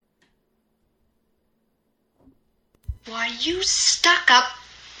Why, you stuck-up,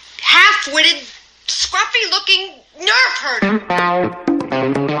 half-witted, scruffy-looking nerf herder.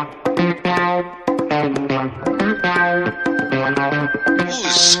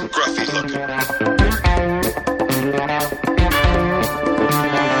 Who's scruffy-looking?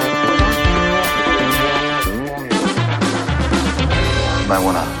 Might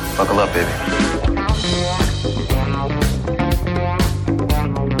wanna buckle up, baby.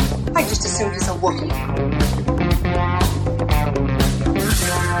 I just assumed it's a Wookiee.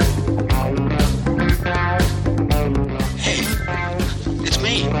 Hey, it's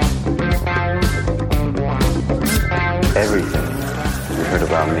me. Everything you heard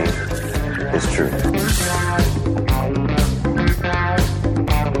about me is true.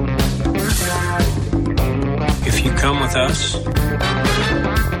 If you come with us,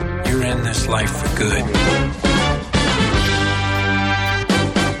 you're in this life for good.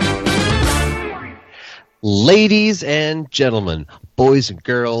 Ladies and gentlemen, boys and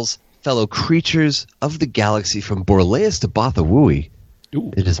girls, fellow creatures of the galaxy from Borleas to Bothawui,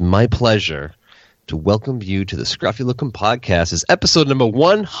 it is my pleasure to welcome you to the Scruffy Looking Podcast. It's episode number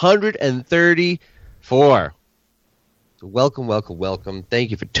 134. Welcome, welcome, welcome. Thank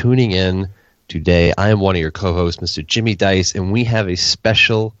you for tuning in today. I am one of your co-hosts, Mr. Jimmy Dice, and we have a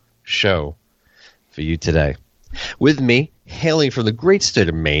special show for you today. With me, hailing from the great state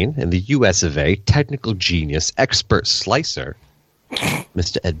of Maine and the US of A, technical genius, expert slicer,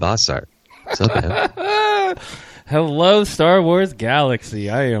 Mr. Ed Bossart. What's up, Ed? Hello, Star Wars Galaxy.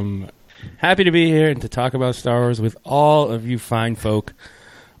 I am happy to be here and to talk about Star Wars with all of you fine folk.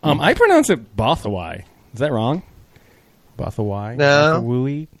 I pronounce it Bothawui. Is that wrong? Bothawui? No.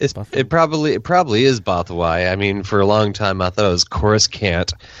 Bothawui? It probably is Bothawui. I mean, for a long time, I thought it was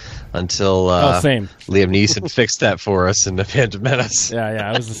Coruscant until same. Liam Neeson fixed that for us in The Phantom Menace.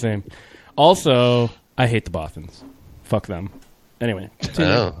 Yeah, it was the same. Also, I hate the Bothans. Fuck them. Anyway.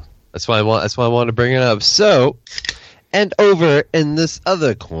 Oh, that's why I want to bring it up. So, and over in this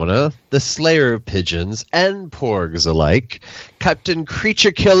other corner, the slayer of pigeons and porgs alike, Captain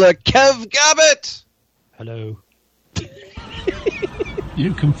Creature Killer Kev Gabbett. Hello.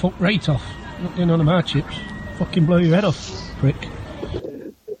 You can fuck right off. Not getting on of my chips. Fucking blow your head off, prick.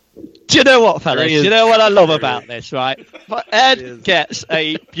 Do you know what, fellas? Do you know what I love about this, right? But Ed gets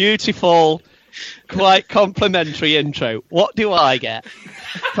a beautiful, quite complimentary intro. What do I get?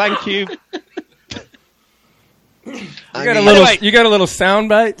 Thank you. You got a little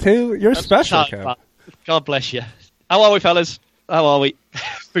soundbite too. You're special, Kev. God bless you. How are we, fellas? How are we?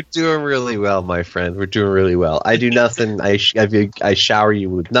 We're doing really well, my friend. We're doing really well. I do nothing. I shower you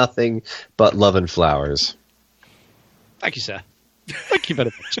with nothing but love and flowers. Thank you, sir. Thank you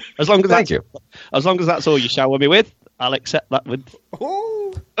very much. As long as that's all you shower me with, I'll accept that with.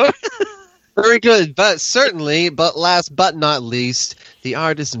 Very good. But last but not least, the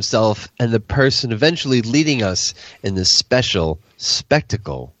artist himself and the person eventually leading us in this special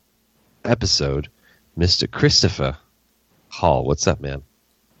spectacle episode, Mr. Christopher Hall. What's up, man?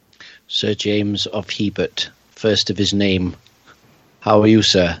 Sir James of Hebert, first of his name. How are you,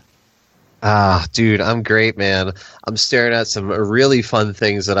 sir? Dude, I'm great, man. I'm staring at some really fun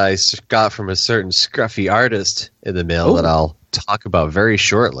things that I got from a certain scruffy artist in the mail that I'll talk about very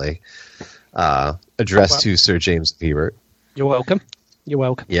shortly. Addressed to Sir James of Hebert. You're welcome. You're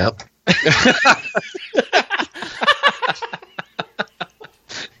welcome. Yep.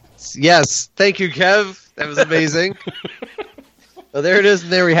 Yes. Thank you, Kev. That was amazing. Well, there it is,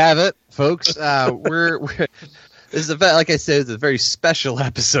 and there we have it, folks. This is like I said, it's a very special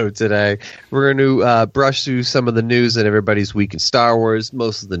episode today. We're going to brush through some of the news in everybody's week in Star Wars.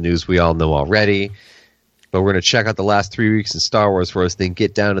 Most of the news we all know already. But we're going to check out the last 3 weeks in Star Wars for us, then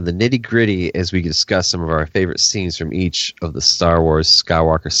get down to the nitty-gritty as we discuss some of our favorite scenes from each of the Star Wars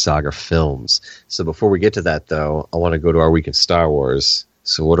Skywalker Saga films. So before we get to that, though, I want to go to our week in Star Wars.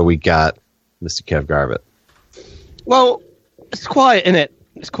 So what do we got, Mr. Kev Garbutt? Well, it's quiet, isn't it?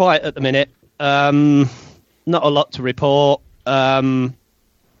 It's quiet at the minute. Not a lot to report. I mean,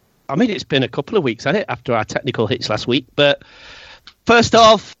 it's been a couple of weeks, hasn't it, after our technical hits last week. But first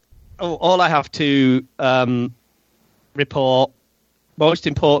off, all I have to report, most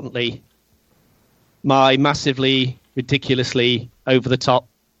importantly, my massively, ridiculously, over-the-top,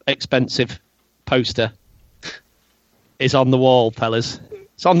 expensive poster is on the wall, fellas.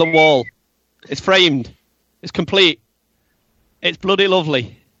 It's on the wall. It's framed. It's complete. It's bloody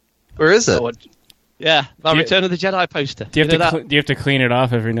lovely. Where is it? Yeah, my Return of the Jedi poster. Do you have to clean it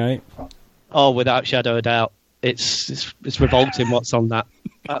off every night? Oh, without shadow of doubt. It's revolting what's on that.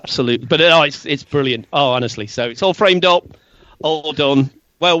 Absolutely. But no, it's brilliant. Oh, honestly. So it's all framed up, all done,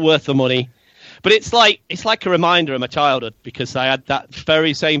 well worth the money. But it's like a reminder of my childhood because I had that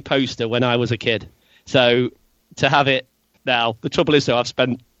very same poster when I was a kid. So to have it now, the trouble is though I've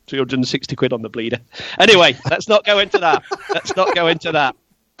spent 360 quid on the bleeder. Anyway, let's not go into that. Let's not go into that.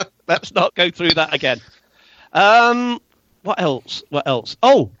 Let's not go through that again. What else?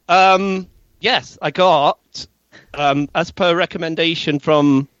 Oh, yes, I got, as per recommendation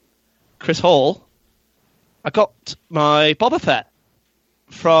from Chris Hall, I got my Boba Fett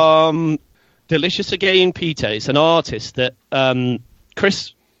from Delicious Again Peter. It's an artist that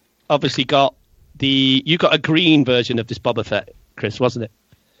Chris obviously got you got a green version of this Boba Fett, Chris, wasn't it?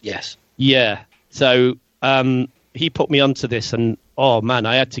 Yes. Yeah. So he put me onto this, and oh man,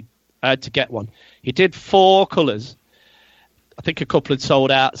 I had to get one. He did 4 colours. I think a couple had sold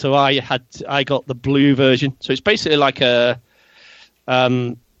out, so I got the blue version. So it's basically like a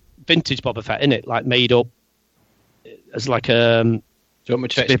vintage Boba Fett, isn't it? Like made up as like a. Do you want me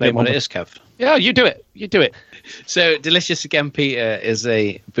to explain what it is, Kev? Yeah, you do it. So, Delicious Again Peter is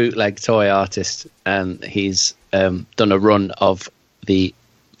a bootleg toy artist, and he's done a run of the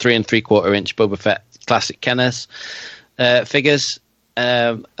 3 3/4 inch Boba Fett classic Kenneth figures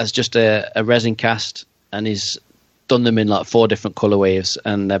as just a resin cast, and he's done them in like 4 different colorways,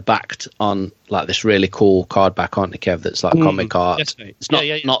 and they're backed on like this really cool card back, aren't they, Kev? That's like comic art. Yes, mate. It's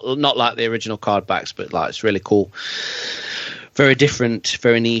not like the original card backs, but like it's really cool. Very different,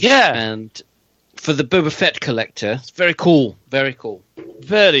 very niche. Yeah. And for the Boba Fett collector, it's very cool. Very cool.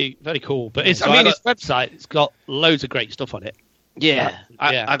 Very, very cool. But his website, it's got loads of great stuff on it. Yeah.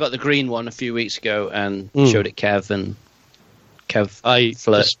 I got the green one a few weeks ago and showed it Kev, and Kev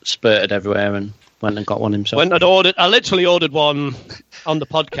spurted everywhere and went and got one himself. I literally ordered one on the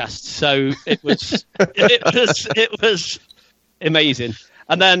podcast, so it was it was amazing.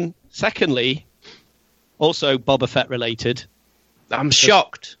 And then secondly, also Boba Fett related. I'm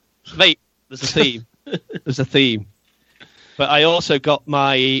shocked. Mate, there's a theme. There's a theme. But I also got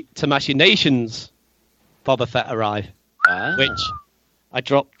my Tamashii Nations Boba Fett arrive, which I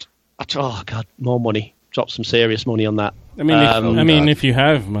dropped. Oh God, more money. Dropped some serious money on that. I mean, if you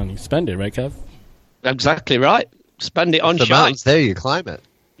have money, spend it, right, Kev? Exactly right. Spend it on the shine. mountains there, you climb it.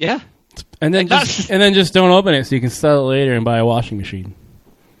 Yeah. And then just don't open it so you can sell it later and buy a washing machine.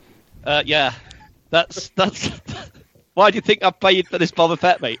 Yeah. That's. Why do you think I've paid for this Boba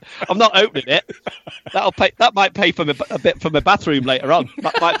Fett, mate? I'm not opening it. That might pay for a bit for my bathroom later on.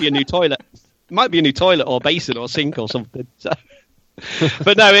 That might be a new toilet. It might be a new toilet or basin or sink or something. So.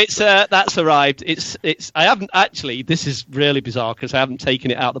 But no, that's arrived. It's. I haven't actually. This is really bizarre because I haven't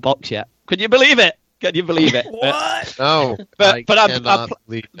taken it out of the box yet. Can you believe it? What? No, but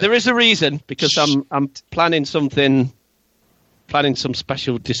there is a reason, because I'm planning some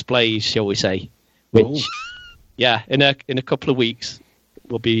special displays, shall we say? Which, yeah, in a couple of weeks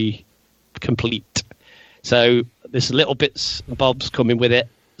will be complete. So there's little bits and bobs coming with it.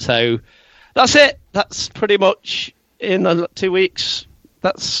 So that's it. That's pretty much in 2 weeks.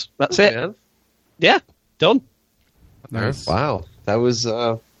 That's it. Yeah, done. Nice. Wow, that was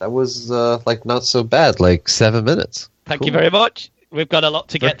like not so bad. Like 7 minutes. Thank you very much. We've got a lot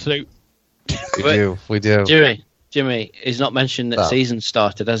to get through. We do. Jimmy, he's not mentioned that season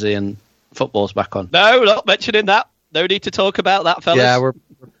started, has he? And football's back on. No, not mentioning that. No need to talk about that, fellas. Yeah,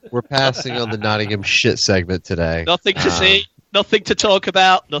 we're passing on the Nottingham shit segment today. Nothing to see. Nothing to talk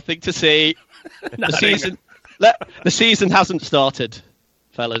about. Nothing to see. The season hasn't started,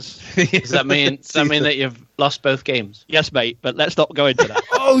 fellas. Does that mean that you've lost both games? Yes, mate. But let's not go into that.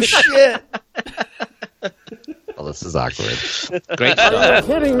 Oh shit! Well, this is awkward. Great start.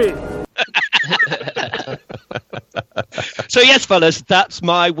 Kidding me? So yes, fellas, that's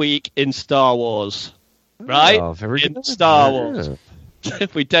my week in Star Wars. Right? Oh, very in good. Star Wars.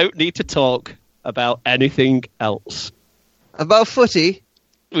 We don't need to talk about anything else. About footy.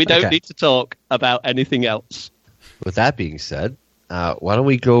 We don't need to talk about anything else. With that being said, why don't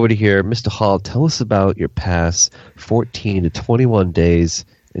we go over to here, Mr. Hall? Tell us about your past 14 to 21 days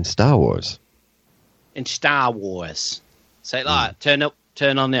in Star Wars. In Star Wars. Say it like turn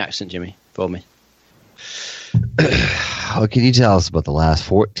on the accent, Jimmy, for me. What can you tell us about the last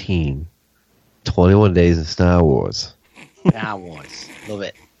 21 days in Star Wars? Star Wars. Love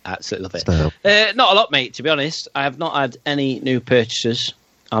it. Absolutely love it. Not a lot, mate, to be honest. I have not had any new purchases.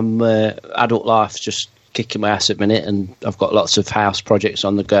 I'm adult life's just kicking my ass at the minute, and I've got lots of house projects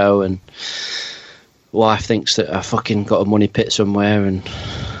on the go, and wife thinks that I fucking got a money pit somewhere, and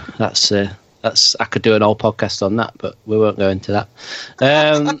that's I could do an whole podcast on that, but we won't go into that.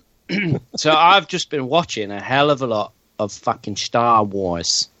 So I've just been watching a hell of a lot of fucking Star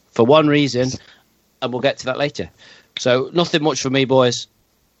Wars for one reason, and we'll get to that later. So nothing much for me, boys.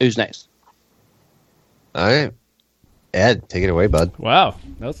 Who's next? All right. Ed, take it away, bud. Wow,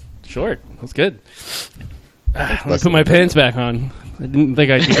 that was short. That was good. Let me put my pants back on. I didn't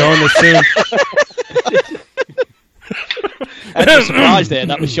think I'd be going this soon. I was surprised there.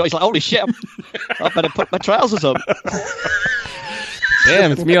 That was short. He's like, holy shit, I better put my trousers on.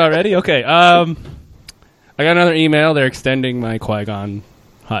 Damn, it's me already? Okay. I got another email. They're extending my Qui-Gon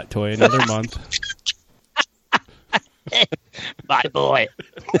hot toy another month. My boy.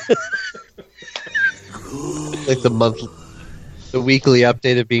 Like the weekly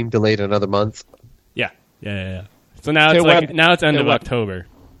update of being delayed another month. Yeah. So now it's end of October.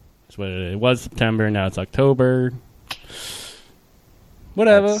 That's what it is. It was September, now it's October.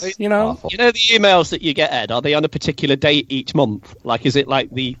 Whatever, That's you know. awful. You know the emails that you get, Ed, are they on a particular date each month? Like, is it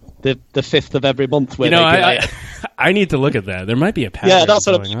like the 5th of every month where You know, they delay it? I need to look at that. There might be a pattern. Yeah, that's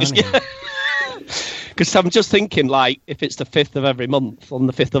what I'm going on thinking. here. Because I'm just thinking, like, if it's the 5th of every month, on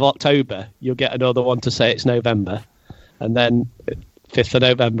the 5th of October, you'll get another one to say it's November, and then 5th of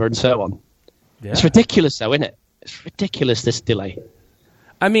November, and so on. Yeah. It's ridiculous, though, isn't it? It's ridiculous, this delay.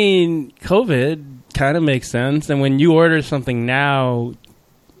 I mean, COVID kind of makes sense. And when you order something now,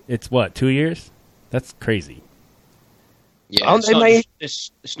 it's what, 2 years? That's crazy. Yeah, Aren't it's they not, made-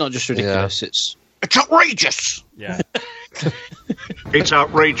 it's not just ridiculous. It's outrageous. Yeah, It's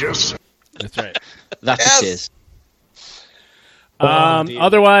outrageous. that's right. that Yes. it is. dear.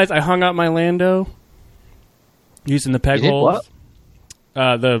 Otherwise, I hung up my Lando using the peg You did holes.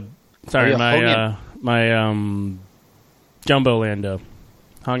 what? Sorry, Oh, yeah, my jumbo Lando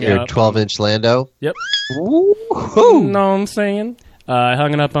hung it Your up. 12-inch Lando. Yep. Woo-hoo. No, I'm saying. I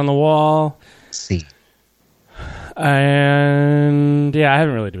hung it up on the wall, See. and yeah, I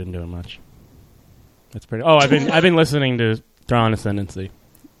haven't really been doing much. That's pretty. Oh, I've been listening to Thrawn Ascendancy,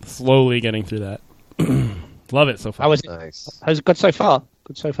 slowly getting through that. Love it so far. How is it? Nice. How's it good so far?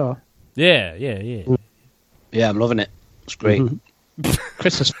 Good so far. Yeah. Yeah, I'm loving it. It's great.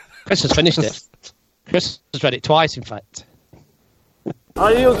 Chris has finished it. Chris has read it twice, in fact.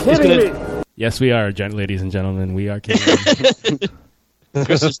 Are you kidding me? Yes, we are, ladies and gentlemen. We are kidding.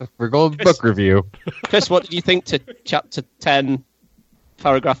 We're going book review. Chris, what did you think to chapter 10,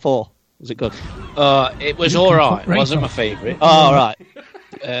 paragraph 4? Was it good? It was all right. It wasn't my favourite. Oh, all right.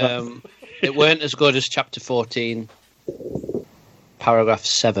 It weren't as good as chapter 14, paragraph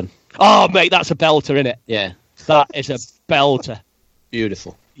 7. Oh, mate, that's a belter, innit? Yeah, That is a belter.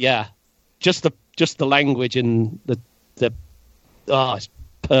 beautiful. Yeah. Just the language and the it's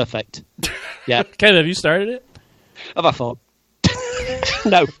perfect. Yeah. Ken, have you started it? Have I thought?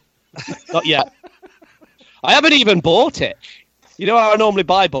 No. Not yet. I haven't even bought it. You know how I normally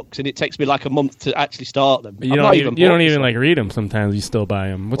buy books and it takes me like a month to actually start them? You I've don't not even bought this one. like read them. Sometimes you still buy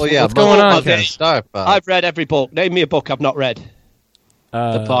them. What's What's going on, I'll Ken? start, but I've read every book. Name me a book I've not read.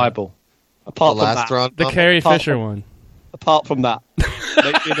 The Bible. Apart the from last that. Thrawn The novel? Carrie Apart Fisher from- one. Apart from that.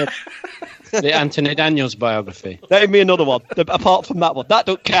 The Anthony Daniels biography. Name me another one. Apart from that one. That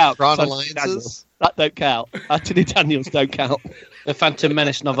don't count. Thrawn Anthony Alliances? Daniels. That don't count. Anthony Daniels don't count. The Phantom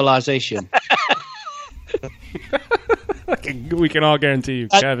Menace novelisation. We can all guarantee you,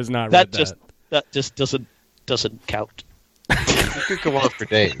 Kev has not read that. That just doesn't count. You could go on for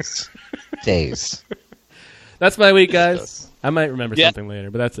days. Days. That's my week, guys. I might remember Yeah. something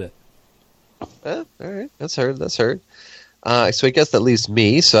later, but that's it. All right. That's heard. So I guess that leaves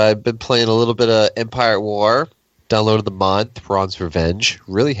me. So I've been playing a little bit of Empire at War. Downloaded the mod, Thrawn's Revenge.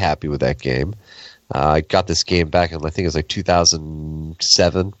 Really happy with that game. I got this game back in, I think it was like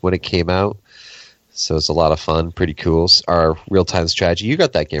 2007 when it came out. So it's a lot of fun. Pretty cool. Our real-time strategy. You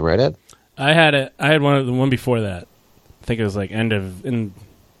got that game, right, Ed? I had the one before that. I think it was like in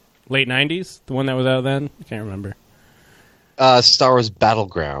late 90s, the one that was out then. I can't remember. Star Wars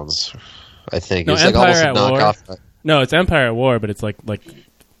Battlegrounds, I think. No, It was like Empire almost a at War. knockoff. No, it's Empire at War, but it's like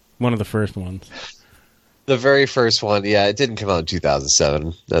one of the first ones. The very first one, yeah, it didn't come out in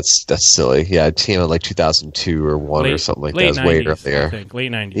 2007. That's silly. Yeah, it came out like 2002 or 1 or something like that. It was way 90s, I earlier. think.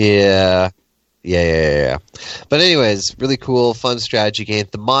 Late 90s. Yeah. But anyways, really cool, fun strategy game.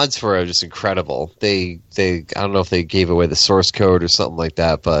 The mods for it are just incredible. They I don't know if they gave away the source code or something like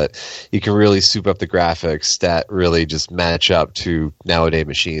that, but you can really soup up the graphics that really just match up to nowadays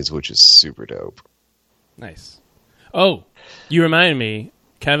machines, which is super dope. Nice. Oh, you reminded me.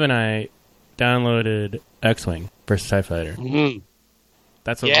 Kev and I downloaded X-Wing versus TIE Fighter. Mm.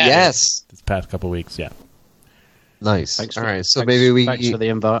 That's what Yeah. we did Yes. this past couple weeks. Yeah. Nice. Thanks All for- right, so thanks- maybe we... Thanks for the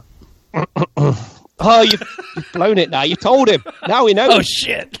invite. Oh, you've blown it now. You told him. Now he knows. Oh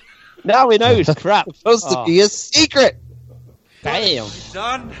shit! Now he knows. Crap. It's supposed to be a secret! Damn.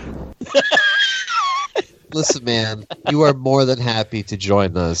 Listen, man, you are more than happy to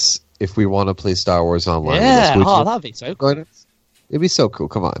join us if we want to play Star Wars online. Yeah, with us. that'd be so cool. It'd be so cool.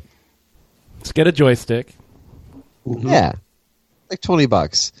 Come on. Let's get a joystick. Mm-hmm. Yeah. Like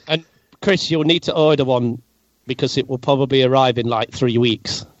 $20. And Chris, you'll need to order one because it will probably arrive in like 3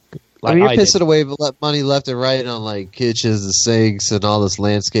 weeks. Like you're I did. pissing away money left and right on like kitchens and sinks and all this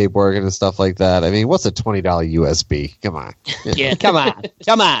landscape working and stuff like that. I mean, what's a $20 USB? Come on. Yeah, come on.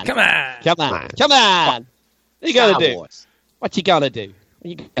 What you gonna do? Wars. What you gonna do?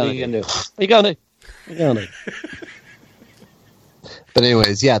 What are you gonna do? What you gonna do? But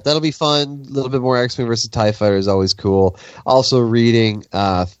anyways, yeah, that'll be fun. A little bit more X-Men versus TIE Fighter is always cool. Also reading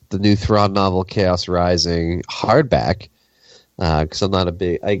the new Thrawn novel, Chaos Rising, hardback. Because I'm not a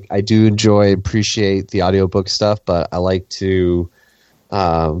big... I do enjoy, appreciate the audiobook stuff, but I like to,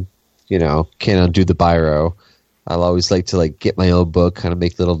 can't undo the biro. I'll always like to like get my own book, kind of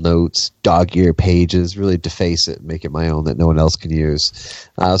make little notes, dog-ear pages, really deface it and make it my own that no one else can use.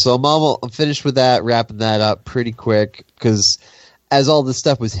 So I'm finished with that, wrapping that up pretty quick, because... as all this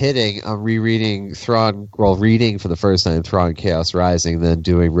stuff was hitting, I'm reading reading for the first time Thrawn Chaos Rising, then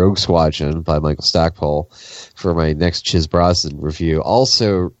doing Rogue Squadron by Michael Stackpole for my next Chiz Brosnan review.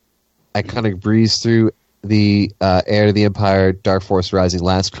 Also, I kind of breezed through the Heir to the Empire, Dark Force Rising,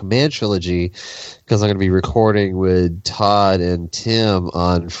 Last Command trilogy, because I'm going to be recording with Todd and Tim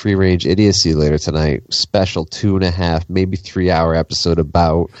on Free Range Idiocy later tonight. Special 2.5, maybe 3 hour episode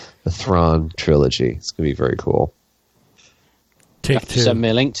about the Thrawn trilogy. It's going to be very cool. Take two. Send me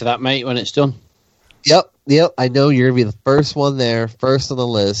a link to that, mate, when it's done. Yep. I know you're going to be the first one there, first on the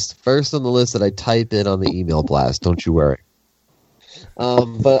list that I type in on the email blast. Don't you worry.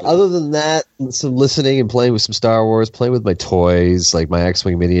 But other than that, some listening and playing with some Star Wars, playing with my toys, like my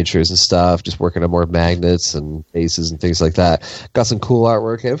X-Wing miniatures and stuff, just working on more magnets and bases and things like that. Got some cool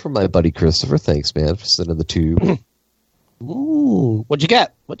artwork in from my buddy Christopher. Thanks, man, for sending the tube. Ooh, what'd you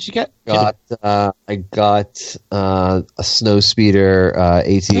get? I got a Snowspeeder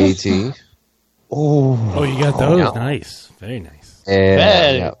AT-AT. Oh, you got those? Yeah. Nice. Very nice.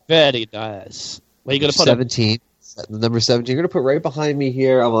 And, very nice. Where are you going to put 17. The number 17. You're going to put right behind me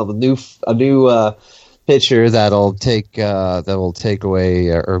here. I'll have a new picture that'll take away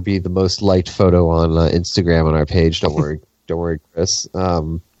or be the most liked photo on Instagram on our page. Don't worry, Chris.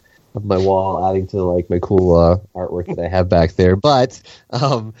 Of my wall, adding to like my cool artwork that I have back there. But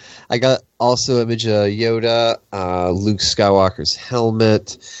I got also an image of Yoda, Luke Skywalker's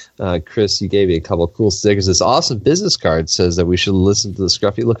helmet. Chris, you gave me a couple of cool stickers. This awesome business card says that we should listen to the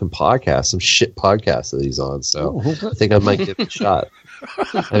Scruffy Looking podcast, some shit podcast that he's on. So I think I might give it a shot.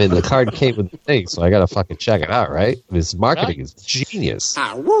 I mean, the card came with the thing, so I got to fucking check it out, right? I mean, his marketing is genius.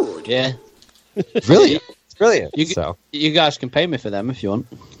 I would. Yeah. Brilliant. It's brilliant. You guys can pay me for them if you want.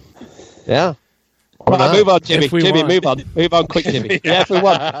 Yeah. Right, move on, Jimmy. Jimmy, move on. Move on quick, Jimmy. Yeah, if we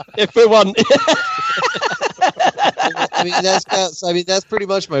want. I mean, that's pretty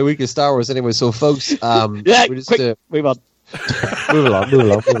much my week of Star Wars anyway. So, folks, quick, move on. Move along.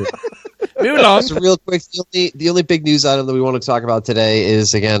 So real quick, the only big news item that we want to talk about today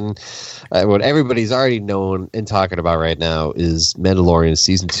is, again, what everybody's already known and talking about right now is Mandalorian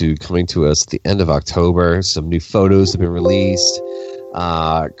Season 2 coming to us at the end of October. Some new photos have been released.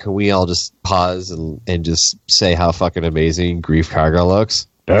 Can we all just pause and just say how fucking amazing Grief Karga looks?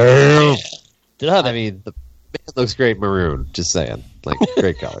 Damn! I mean, the man looks great maroon. Just saying. Like,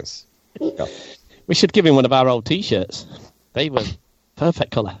 great colors. We should give him one of our old T-shirts. They were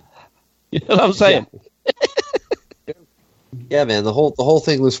perfect colour. You know what I'm saying? Yeah, man. The whole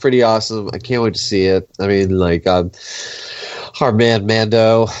thing looks pretty awesome. I can't wait to see it. I mean, like, our man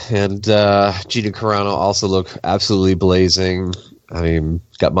Mando and Gina Carano also look absolutely blazing. I mean,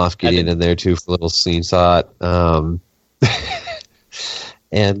 got Moff Gideon in there too for a little scene shot. And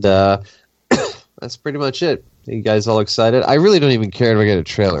that's pretty much it. Are you guys all excited? I really don't even care if I get a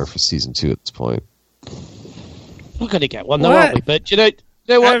trailer for Season 2 at this point. We're going to get one, though, aren't we? But you know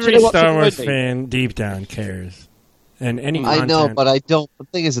what? Every Star Wars fan deep down cares. And any content... I know, but I don't. The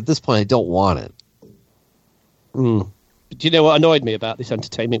thing is, at this point, I don't want it. But do you know what annoyed me about this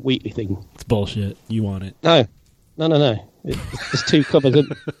Entertainment Weekly thing? It's bullshit. You want it. No. There's two covers.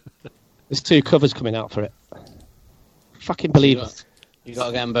 There's two covers coming out for it. Fucking believe it. You got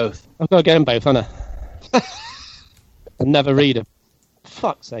to get them both. I've got to get them both, haven't I? And never read them.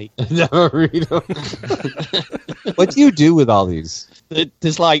 Fuck's sake. Never read them. What do you do with all these?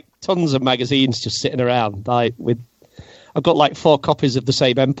 There's like tons of magazines just sitting around. I've got like 4 copies of The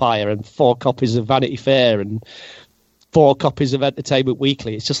Same Empire and 4 copies of Vanity Fair and 4 copies of Entertainment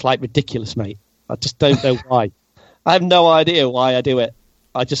Weekly. It's just like ridiculous, mate. I just don't know why. I have no idea why I do it.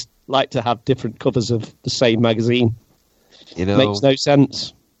 I just like to have different covers of the same magazine. You know, makes no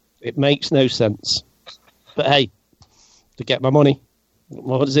sense. It makes no sense. But hey, to get my money,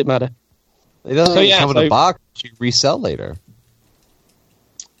 what does it matter? It doesn't come in a box you resell later.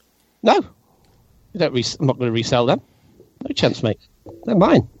 No. I'm not going to resell them. No chance, mate. They're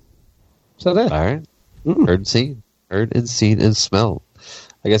mine. So there. All right. Heard and seen. Heard and seen and smelled.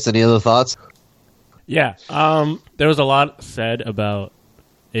 I guess any other thoughts? Yeah. There was a lot said about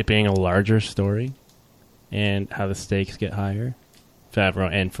it being a larger story and how the stakes get higher.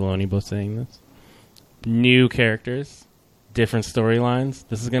 Favreau and Filoni both saying this. New characters, different storylines.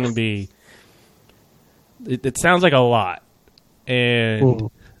 This is going to be... It sounds like a lot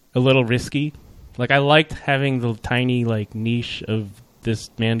and a little risky. Like, I liked having the tiny, like, niche of this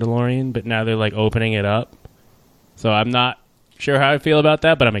Mandalorian, but now they're, like, opening it up. So I'm not sure how I feel about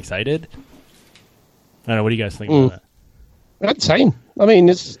that, but I'm excited. I don't know. What do you guys think about that? That's same. I mean,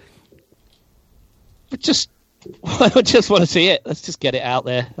 I just want to see it. Let's just get it out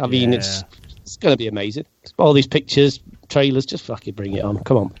there. I mean, it's going to be amazing. All these pictures, trailers, just fucking bring it on.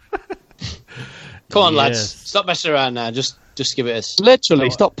 Come on. Come on, lads. Stop messing around now. Just give it us. Literally,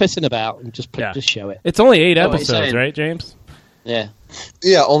 stop pissing about and just show it. It's only 8 episodes, right, James? Yeah.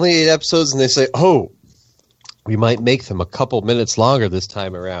 Yeah, only 8 episodes, and they say, we might make them a couple minutes longer this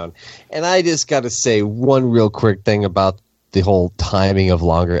time around. And I just got to say one real quick thing about the whole timing of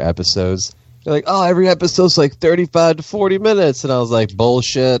longer episodes. They're like, every episode's like 35 to 40 minutes. And I was like,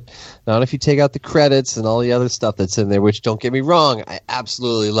 bullshit. Not if you take out the credits and all the other stuff that's in there, which, don't get me wrong, I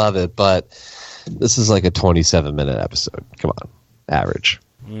absolutely love it. But this is like a 27-minute episode. Come on. Average.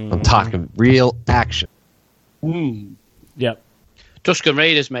 I'm talking real action. Yep. Tusken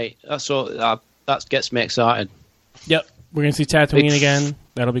Raiders, mate. That's all. That gets me excited. Yep. We're going to see Tatooine again.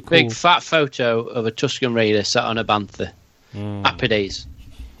 That'll be cool. Big fat photo of a Tusken Raider sat on a bantha. Happy days.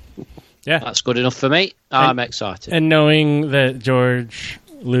 Yeah. That's good enough for me. I'm excited. And knowing that George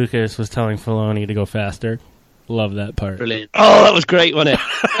Lucas was telling Filoni to go faster. Love that part. Brilliant. Oh, that was great, wasn't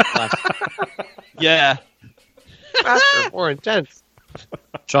it? Yeah. Faster, more intense.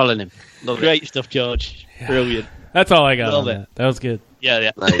 Trolling him. Love Great stuff, George. Yeah. Brilliant. That's all I got. Love it. That was good.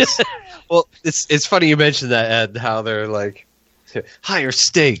 Yeah. Nice. Well, it's funny you mentioned that, Ed, how they're like, higher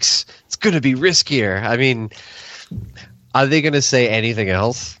stakes. It's going to be riskier. I mean, are they going to say anything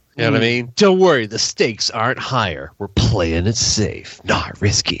else? You know what I mean? Don't worry, the stakes aren't higher. We're playing it safe, not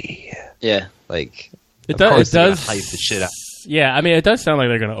risky. Yeah. Like, it does hype the shit out. Yeah, I mean, it does sound like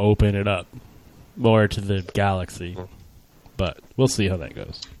they're going to open it up more to the galaxy. But we'll see how that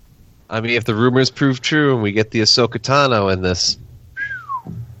goes. I mean, if the rumors prove true and we get the Ahsoka Tano in this,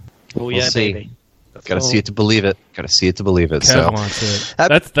 we'll see. Baby. Gotta see it to believe it. Kev wants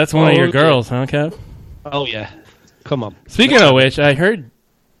it. That's one of your girls, huh, Kev? Oh, yeah. Come on. Speaking of which, I heard...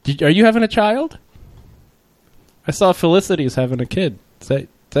 are you having a child? I saw Felicity's having a kid. Is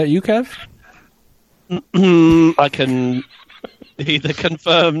that you, Kev? I can neither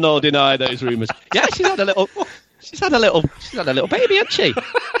confirm nor deny those rumors. Yeah, she's had a little baby, hasn't she?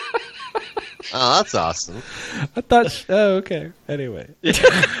 Oh, that's awesome. I thought... okay. Anyway.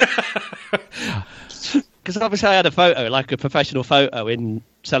 Because obviously I had a photo, like a professional photo in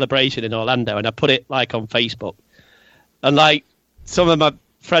Celebration in Orlando, and I put it like on Facebook. And like some of my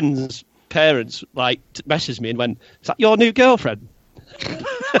friends' parents like messaged me and went, "Is that your new girlfriend?"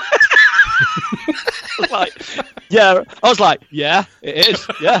 I was like, yeah, it is.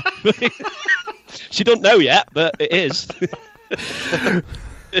 Yeah. She don't know yet, but it is.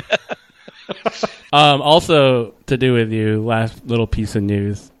 Also, to do with you, last little piece of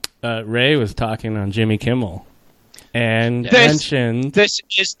news. Ray was talking on Jimmy Kimmel and mentioned... This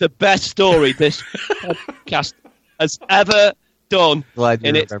is the best story this podcast has ever done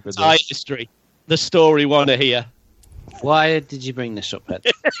in its entire history. The story want to hear. Why did you bring this up, Ed?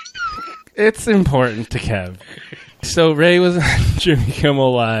 It's important to Kev. So Ray was on Jimmy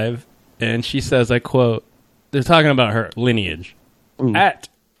Kimmel Live, and she says, I quote, they're talking about her lineage. At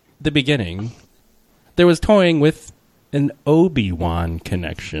the beginning, there was toying with an Obi-Wan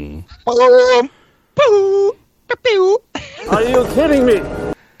connection. Are you kidding me?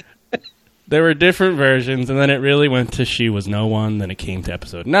 There were different versions, and then it really went to She Was No One. Then it came to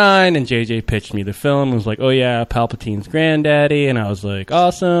episode 9, and JJ pitched me the film. And was like, oh, yeah, Palpatine's granddaddy. And I was like,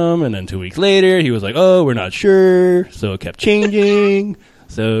 awesome. And then 2 weeks later, he was like, oh, we're not sure. So it kept changing.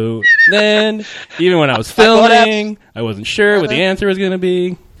 So then, even when I was filming, I wasn't sure what the answer was going to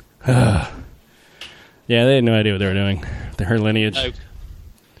be. Yeah, they had no idea what they were doing. Her lineage. No.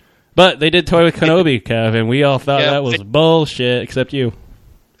 But they did toy with Kenobi, Kev, and we all thought that was bullshit, except you.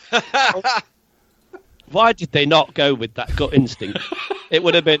 Why did they not go with that gut instinct? It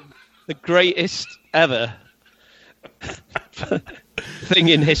would have been the greatest ever thing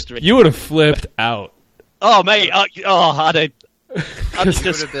in history. You would have flipped out. Oh, mate. I'm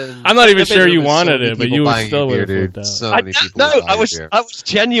not even sure you wanted many it, but people you buying still beer, would have dude. flipped out. So many people. I was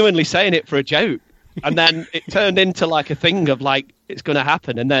genuinely saying it for a joke, and then it turned into like a thing of like it's going to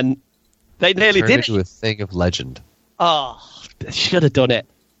happen, and then they nearly did into a thing of legend. Oh, they should have done it.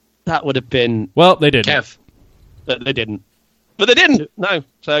 That would have been. Well, they didn't. Kev. But they didn't. No.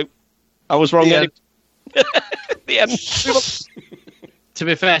 So I was wrong. The The end. To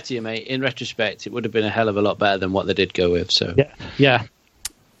be fair to you, mate, in retrospect, it would have been a hell of a lot better than what they did go with. So Yeah.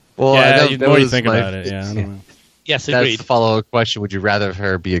 Well, Yeah, I know the that more you was think my- about it, yeah, I don't know. Yes, That's agreed. the follow-up question. Would you rather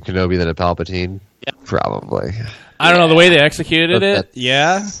her be a Kenobi than a Palpatine? Yeah. Probably. I don't know the way they executed But it. that's-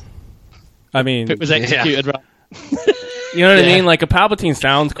 Yeah, I mean, If it was executed right. you know what I mean? Like a Palpatine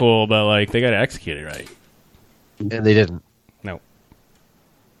sounds cool, but like they got to execute it right. And they didn't. No.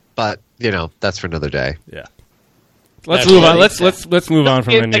 But, that's for another day. Yeah. Let's That's move on. right. Let's move on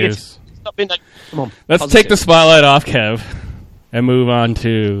from the news. Stop being like, come on. Let's take the spotlight off Kev and move on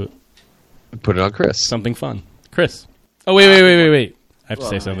to Put it on Chris. something fun. Chris. Oh, wait. I have to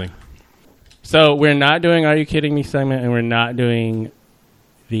say something. So we're not doing Are You Kidding Me segment, and we're not doing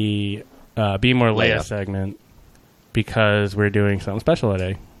the Be More Leia Leia. segment because we're doing something special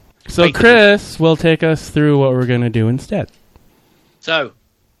today. So Chris will take us through what we're going to do instead. So,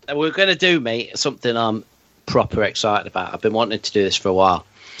 we're going to do, mate, something I'm proper excited about. I've been wanting to do this for a while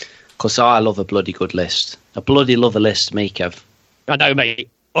because I love a bloody good list. A bloody love a list, me, Kev. I know, mate.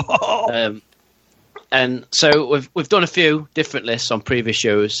 And so we've done a few different lists on previous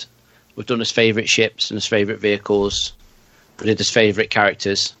shows. We've done his favourite ships and his favourite vehicles. We did his favourite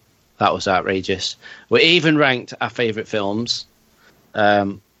characters. That was outrageous. We even ranked our favourite films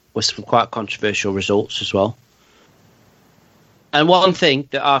with some quite controversial results as well. And one thing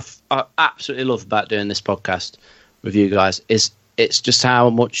that I absolutely love about doing this podcast with you guys is it's just how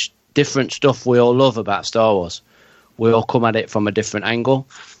much different stuff we all love about Star Wars. We all come at it from a different angle.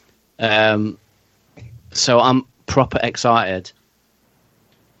 So I'm proper excited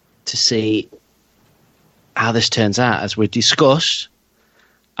to see how this turns out as we discuss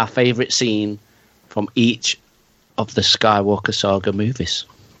our favourite scene from each of the Skywalker Saga movies.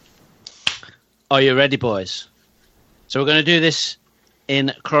 Are you ready, boys? So we're going to do this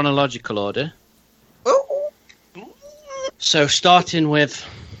in chronological order. So starting with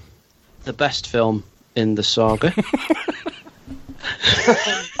the best film in the saga.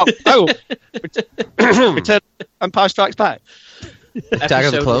 Return Empire Strikes Back. Attack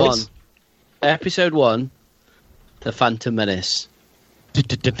of the Clones? Episode 1, The Phantom Menace.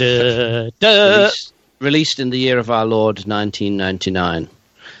 Released in the year of our Lord, 1999.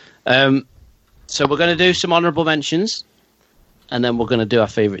 So we're going to do some honourable mentions, and then we're going to do our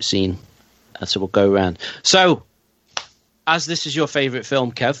favourite scene. And so we'll go around. So, as this is your favourite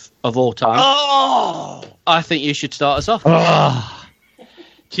film, Kev, of all time, I think you should start us off.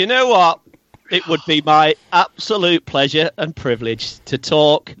 Do you know what? It would be my absolute pleasure and privilege to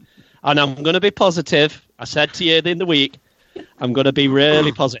talk, and I'm going to be positive. I said to you in the week, I'm going to be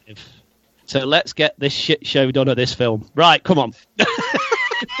really positive. So let's get this shit show done of this film. Right, come on. I'm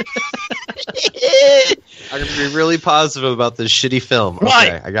going to be really positive about this shitty film.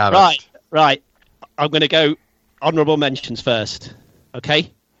 Right, okay, I got it. Right. I'm going to go honourable mentions first.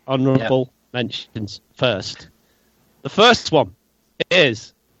 Okay? Honourable mentions first. The first one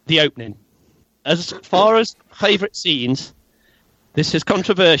is the opening. As far as favourite scenes, this is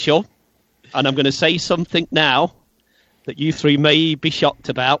controversial, and I'm going to say something now that you three may be shocked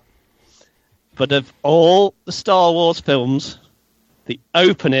about. But of all the Star Wars films, the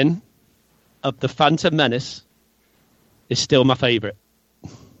opening of The Phantom Menace is still my favourite.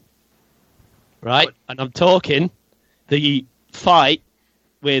 Right? And I'm talking the fight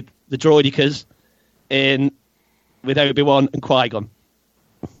with the droidicas with Obi-Wan and Qui-Gon.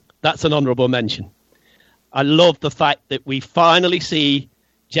 That's an honourable mention. I love the fact that we finally see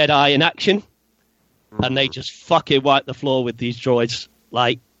Jedi in action, and they just fucking wipe the floor with these droids.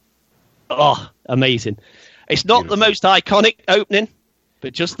 Like, amazing. It's not the most iconic opening,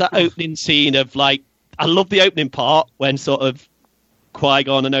 but just that opening scene of, like, I love the opening part when sort of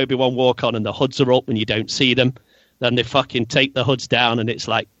Qui-Gon and Obi-Wan walk on and the hoods are up and you don't see them. Then they fucking take the hoods down and it's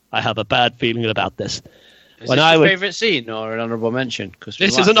like, I have a bad feeling about this. Is this your favourite scene or an honourable mention?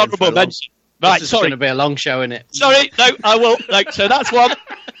 This is an honourable mention. Right, this is sorry. going to be a long show, isn't it? Sorry, no, I will. So that's one.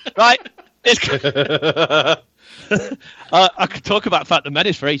 Right. I could talk about Phantom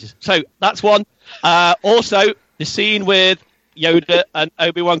Menace for ages. So that's one. Also, the scene with Yoda and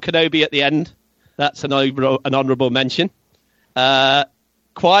Obi-Wan Kenobi at the end. That's an honourable mention.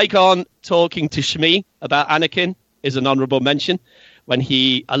 Qui-Gon talking to Shmi about Anakin is an honourable mention.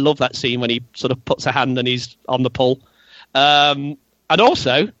 I love that scene when he sort of puts a hand and he's on the pull. And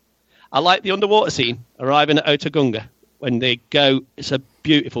also, I like the underwater scene, arriving at Otogunga. When they go, it's a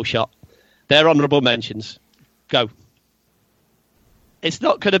beautiful shot. They're honourable mentions. Go. It's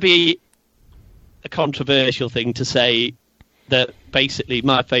not going to be a controversial thing to say that basically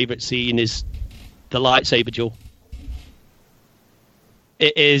my favourite scene is the lightsaber duel.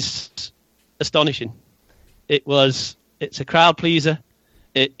 It is astonishing. It's a crowd pleaser.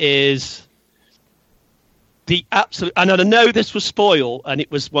 It is the absolute, and I know this was spoiled, and it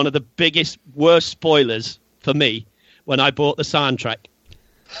was one of the worst spoilers for me when I bought the soundtrack.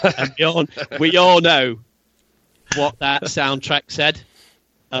 And we all know what that soundtrack said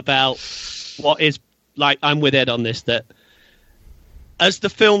about what is, like, I'm with Ed on this, that as the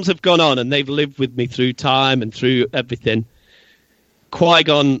films have gone on and they've lived with me through time and through everything,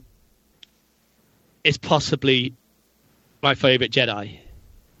 Qui-Gon is possibly my favourite Jedi.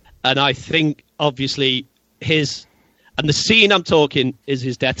 And I think, obviously, and the scene I'm talking is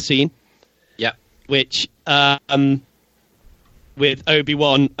his death scene. Yeah. Which, with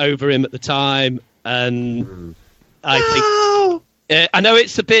Obi-Wan over him at the time, and I think... I know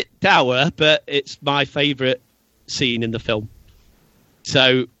it's a bit dour, but it's my favourite scene in the film.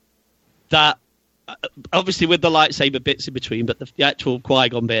 So, that... obviously with the lightsaber bits in between, but the actual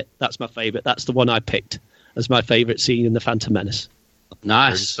Qui-Gon bit, that's my favourite. That's the one I picked as my favourite scene in The Phantom Menace.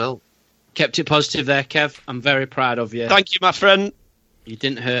 Nice. Kept it positive there, Kev. I'm very proud of you. Thank you, my friend. You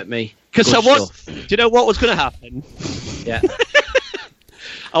didn't hurt me. Because do you know what was going to happen? Yeah.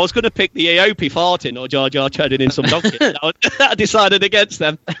 I was going to pick the AOP farting or Jar Jar treading in some dog shit. I decided against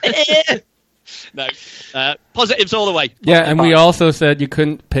them. No. Positives all the way. Yeah, and we also said you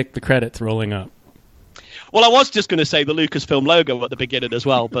couldn't pick the credits rolling up. Well, I was just going to say the Lucasfilm logo at the beginning as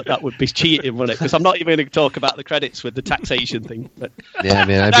well, but that would be cheating, wouldn't it? Because I'm not even going to talk about the credits with the taxation thing. But yeah,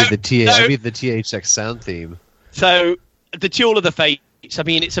 man, I made the THX sound theme. So, the Duel of the Fates, I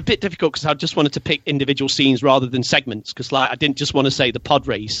mean, it's a bit difficult because I just wanted to pick individual scenes rather than segments, because I didn't just want to say the pod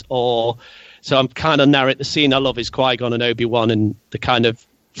race. So I'm kind of narrowing. The scene I love is Qui-Gon and Obi-Wan and the kind of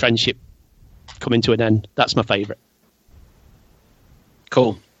friendship coming to an end. That's my favourite.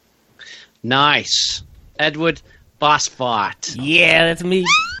 Cool. Nice. Edward Bossfart. Yeah, that's me.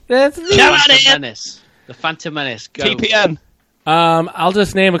 That's me. The Phantom Menace. Go. TPM. I'll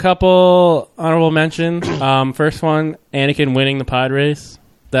just name a couple honorable mentions. First one, Anakin winning the pod race.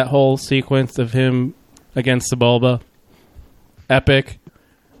 That whole sequence of him against Sebulba. Epic.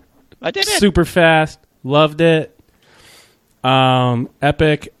 I did it. Super fast. Loved it.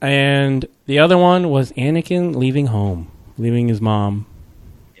 Epic. And the other one was Anakin leaving home. Leaving his mom.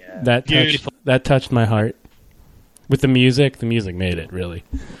 Yeah. That touched my heart. With the music made it, really.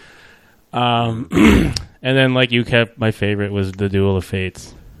 And then, like you kept, my favorite was the Duel of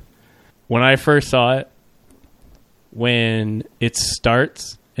Fates. When I first saw it, when it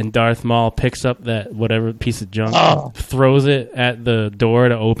starts and Darth Maul picks up that whatever piece of junk, throws it at the door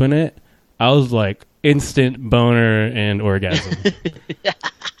to open it, I was like, instant boner and orgasm.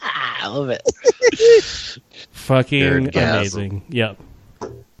 I love it. Fucking amazing. Yep.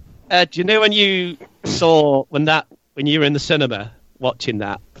 Do you know when you saw when you were in the cinema watching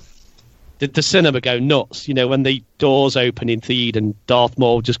that? Did the cinema go nuts? You know, when the doors open in Theed and Darth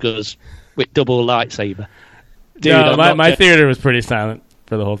Maul just goes with double lightsaber. Dude, no, my theater was pretty silent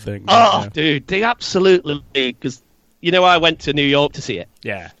for the whole thing. Oh, yeah. Dude, they absolutely, because you know I went to New York to see it.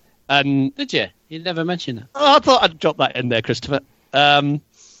 Yeah. And did you? You never mentioned that. Oh, I thought I'd drop that in there, Christopher. But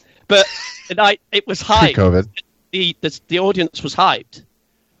it was hyped. Pre-COVID. The audience was hyped.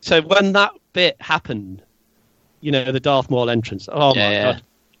 So when that bit happened, you know, the Darth Maul entrance. Oh my God, it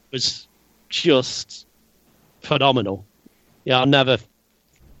was just phenomenal. Yeah, I'll never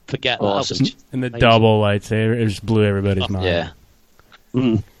forget that. Awesome. And the double lightsaber, it just blew everybody's mind. Yeah.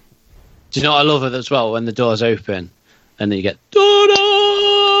 Mm. Do you know what I love it as well? When the doors open and then you get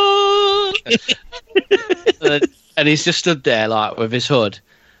and he's just stood there like with his hood,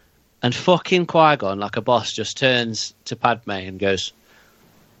 and fucking Qui-Gon, like a boss, just turns to Padme and goes,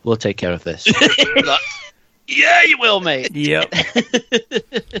 "We'll take care of this." Like, yeah, you will, mate. Yep.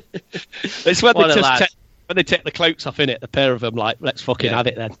 It's when they take the cloaks off, innit? The pair of them, like, let's fucking have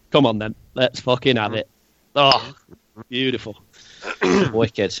it then. Come on then, let's fucking have it. Oh, beautiful.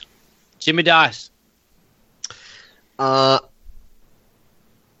 Wicked. Jimmy Dice. Yeah,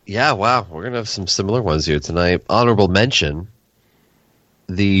 wow. We're going to have some similar ones here tonight. Honorable mention,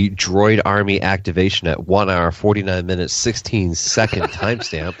 the droid army activation at 1 hour, 49 minutes, 16 second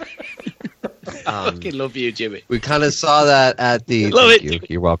timestamp. I fucking love you, Jimmy. We kind of saw that at the... Love thank it, you.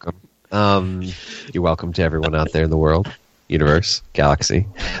 You're welcome. You're welcome to everyone out there in the world. universe, galaxy.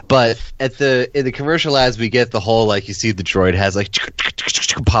 But in the commercial ads, we get the whole, like, you see the droid has like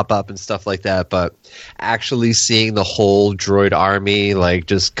pop up and stuff like that. But actually seeing the whole droid army like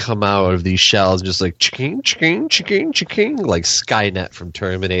just come out of these shells, just like ching ching ching ching, like Skynet from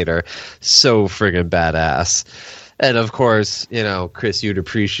Terminator, so friggin' badass. And of course, you know, Chris, you'd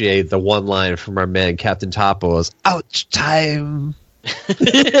appreciate the one line from our man Captain Topos, "Ouch time."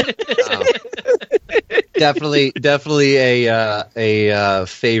 Definitely a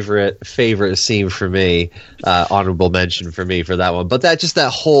favorite scene for me. Honorable mention for me for that one. But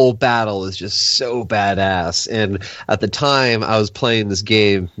that whole battle is just so badass. And at the time, I was playing this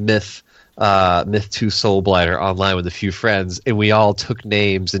game, Myth 2 Soulblighter, online with a few friends, and we all took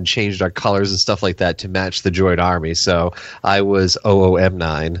names and changed our colors and stuff like that to match the droid army. So I was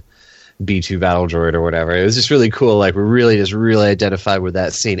OOM9. B2 Battle Droid or whatever. It was just really cool. Like, we really identified with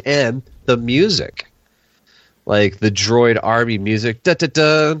that scene. And the music. Like, the droid army music.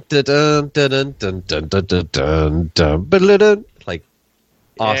 Like,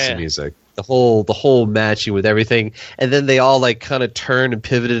 awesome music. The whole matching with everything. And then they all, like, kind of turned and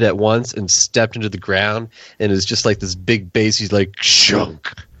pivoted at once and stepped into the ground. And it's just like this big bass. He's like,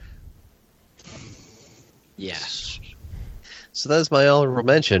 shunk. Yes. So that's my honorable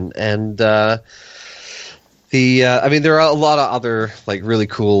mention, and I mean, there are a lot of other like really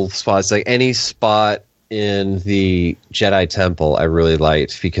cool spots. Like any spot in the Jedi Temple, I really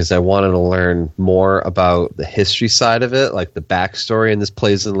liked because I wanted to learn more about the history side of it, like the backstory. And this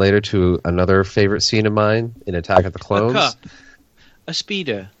plays in later to another favorite scene of mine in Attack of the Clones. A cup, a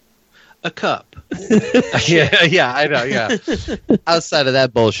speeder, a cup. yeah, I know. Yeah, outside of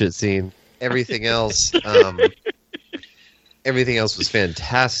that bullshit scene, everything else. Everything else was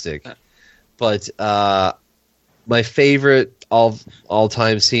fantastic, but my favorite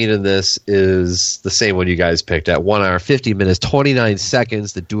all-time scene in this is the same one you guys picked at 1 hour, 50 minutes, 29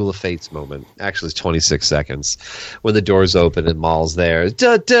 seconds, the Duel of Fates moment. Actually, it's 26 seconds when the doors open and Maul's there.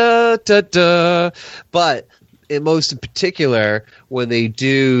 Da, da, da, da. But most in particular, when they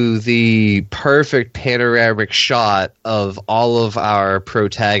do the perfect panoramic shot of all of our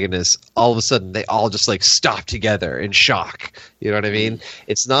protagonists, all of a sudden they all just like stop together in shock. You know what I mean?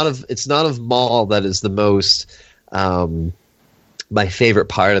 It's not of Maul that is the most my favorite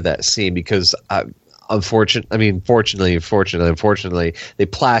part of that scene because unfortunately, they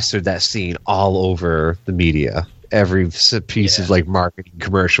plastered that scene all over the media. Every piece of like marketing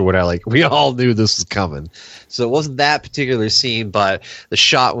commercial, whatever, like we all knew this was coming. So it wasn't that particular scene, but the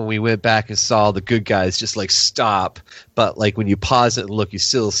shot when we went back and saw the good guys just like stop. But like when you pause it and look, you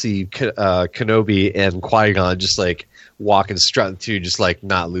still see Kenobi and Qui-Gon just like walking, strutting through, just like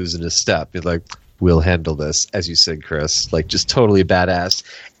not losing a step. You're like, we'll handle this, as you said, Chris. Like just totally badass.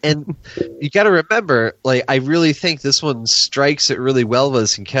 And you got to remember, like, I really think this one strikes it really well with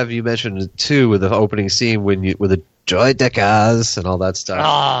us. And Kevin, you mentioned it too with the opening scene with the droid deckers and all that stuff.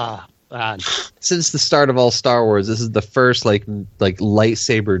 Ah, man. Since the start of all Star Wars, this is the first like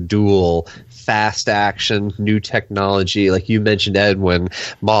lightsaber duel, fast action, new technology. Like you mentioned, Ed, when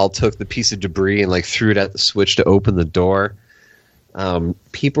Maul took the piece of debris and like threw it at the switch to open the door.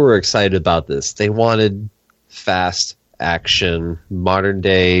 People were excited about this. They wanted fast action, modern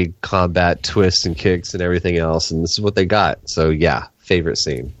day combat twists and kicks and everything else, and this is what they got. So yeah, favorite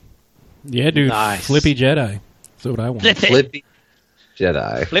scene. Yeah, dude. Nice. Flippy Jedi. That's what I want. Flippy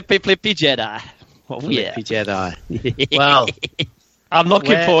Jedi. Flippy Jedi. Oh, yeah. Flippy Jedi. Well, I'm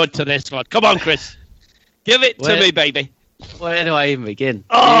looking forward to this one. Come on, Chris. Give it to me, baby. Where do I even begin?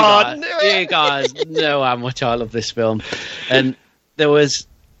 Oh, you guys know how much I love this film. And there was...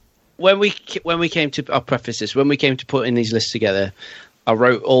 When we came to... I'll preface this. When we came to putting these lists together, I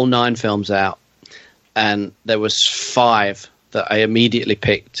wrote all 9 films out. And there was 5 that I immediately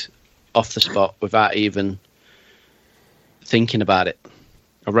picked off the spot without even thinking about it.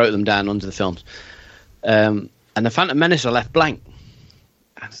 I wrote them down under the films. And The Phantom Menace I left blank.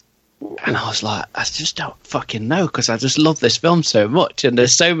 And I was like, I just don't fucking know because I just love this film so much. And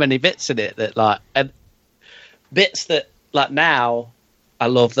there's so many bits in it that like... And bits that like now... I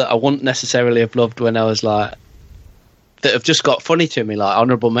love that I wouldn't necessarily have loved when I was like that have just got funny to me, like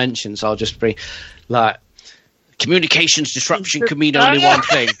honourable mentions. I'll just bring like communications disruption can mean only one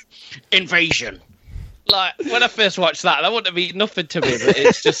thing: invasion. Like when I first watched that wouldn't have been nothing to me, but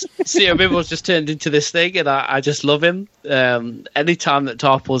it's just C.O. Bibble's just turned into this thing, and I just love him. Anytime that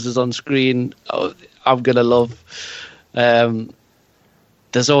Tarples is on screen, I'm gonna love.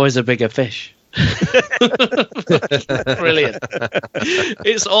 There's always a bigger fish. Brilliant.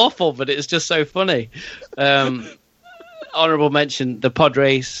 It's awful, but it's just so funny. Honourable mention, the pod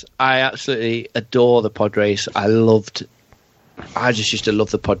race. I absolutely adore the pod race. I loved I just used to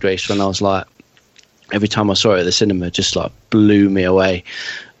love the pod race when I was like, every time I saw it at the cinema, it just like blew me away.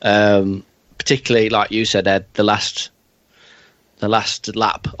 Particularly, like you said, Ed, the last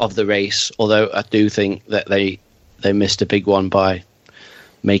lap of the race. Although I do think that they missed a big one by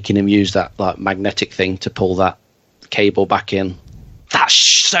making him use that like magnetic thing to pull that cable back in. That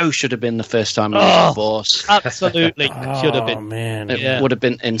should have been the first time he used the Force. Absolutely, should have been. Oh man, It would have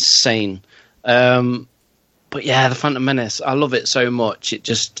been insane. But yeah, the Phantom Menace, I love it so much. It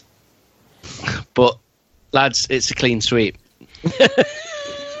just, but lads, it's a clean sweep.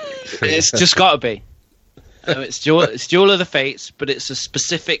 It's just got to be. It's Duel of the Fates, but it's a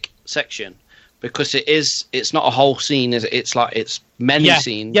specific section because it's not a whole scene. It's like it's many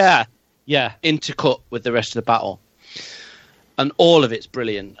scenes. Yeah, intercut with the rest of the battle. And all of it's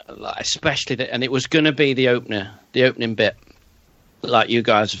brilliant, like, especially and it was going to be the opening bit, like you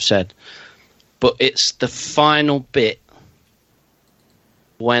guys have said. But it's the final bit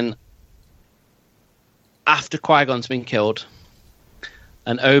when, after Qui-Gon's been killed,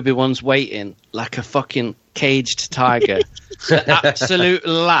 and Obi-Wan's waiting like a fucking caged tiger, the absolute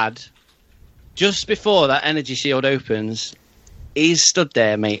lad, just before that energy shield opens, he's stood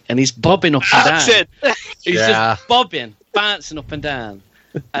there, mate, and he's bobbing up and down. He's just bobbing, bouncing up and down,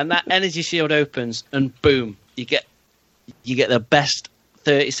 and that energy shield opens, and boom, you get the best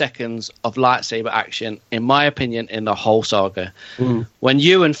 30 seconds of lightsaber action, in my opinion, in the whole saga. When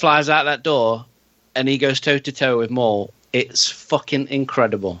Ewan flies out that door and he goes toe to toe with Maul, it's fucking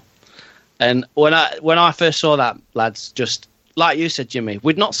incredible. And when I first saw that, lads, just like you said, Jimmy,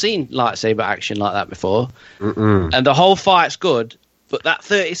 we'd not seen lightsaber action like that before. And the whole fight's good, but that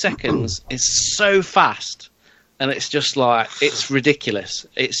 30 seconds is so fast, and it's just like, it's ridiculous.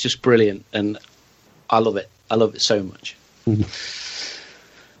 It's just brilliant, and I love it. I love it so much.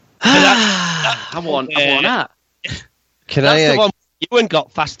 I want that. The one Ewan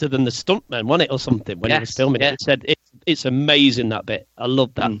got faster than the stuntman, wasn't it, or something, when he was filming it? It said it's amazing, that bit. I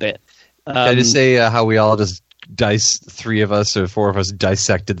love that bit. Can I just say how we all just three of us or four of us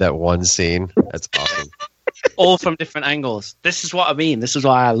dissected that one scene? That's awesome. All from different angles. This is what I mean. This is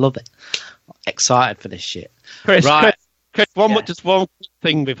why I love it. I'm excited for this shit. Chris, just one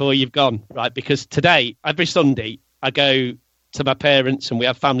thing before you've gone, right? Because today, every Sunday, I go to my parents and we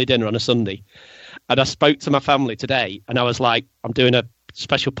have family dinner on a Sunday. And I spoke to my family today and I was like, I'm doing a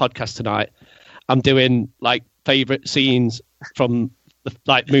special podcast tonight. I'm doing like favourite scenes from the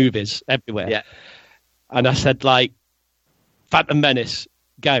like movies everywhere. Yeah. And I said, like, Phantom Menace,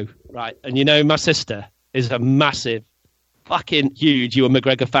 go, right? And you know, my sister is a massive, fucking huge Ewan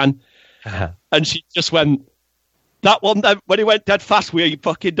McGregor fan. And she just went, that one, when he went dead fast with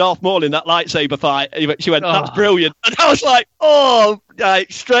fucking Darth Maul in that lightsaber fight, she went, that's brilliant. And I was like,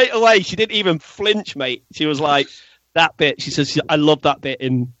 straight away, she didn't even flinch, mate. She was like, that bit, she says, I love that bit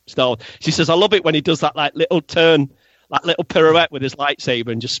in Star Wars. She says, I love it when he does that like little turn, like little pirouette with his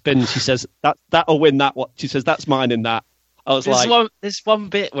lightsaber and just spins. She says, that'll win that one. She says, that's mine in that. I was there's one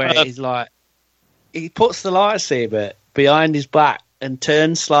bit where he's like, he puts the lightsaber behind his back and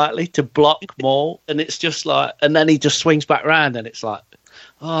turns slightly to block Maul, and it's just like, and then he just swings back round, and it's like,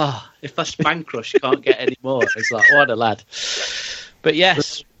 if that's Man Crush, can't get any more. It's like, what a lad. But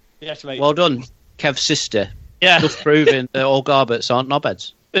yes, mate. Well done, Kev's sister. Yeah, just proving that all Garberts aren't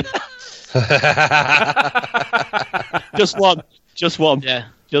knobheads. Just one. Yeah,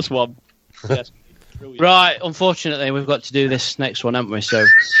 just one. Yes. Right. Unfortunately, we've got to do this next one, haven't we? So,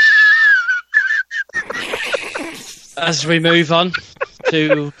 as we move on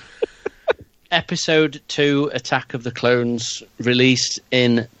to Episode 2, Attack of the Clones, released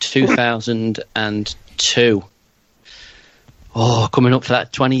in 2002. Oh, coming up for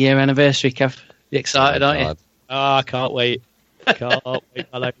that 20-year anniversary, Kev. You excited, aren't you? Oh, I can't wait. Can't wait,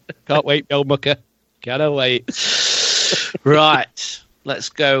 Alan. Can't wait, Bill Mucker. Can't wait. Right. Let's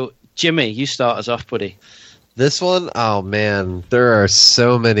go. Jimmy, you start us off, buddy. This one, oh man, there are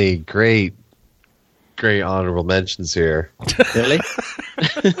so many great honorable mentions here. Really?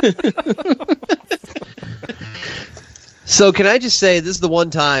 So can I just say, this is the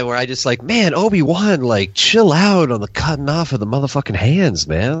one time where I just like, man, Obi-Wan, like, chill out on the cutting off of the motherfucking hands,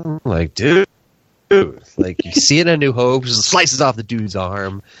 man. Like, dude. Like, you see it in A New Hope, just slices off the dude's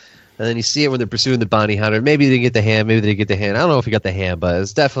arm. And then you see it when they're pursuing the bounty hunter. Maybe they get the hand, maybe they get the hand. I don't know if he got the hand, but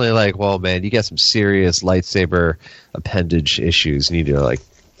it's definitely like, well, man, you got some serious lightsaber appendage issues. You need to, like,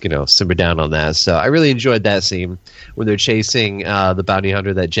 you know, simmer down on that. So I really enjoyed that scene when they're chasing the bounty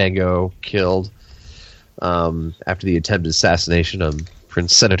hunter that Jango killed after the attempted assassination of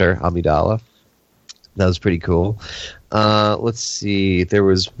Prince Senator Amidala. That was pretty cool. Let's see. There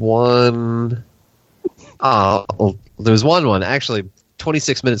was one... there was one, actually,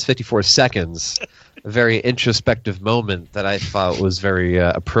 26 minutes, 54 seconds, a very introspective moment that I thought was very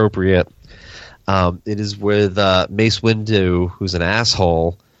appropriate. It is with Mace Windu, who's an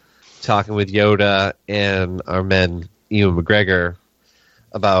asshole, talking with Yoda and our man Ewan McGregor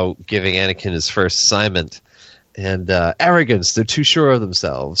about giving Anakin his first assignment. And arrogance, they're too sure of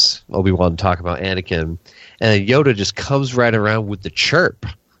themselves. Obi-Wan talking about Anakin. And Yoda just comes right around with the chirp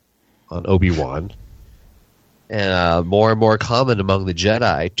on Obi-Wan. And more and more common among the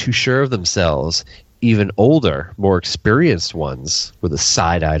Jedi, too sure of themselves. Even older, more experienced ones with a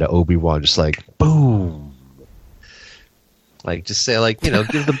side eye to Obi-Wan, just like, boom. Like, just say, like, give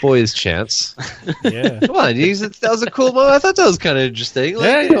the boy his chance. Yeah. Come on, that was a cool moment. I thought that was kind of interesting.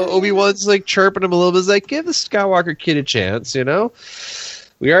 Like, Obi-Wan's, like, chirping him a little bit. It's like, give the Skywalker kid a chance,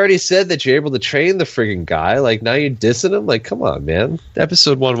 We already said that you're able to train the friggin' guy. Like, now you're dissing him? Like, come on, man.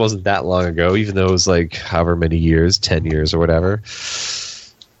 Episode 1 wasn't that long ago, even though it was, like, however many years, 10 years or whatever,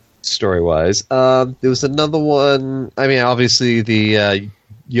 story-wise. There was another one. I mean, obviously, the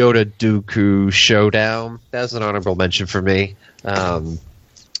Yoda-Dooku showdown. That's an honorable mention for me.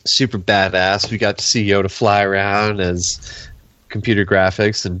 Super badass. We got to see Yoda fly around as computer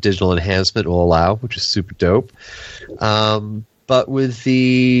graphics and digital enhancement will allow, which is super dope. But with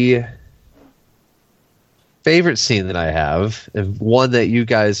the favorite scene that I have, and one that you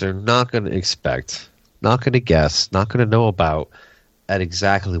guys are not going to expect, not going to guess, not going to know about, at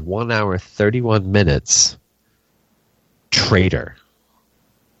exactly 1 hour, 31 minutes, Traitor.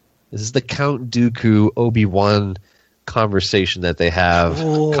 This is the Count Dooku Obi-Wan conversation that they have.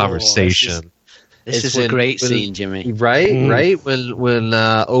 This is a great scene, Jimmy. Right, right. When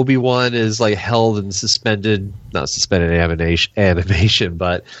Obi-Wan is like held in not suspended animation,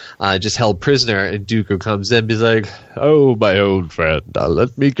 but just held prisoner, and Dooku comes in and he's like, "Oh, my old friend,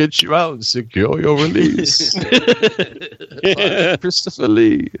 let me get you out and secure your release." Christopher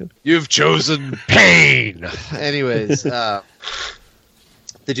Lee, you've chosen pain. Anyways,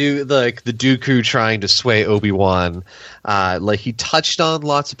 the Dooku trying to sway Obi-Wan, like he touched on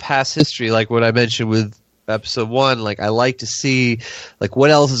lots of past history, like what I mentioned with episode 1. Like, I like to see like what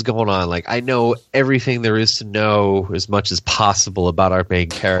else is going on. Like, I know everything there is to know as much as possible about our main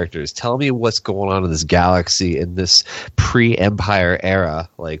characters. Tell me what's going on in this galaxy in this pre-Empire era.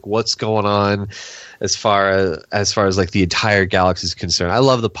 Like, what's going on as far as like the entire galaxy is concerned. I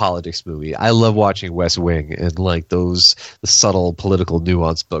love the politics movie. I love watching West Wing and like the subtle political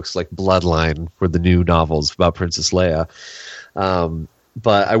nuance books like Bloodline were the new novels about Princess Leia.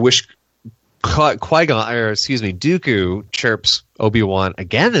 But I wish Dooku chirps Obi-Wan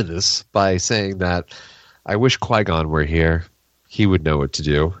again in this by saying that I wish Qui-Gon were here. He would know what to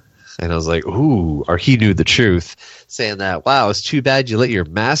do. And I was like, ooh, or he knew the truth, saying that, wow, it's too bad you let your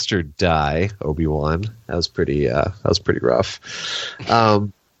master die, Obi-Wan. That was pretty rough.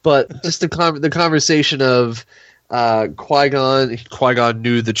 But just the conversation of Qui-Gon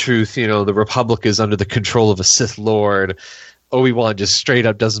knew the truth. The Republic is under the control of a Sith Lord. Obi-Wan just straight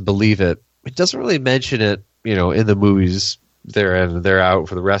up doesn't believe it. It doesn't really mention it, in the movies there and they're out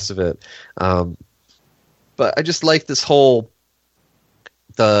for the rest of it. But I just like this whole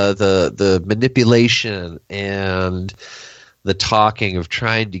the manipulation and the talking of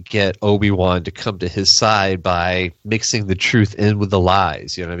trying to get Obi-Wan to come to his side by mixing the truth in with the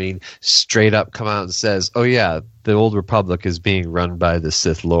lies. You know what I mean? Straight up come out and says, oh yeah, the old Republic is being run by the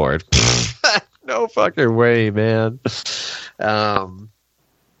Sith Lord. No fucking way, man.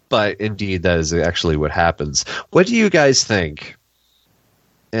 But indeed, that is actually what happens. What do you guys think?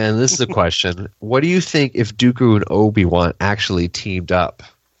 And this is a question. What do you think if Dooku and Obi-Wan actually teamed up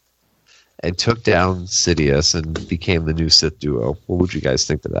and took down Sidious and became the new Sith duo? What would you guys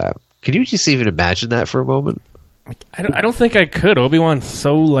think of that? Can you just even imagine that for a moment? I don't think I could. Obi-Wan's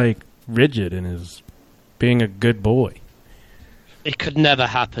so like rigid in his being a good boy. It could never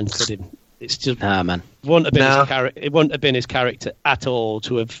happen, could it? It's just man. It wouldn't have been his character at all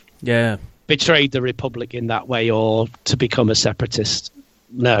to have betrayed the Republic in that way or to become a separatist.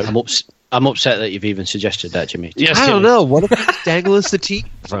 No, I'm upset that you've even suggested that, Jimmy. Yes, I don't know. What if it's dangling the teeth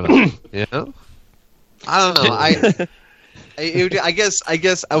in front of him? I don't know. I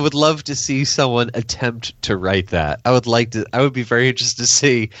guess I would love to see someone attempt to write that. I would be very interested to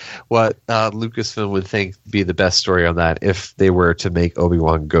see what Lucasfilm would think be the best story on that if they were to make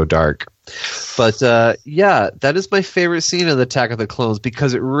Obi-Wan go dark. But that is my favorite scene in Attack of the Clones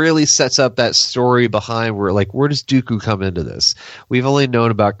because it really sets up that story behind where does Dooku come into this? We've only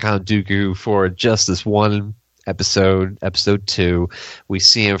known about Count Dooku for just this one episode 2. We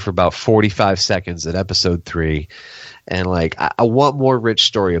see him for about 45 seconds in episode 3. And I want more rich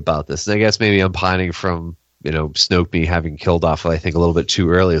story about this. And I guess maybe I'm pining from Snoke being having killed off, I think, a little bit too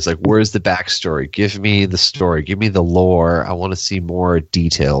early. It's like, where's the backstory? Give me the story. Give me the lore. I want to see more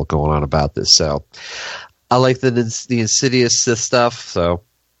detail going on about this. So I like the Insidious stuff. So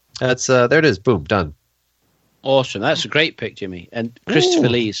that's there it is. Boom, done. Awesome. That's a great pick, Jimmy. And Christopher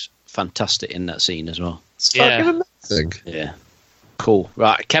Lee's fantastic in that scene as well. It's fucking amazing. Yeah. Cool.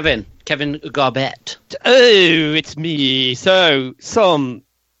 Right, Kevin Garbett. Oh, it's me. So, some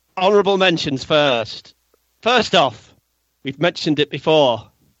honourable mentions first. First off, we've mentioned it before,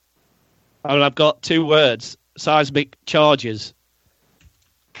 and I've got 2 words: seismic charges.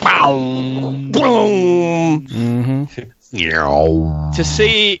 Boom, boom. To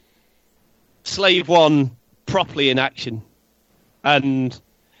see Slave One properly in action, and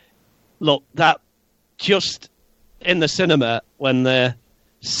look, that just in the cinema when the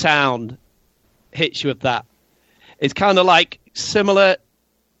sound hits you with that, it's kind of like similar.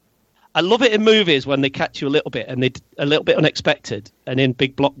 I love it in movies when they catch you a little bit and they a little bit unexpected, and in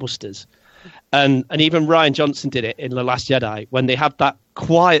big blockbusters, and even Rian Johnson did it in The Last Jedi when they had that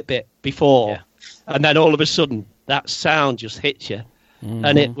quiet bit before, and then all of a sudden that sound just hits you,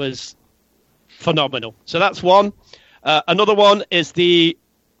 and it was phenomenal. So that's one. Another one is the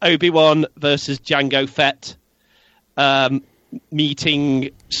Obi-Wan versus Jango Fett meeting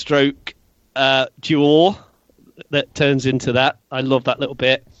stroke duel that turns into that. I love that little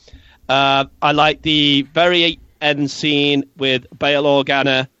bit. I like the very end scene with Bail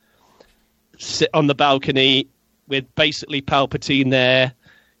Organa sit on the balcony with basically Palpatine there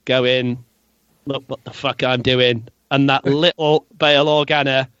going, look what the fuck I'm doing. And that little Bail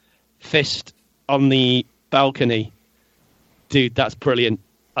Organa fist on the balcony. Dude, that's brilliant.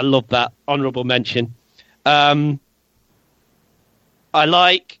 I love that. Honourable mention. I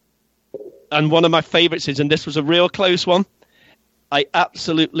like, and one of my favourites is, and this was a real close one, I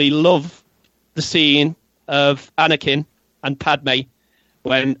absolutely love the scene of Anakin and Padme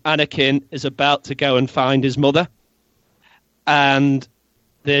when Anakin is about to go and find his mother, and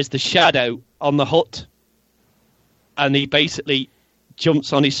there's the shadow on the hut, and he basically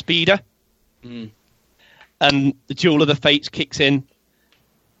jumps on his speeder, and the Duel of the Fates kicks in.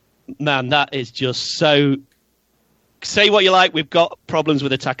 Man, that is just so... Say what you like, we've got problems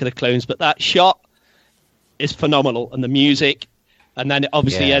with Attack of the Clones, but that shot is phenomenal, and the music, and then it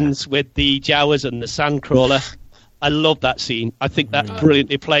obviously ends with the Jawas and the Sandcrawler. I love that scene. I think that's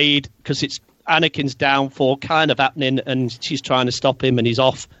brilliantly played, because it's Anakin's downfall kind of happening, and she's trying to stop him, and he's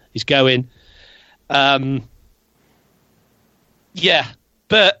off. He's going. But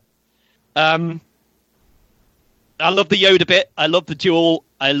I love the Yoda bit. I love the duel.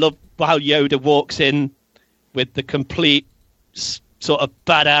 I love how Yoda walks in with the complete sort of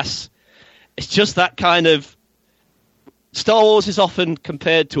badass. It's just that kind of... Star Wars is often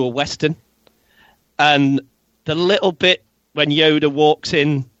compared to a Western. And the little bit when Yoda walks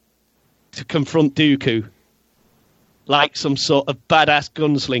in to confront Dooku, like some sort of badass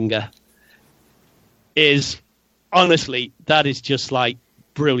gunslinger, is... Honestly, that is just like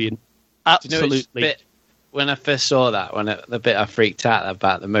brilliant. Absolutely. Do you know when I first saw that, the bit I freaked out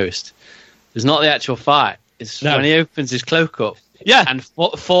about the most, it's not the actual fight. It's when he opens his cloak up, and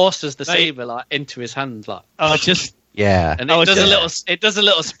forces the saber like into his hand, like and it does a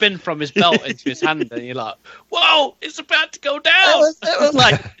little spin from his belt into his hand, and you're like, whoa, it's about to go down. It was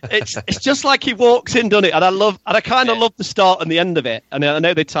like it's just like he walks in, doesn't it? And I kind of love the start and the end of it. And I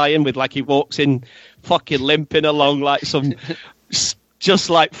know they tie in with like he walks in, fucking limping along like some just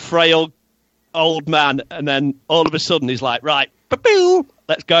like frail old man, and then all of a sudden he's like, right,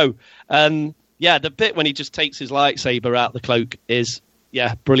 let's go. And the bit when he just takes his lightsaber out the cloak is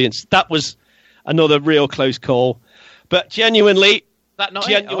brilliant. That was another real close call, but genuinely that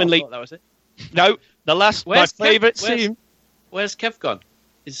was it. No, the last my favourite scene. Where's Kev gone?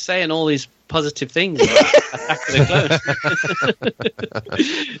 He's saying all these positive things about Attack of the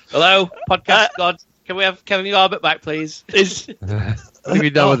Clones. Hello, podcast God. Can we have Kevin Garbett back, please? What have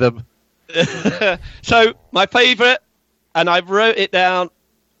you done with him? So, my favourite, and I wrote it down,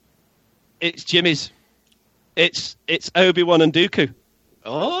 it's Jimmy's. It's Obi-Wan and Dooku.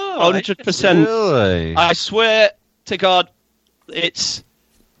 Oh, 100%. Really? I swear to God,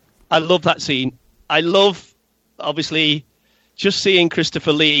 I love that scene. I love, obviously, just seeing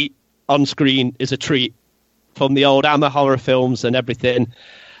Christopher Lee on screen is a treat from the old Hammer horror films and everything.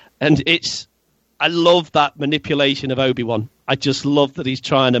 And I love that manipulation of Obi-Wan. I just love that he's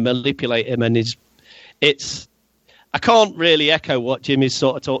trying to manipulate him, and I can't really echo what Jimmy's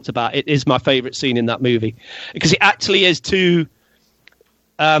sort of talked about. It is my favourite scene in that movie because it actually is two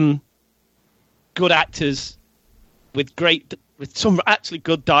good actors with some actually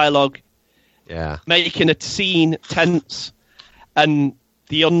good dialogue. making a scene tense and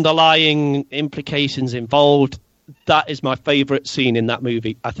the underlying implications involved. That is my favourite scene in that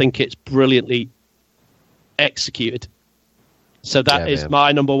movie. I think it's brilliantly executed. So that is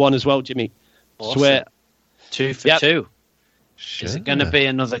my number one as well, Jimmy. Awesome. Swear. 2 for 2. Sure. Is it going to be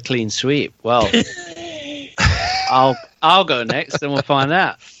another clean sweep? Well, I'll go next and we'll find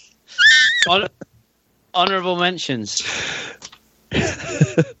out. Honourable mentions.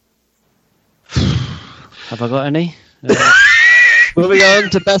 Have I got any? Moving on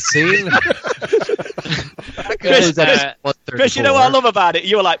to best scene. Chris, you know what I love about it?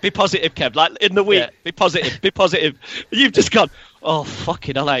 You were like, be positive, Kev. Like, in the week, be positive, be positive. You've just gone, oh,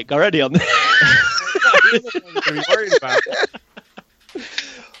 fucking, I like already on this. worried about it.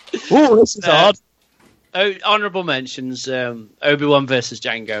 Oh, this is hard. Honourable mentions, Obi-Wan versus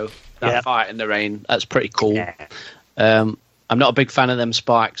Django. That fight in the rain, that's pretty cool. Yeah. I'm not a big fan of them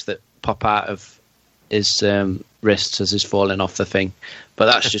spikes that pop out of his wrists as he's falling off the thing. But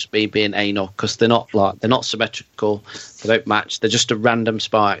that's just me being anal, because they're not symmetrical, they don't match, they're just a random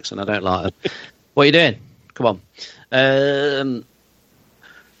spikes, and I don't like them. What are you doing? Come on.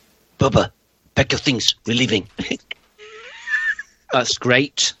 Bubba, pack your things, we're leaving. That's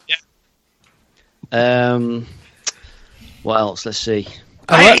great. Yeah. What else? Let's see.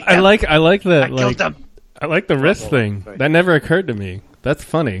 I like the wrist thing. That never occurred to me. That's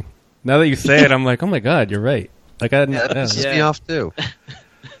funny. Now that you say it, I'm like, oh my god, you're right. Like that pisses me off too.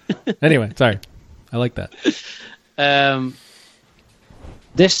 Anyway, sorry. I like that.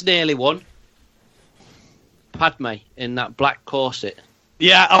 This nearly won. Padme in that black corset.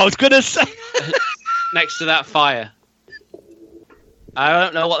 Yeah, I was going to say. Next to that fire. I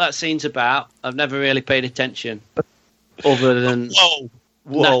don't know what that scene's about. I've never really paid attention. Other than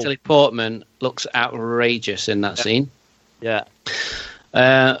Natalie Portman looks outrageous in that scene. Yeah.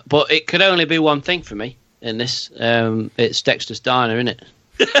 But it could only be one thing for me in this. It's Dexter's Diner, isn't it?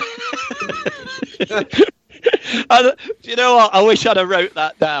 You know what? I wish I'd have wrote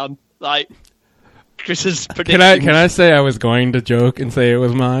that down. Like, Chris's prediction. Can I say I was going to joke and say it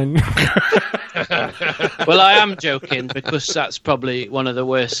was mine? Well, I am joking because that's probably one of the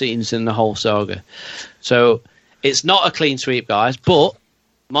worst scenes in the whole saga. So it's not a clean sweep, guys, but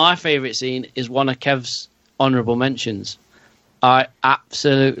my favourite scene is one of Kev's honourable mentions. I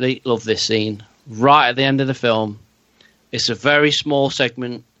absolutely love this scene. Right at the end of the film, it's a very small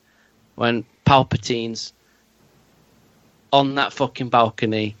segment when Palpatine's on that fucking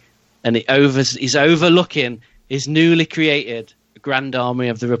balcony and he's overlooking his newly created Grand Army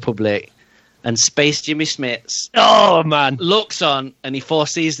of the Republic, and Space Jimmy Smits looks on and he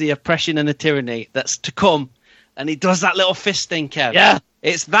foresees the oppression and the tyranny that's to come, and he does that little fist thing, Kev. Yeah.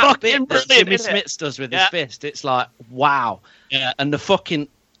 It's that bit that Jimmy Smits does with his fist. It's like, wow. Yeah. And the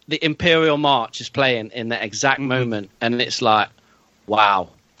Imperial March is playing in that exact moment, and it's like, wow,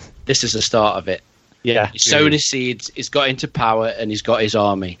 this is the start of it. Yeah. He's sown his seeds, he's got into power, and he's got his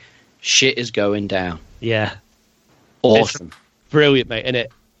army. Shit is going down. Yeah. Awesome. It's brilliant, mate, isn't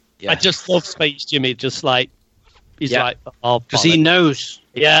it? Yeah. I just love Space Jimmy, just like, he's like, oh, because he knows.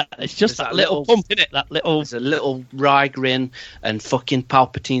 Yeah, it's just that little pump, isn't it? That little... There's a little wry grin, and fucking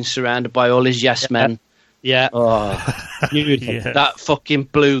Palpatine surrounded by all his yes men. Yeah. Oh, beautiful. Yeah. That fucking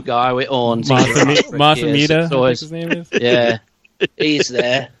blue guy with horns. Masamita, I think his name is. Yeah. He's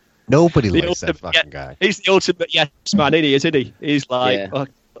there. Nobody likes that fucking guy. He's the ultimate yes man, isn't he? He's like,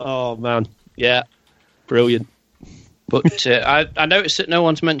 oh man. Yeah. Brilliant. But I noticed that no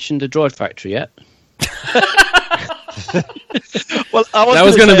one's mentioned the Droid Factory yet. Well, that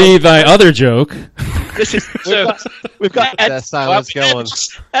was going to be thy other joke. This is we've got Ed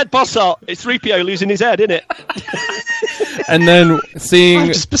Bossart. It's 3PO losing his head, isn't it? And then I'm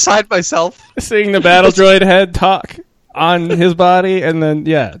just beside myself, seeing the battle droid head talk on his body, and then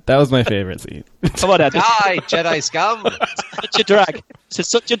that was my favorite scene. Come on, Ed. Die, Jedi scum! Such a drag. It's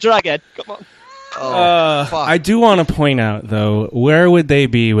such a drag, Ed. Come on. I do want to point out, though, where would they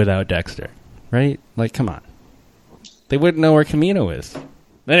be without Dexter? Right? Like, come on. They wouldn't know where Kamino is.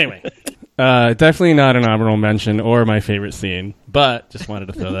 Anyway, definitely not an honorable mention or my favorite scene, but just wanted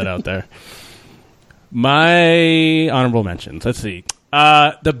to throw that out there. My honorable mentions. Let's see.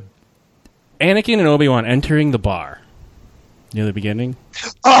 The Anakin and Obi-Wan entering the bar near the beginning.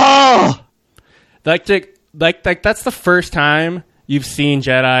 Oh! Like that's the first time you've seen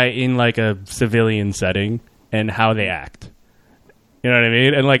Jedi in like a civilian setting and how they act. You know what I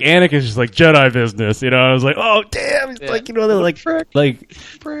mean? And like Anakin's just like Jedi business, you know. I was like, oh damn, he's like, you know, they're like frick.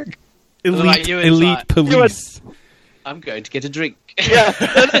 elite police. I'm going to get a drink. Yeah,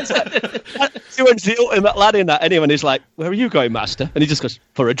 Ewan's the ultimate lad in that. Anyone is like, where are you going, Master? And he just goes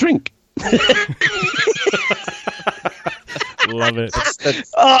for a drink. Love it.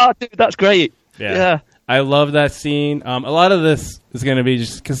 Oh, dude, that's great. Yeah. I love that scene. A lot of this is going to be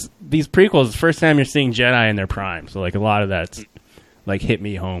just because these prequels, the first time you're seeing Jedi in their prime. So, like, a lot of that's, like, hit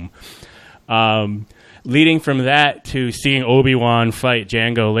me home. Leading from that to seeing Obi-Wan fight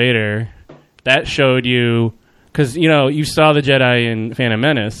Jango later, that showed you... Because, you know, you saw the Jedi in Phantom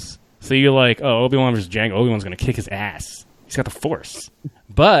Menace, so you're like, oh, Obi-Wan versus Jango. Obi-Wan's going to kick his ass. He's got the Force.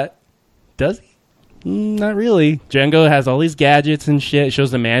 But, does he? Not really. Jango has all these gadgets and shit. It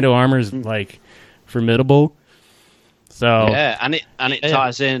shows the Mando armor is, like... formidable. So yeah, and it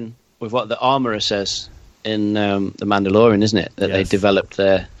ties in with what the armorer says in the Mandalorian, isn't it? That they developed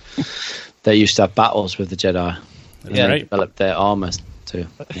they used to have battles with the Jedi. That's right. They developed their armor too.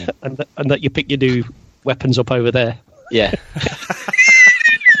 Yeah. and that you pick your new weapons up over there. Yeah.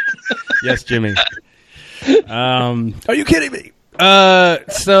 Yes, Jimmy. Are you kidding me?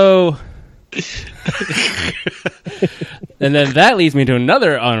 So and then that leads me to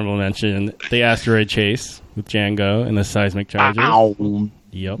another honorable mention: the asteroid chase with Jango and the seismic charges. Ow.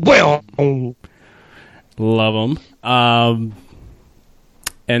 Yep. Well, love them.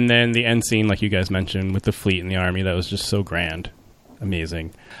 And then the end scene, like you guys mentioned, with the fleet and the army, that was just so grand,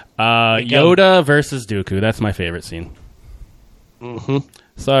 amazing. Yoda versus Dooku. That's my favorite scene. Mm-hmm.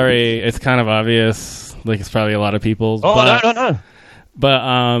 Sorry, it's kind of obvious. Like it's probably a lot of people's. Oh, but, no. But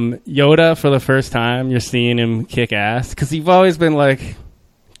Yoda, for the first time, you're seeing him kick ass because you've always been like,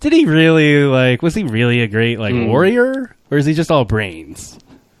 did he really was he really a great warrior, or is he just all brains?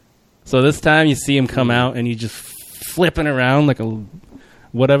 So this time you see him come out and he's just flipping around like a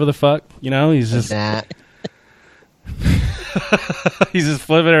whatever the fuck, you know? He's just he's just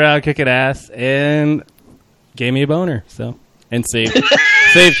flipping around, kicking ass, and gave me a boner. So and saved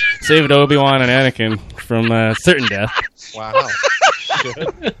Obi-Wan and Anakin from certain death. Wow.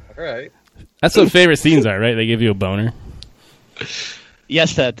 All right. That's what favorite scenes are, right? They give you a boner.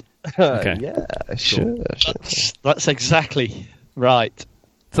 Yes, Ed. Okay. Yeah, sure. That's exactly right.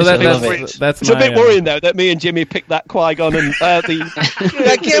 So that's it's a bit worrying though that me and Jimmy picked that Qui-Gon and the.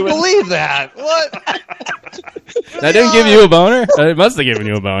 I can't believe that. What? That didn't give you a boner? It must have given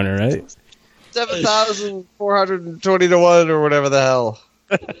you a boner, right? 7,420 to 1 or whatever the hell.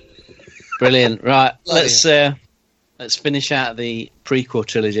 Brilliant. Right, let's finish out the prequel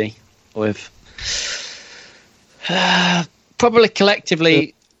trilogy with probably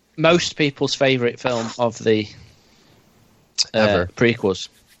collectively most people's favourite film of the prequels,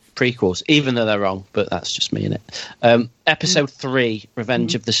 even though they're wrong, but that's just me, innit? Episode 3,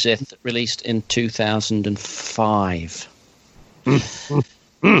 Revenge of the Sith, released in 2005.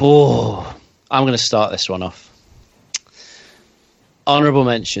 Oh, I'm going to start this one off. Honourable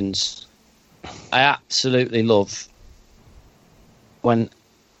mentions. I absolutely love when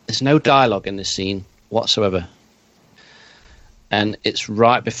there's no dialogue in this scene whatsoever, and it's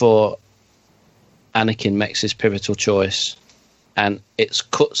right before Anakin makes his pivotal choice, and it's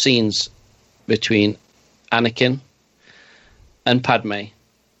cut scenes between Anakin and Padme,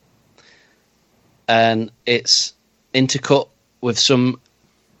 and it's intercut with some.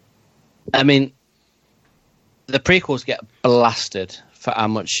 I mean, the prequels get blasted for how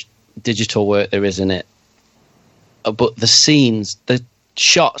much digital work there is in it, but the scenes, the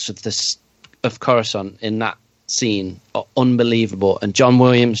shots of Coruscant in that scene are unbelievable, and John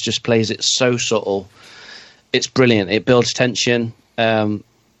Williams just plays it so subtle. It's brilliant. It builds tension, and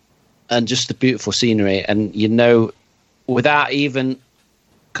just the beautiful scenery, and without even,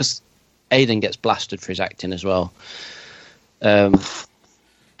 because Aiden gets blasted for his acting as well,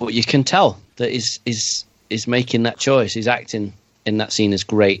 but you can tell that he's making that choice. His acting in that scene is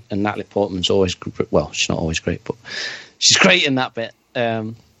great, and Natalie Portman's always, well, she's not always great, but she's great in that bit.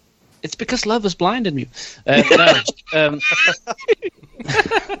 It's because love has blinded me. Anytime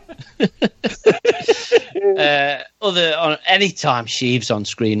Sheev's on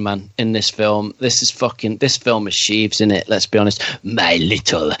screen, man, in this film, this film is Sheev's in it. Let's be honest, my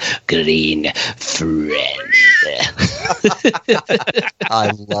little green friend. I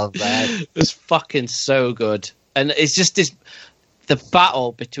love that. It's fucking so good, and it's just the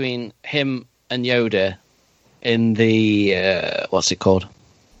battle between him and Yoda in the what's it called?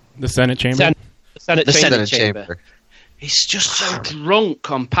 The Senate Chamber. The Senate Chamber. He's just so drunk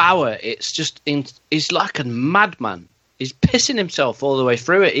on power. It's just he's like a madman. He's pissing himself all the way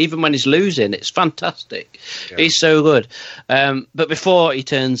through it, even when he's losing. It's fantastic. Yeah. He's so good. But before he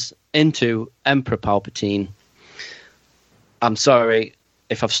turns into Emperor Palpatine, I'm sorry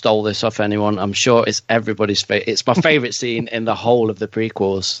if I've stole this off anyone. I'm sure it's everybody's favorite. It's my favorite scene in the whole of the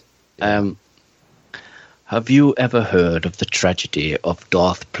prequels. have you ever heard of the tragedy of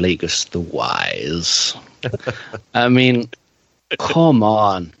Darth Plagueis the Wise? I mean, come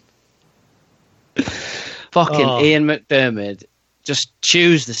on. Fucking Ian McDiarmid, just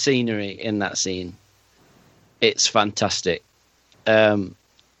choose the scenery in that scene. It's fantastic. I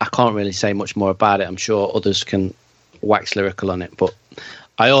can't really say much more about it. I'm sure others can wax lyrical on it, but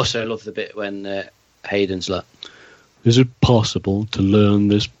I also love the bit when Hayden's like, "Is it possible to learn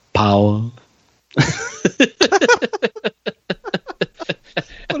this power?"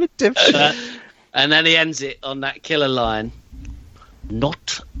 What a dipshit. And then he ends it on that killer line,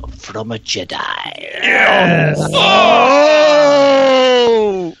 "Not from a Jedi." Yes! Oh!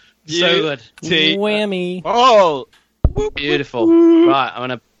 So good. Whammy. Oh! Beautiful. Right, I'm going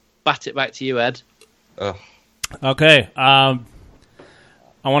to bat it back to you, Ed. Okay. I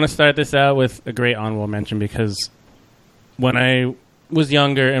want to start this out with a great honorable mention because when I was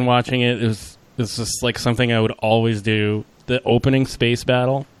younger and watching it, it was just like something I would always do. The opening space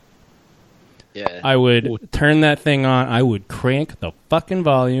battle. Yeah. I would turn that thing on. I would crank the fucking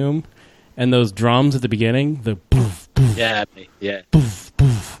volume, and those drums at the beginning, the poof, poof, yeah, poof,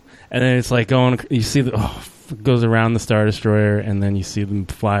 poof, and then it's like going. You see it goes around the Star Destroyer, and then you see them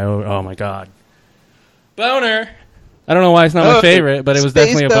fly over. Oh my god, boner! I don't know why it's not my favorite, but it was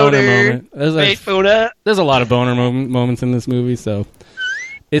definitely a boner moment. There's a lot of boner moments in this movie, so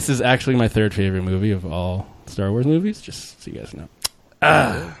this is actually my third favorite movie of all Star Wars movies. Just so you guys know.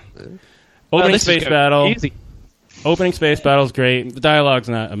 Opening space battle. Easy. Opening space battle is great. The dialogue's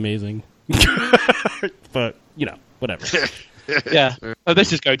not amazing. But, whatever. Yeah. Oh,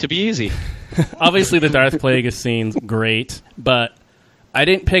 this is going to be easy. Obviously, the Darth Plagueis scene's great, but I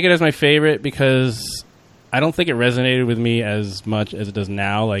didn't pick it as my favorite because I don't think it resonated with me as much as it does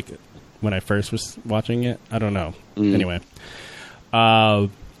now, like when I first was watching it. I don't know. Anyway.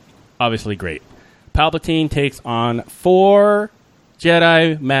 Obviously, great. Palpatine takes on 4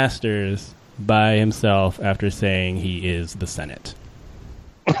 Jedi Masters by himself after saying he is the Senate.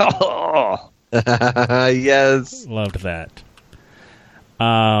 Yes. Loved that.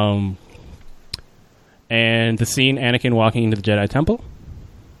 And the scene, Anakin walking into the Jedi Temple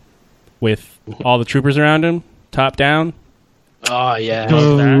with all the troopers around him, top down. Oh, yeah. That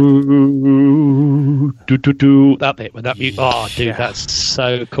bit with that music. Oh, dude, Yeah. that's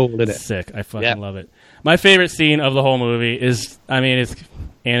so cool, isn't it? Sick. I fucking love it. My favorite scene of the whole movie is, it's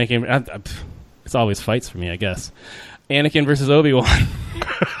Anakin. It's always fights for me, I guess. Anakin versus Obi-Wan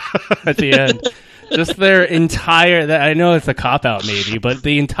at the end. Just their entire. I know it's a cop-out maybe, but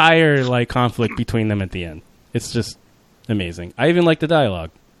the entire conflict between them at the end. It's just amazing. I even like the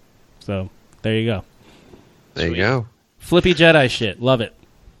dialogue. So there you go. There you go. Flippy Jedi shit. Love it.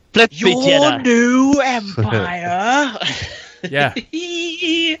 Flippy Your Jedi. new empire. Yeah.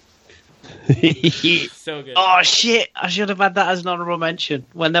 So good. Oh shit! I should have had that as an honorable mention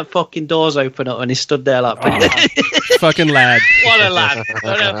when that fucking doors open up and he stood there like, fucking lad. What a lad!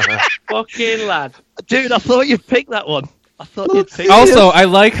 What a fucking lad, dude! I thought you'd pick that one. I thought you'd pick. Also, I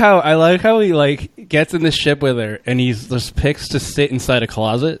like how he gets in the ship with her and he's just picks to sit inside a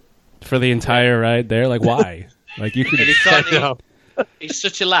closet for the entire ride there. Like, why? Like you could. He's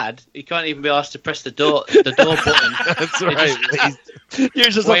such a lad. He can't even be asked to press the door button. That's right.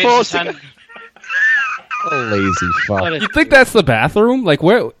 Uses a force. Oh, lazy fuck. You think that's the bathroom? Like,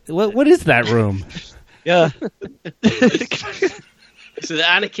 where? What is that room? Yeah. So the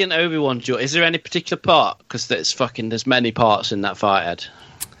Anakin Obi-Wan duel. Is there any particular part? Because there's many parts in that fight, Ed.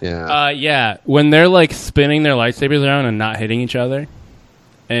 Yeah. Yeah. When they're spinning their lightsabers around and not hitting each other,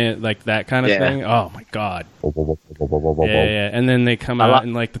 and that kind of thing. Oh my god. Yeah. And then they come out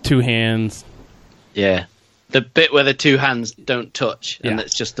in the two hands. Yeah. The bit where the two hands don't touch, and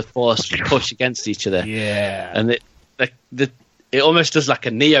it's just the force push against each other. Yeah. And it almost does like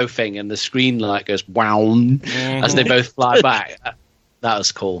a Neo thing, and the screen light goes wow as they both fly back. That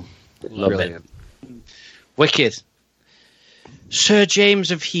was cool. Love it. Wicked. Sir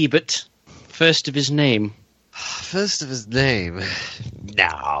James of Hebert, first of his name. First of his name.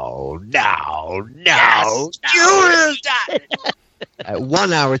 No. At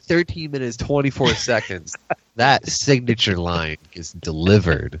 1 hour, 13 minutes, 24 seconds, that signature line is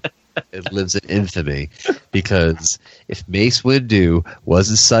delivered. It lives in infamy. Because if Mace Windu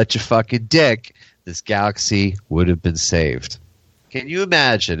wasn't such a fucking dick, this galaxy would have been saved. Can you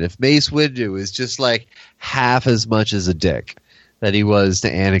imagine if Mace Windu is just half as much as a dick that he was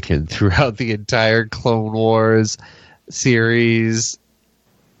to Anakin throughout the entire Clone Wars series,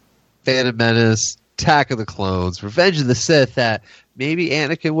 Phantom Menace, Attack of the Clones, Revenge of the Sith, that maybe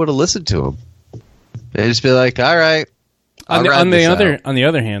Anakin would have listened to him. They'd just be like, all right. On the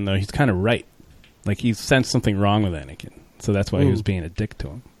other hand, though, he's kind of right. Like he sensed something wrong with Anakin, so that's why he was being a dick to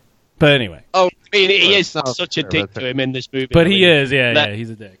him. But anyway, I mean, he is such a dick to him in this movie. but he is, yeah,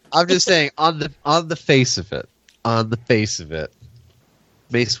 he's a dick. I'm just saying, on the face of it,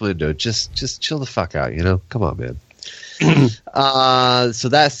 Mace Windu, just chill the fuck out, you know? Come on, man. So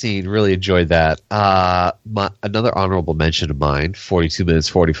that scene, really enjoyed that. Another honorable mention of mine, 42 minutes,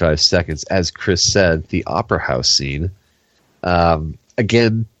 45 seconds, as Chris said, the Opera House scene.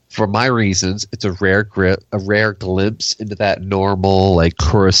 Again, for my reasons, it's a rare glimpse into that normal, like,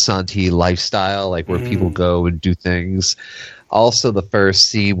 Coruscant-y lifestyle, like, where people go and do things. Also, the first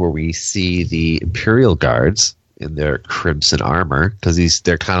scene where we see the Imperial Guards in their crimson armor, because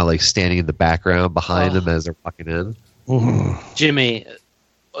they're kind of, like, standing in the background behind them as they're walking in. Jimmy,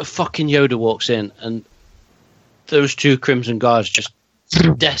 fucking Yoda walks in, and those two Crimson Guards just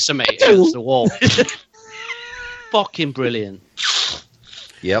decimate against the wall. Fucking brilliant.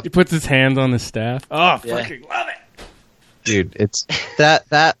 Yep. He puts his hand on the staff. Oh, fucking love it, dude! It's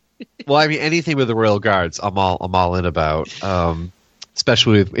that. Well, I mean, anything with the Royal Guards, I'm all in about.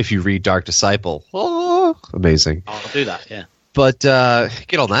 Especially if you read Dark Disciple. Oh, amazing! I'll do that. Yeah. But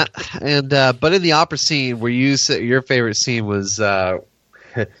get on that. And but in the opera scene, where you said your favorite scene was not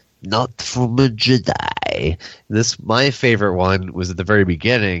from a Jedi. My favorite one was at the very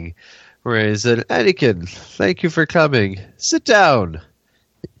beginning, where he said, "Anakin, thank you for coming. Sit down.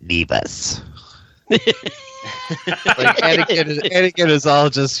 Leave us." Like Anakin is all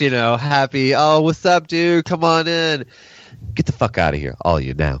just, you know, happy. Oh, what's up, dude? Come on in. Get the fuck out of here, all of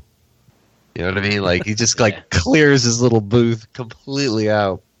you now. You know what I mean? Like he just clears his little booth completely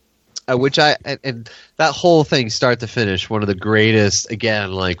out. Which and that whole thing, start to finish, one of the greatest,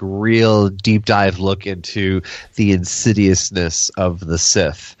 again, like real deep dive look into the insidiousness of the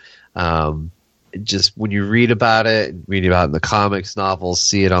Sith. Just when you read about it in the comics, novels,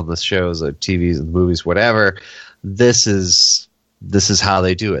 see it on the shows, like TVs and movies, whatever, this is how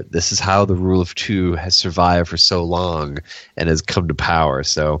they do it. This is how the rule of two has survived for so long and has come to power.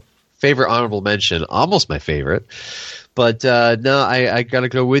 So, favorite honorable mention, almost my favorite. But no, I got to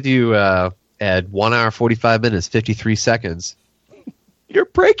go with you, Ed. 1 hour, 45 minutes, 53 seconds. You're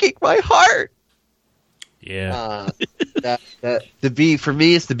breaking my heart. Yeah. For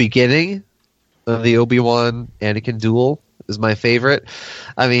me, it's the beginning of the Obi-Wan Anakin duel is my favorite.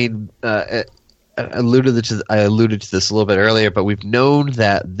 I mean, I alluded to this a little bit earlier, but we've known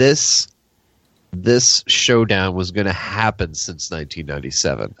that this showdown was going to happen since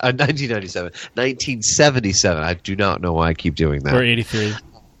 1977. I do not know why I keep doing that. Or 83.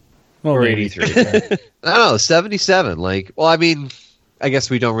 Or 83. No, 77. Like, well, I mean, I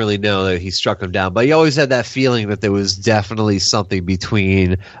guess we don't really know that he struck him down, but you always had that feeling that there was definitely something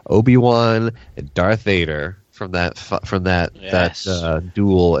between Obi-Wan and Darth Vader from that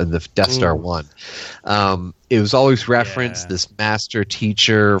duel in the Death Star 1. It was always referenced this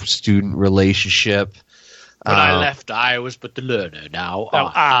master-teacher-student relationship. When I left, I was but the learner. Now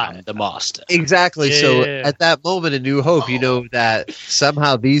I'm the master. Exactly. Yeah. So at that moment in New Hope, you know that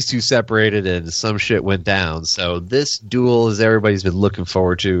somehow these two separated and some shit went down. So this duel is everybody's been looking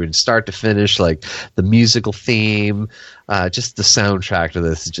forward to, and start to finish, like the musical theme, just the soundtrack to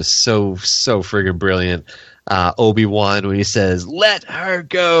this is just so friggin' brilliant. Obi-Wan when he says, "Let her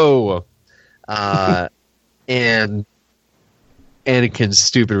go," and Anakin's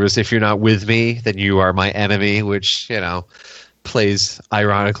stupid was, "If you're not with me, then you are my enemy," which, you know, plays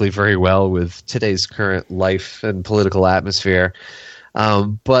ironically very well with today's current life and political atmosphere.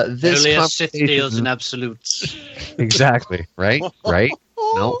 But this only a Sith deals in absolutes. Exactly. Right.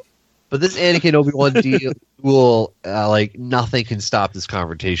 No. But this Anakin Obi-Wan duel, like nothing can stop this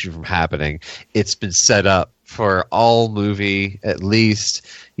confrontation from happening. It's been set up for all movie, at least.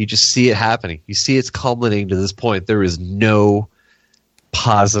 You just see it happening. You see it's culminating to this point. There is no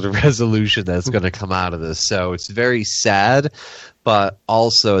positive resolution that's going to come out of this. So it's very sad, but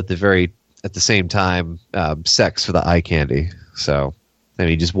also at the same time, sex for the eye candy. So, I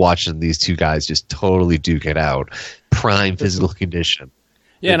mean, just watching these two guys just totally duke it out. Prime physical condition.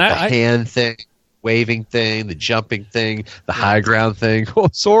 Yeah, and the hand thing, waving thing, the jumping thing, the high ground thing. Oh,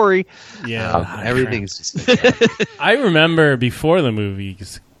 sorry. Yeah, everything's just. I remember before the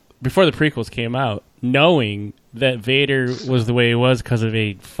prequels came out, knowing that Vader was the way he was because of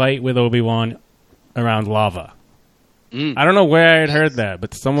a fight with Obi-Wan around lava. I don't know where I had heard that,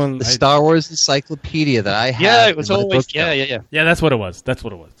 but the Star Wars encyclopedia that I had. Yeah, it was always yeah. Yeah, that's what it was.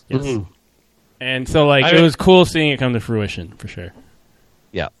 Yes. Mm-hmm. And so, like, it was cool seeing it come to fruition for sure.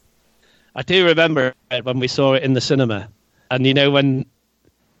 Yeah, I do remember it when we saw it in the cinema, and you know when,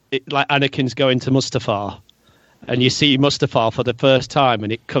 Anakin's going to Mustafar, and you see Mustafar for the first time,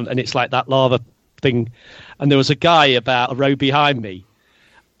 and it's like that lava thing, and there was a guy about a row behind me,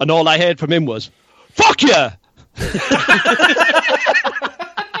 and all I heard from him was, "Fuck you!"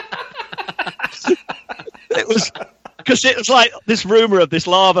 It was because it was like this rumor of this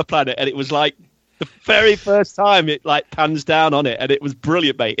lava planet, and it was like the very first time it like pans down on it, and it was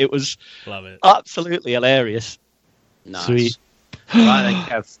brilliant, mate. It was Love it. absolutely hilarious. Nice. Sweet. Right then,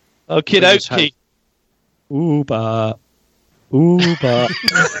 Kev. Okie Bring us dokie. Uber. Uber.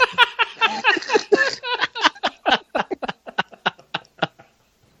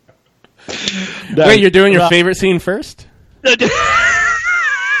 No, Wait, you're doing your right. favorite scene first?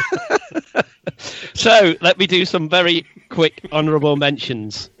 So, let me do some very quick honourable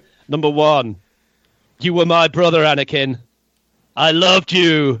mentions. Number 1, you were my brother, Anakin. I loved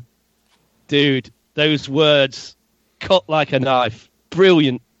you. Dude, those words cut like a knife.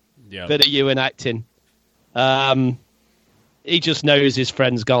 Brilliant Yeah. bit of you in acting. He just knows his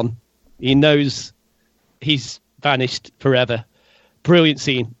friend's gone. He knows he's vanished forever. Brilliant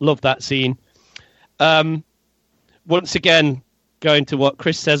scene. Love that scene. Once again, going to what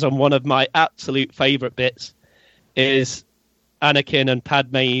Chris says on one of my absolute favourite bits is Anakin and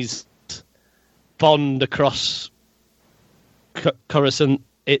Padme's bond across Coruscant.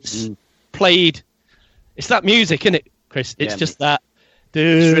 It's played. It's that music, isn't it, Chris? It's just that.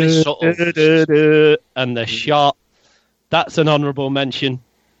 It's really subtle. And the shot. That's an honourable mention.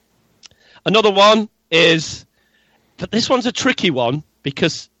 Another one is, but this one's a tricky one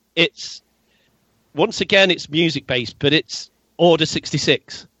because it's, once again, it's music based, but it's Order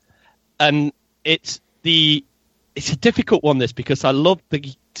 66, and it's a difficult one, this, because I love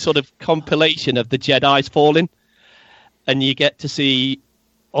the sort of compilation of the Jedi's falling, and you get to see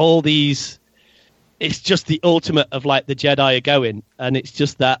all these. It's just the ultimate of like the Jedi are going, and it's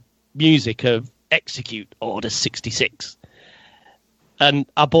just that music of execute Order 66, and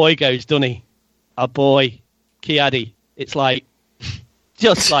our boy goes, doesn't he? Our boy Ki-Adi. It's like,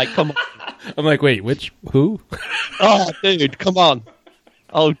 just like, come on. I'm like, wait, who? Oh, dude, come on.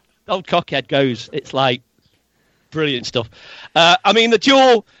 Old cockhead goes. It's like brilliant stuff. I mean, the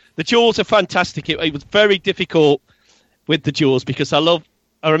duels are fantastic. It was very difficult with the duels because I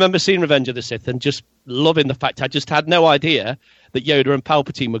remember seeing Revenge of the Sith and just loving the fact I just had no idea that Yoda and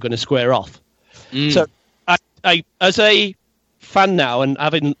Palpatine were going to square off. So I as a fan now, and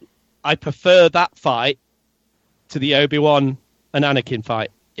I prefer that fight to the Obi-Wan and Anakin fight.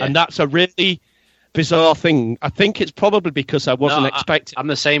 Yeah. And that's a really bizarre thing. I think it's probably because I wasn't expecting. I'm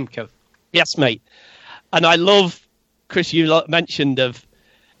the same, Kev. Yes, mate. And I love, Chris, you mentioned of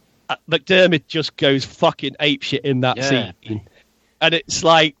McDermott just goes fucking apeshit in that scene. And it's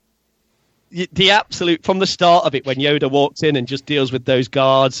like the absolute, from the start of it, when Yoda walks in and just deals with those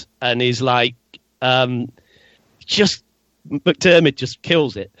guards and he's like, McDermott just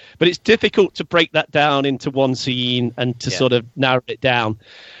kills it. But it's difficult to break that down into one scene and to sort of narrow it down.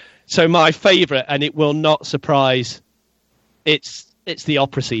 So my favourite, and it will not surprise, it's the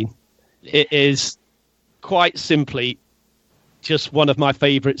opera scene. Yeah. It is quite simply just one of my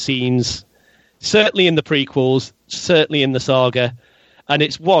favourite scenes, certainly in the prequels, certainly in the saga. And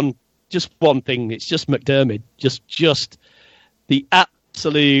it's just one thing. It's just McDermott, just the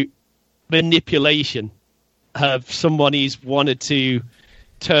absolute manipulation of someone he's wanted to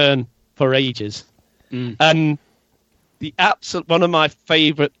turn for ages. And the absolute one of my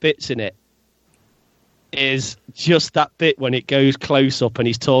favourite bits in it is just that bit when it goes close up and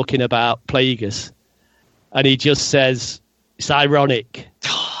he's talking about Plagueis, and he just says it's ironic.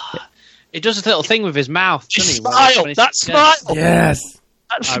 He does a little thing with his mouth, doesn't he? Smile, that smile. Yes.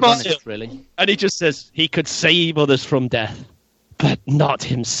 That smile. Ironic, really. And he just says he could save others from death, but not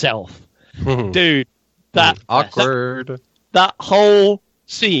himself. Dude, that awkward. That whole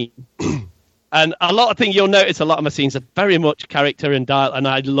scene. And a lot of things you'll notice, a lot of my scenes are very much character and dialogue, and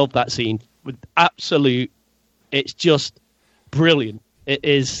I love that scene with absolute. It's just brilliant. It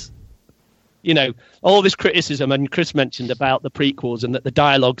is, all this criticism, and Chris mentioned about the prequels and that the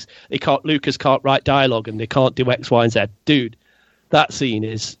dialogues, Lucas can't write dialogue and they can't do X, Y, and Z. Dude, that scene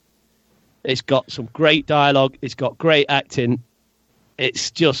it's got some great dialogue. It's got great acting.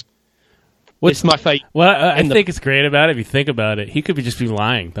 It's just. It's my fate. Well, I think it's great about it. If you think about it, he could just be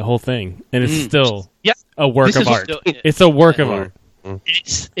lying the whole thing, and it's still a work of art. It's a work of art.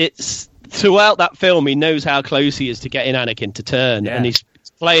 It's throughout that film. He knows how close he is to getting Anakin to turn, and he's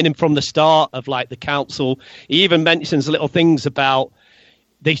playing him from the start of like the council. He even mentions little things about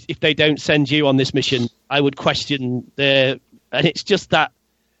if they don't send you on this mission, I would question and it's just that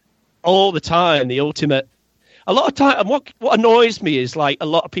all the time. The ultimate. A lot of time, and what annoys me is like a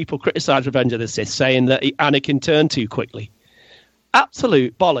lot of people criticize Revenge of the Sith, saying that Anakin turned too quickly.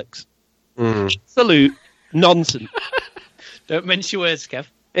 Absolute bollocks. absolute nonsense. Don't mince your words, Kev.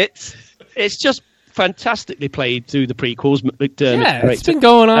 It's just fantastically played through the prequels. McDermott, Yeah, it's been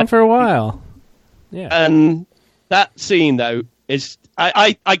going on for a while. Yeah, and that scene though is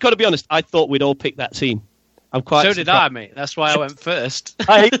I got to be honest. I thought we'd all pick that scene. I'm quite. So did I, mate. That's why I went first. Do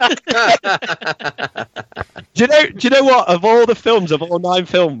you know what? Of all the films, of all 9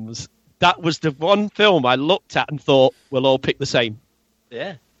 films, that was the one film I looked at and thought we'll all pick the same.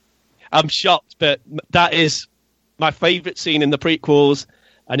 Yeah. I'm shocked, but that is my favourite scene in the prequels,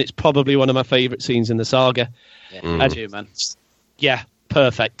 and it's probably one of my favourite scenes in the saga. Yeah, too, man. Yeah,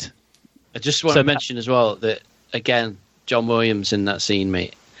 perfect. I just want to mention as well that, again, John Williams in that scene,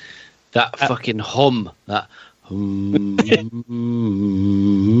 mate. That fucking hum. That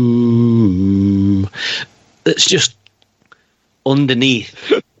it's just underneath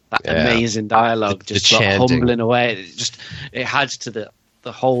that amazing dialogue, just like humbling away. It adds to the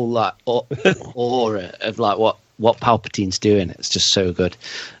whole like aura of like what Palpatine's doing. It's just so good.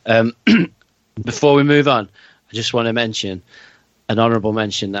 Before we move on, I just want to mention an honourable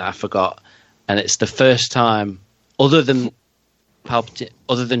mention that I forgot, and it's the first time, other than Palpatine,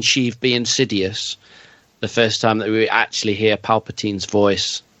 other than Sheev being Sidious, the first time that we actually hear Palpatine's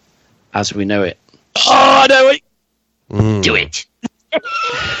voice as we know it. Oh, I know it. Do it.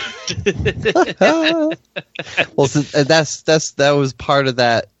 Well, so, that was part of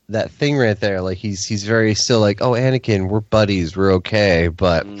that thing right there. Like he's very still like, oh, Anakin, we're buddies, we're okay,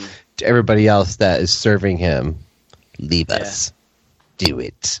 but to everybody else that is serving him, leave us. Do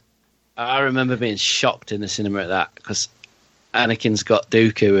it. I remember being shocked in the cinema at that because Anakin's got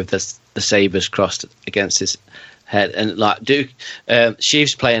Dooku with the sabers crossed against his head, and like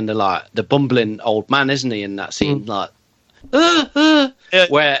Sheev's playing the bumbling old man, isn't he? In that scene,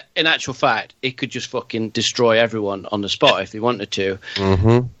 where in actual fact he could just fucking destroy everyone on the spot if he wanted to.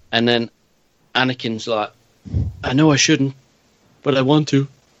 Mm-hmm. And then Anakin's like, I know I shouldn't, but I want to,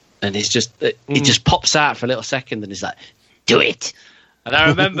 and he just pops out for a little second, and he's like, do it. And I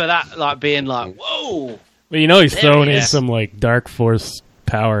remember that like being like, whoa. Well, you know he's throwing in some like dark force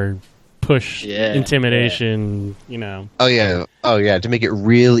power push intimidation, you know. Oh yeah, to make it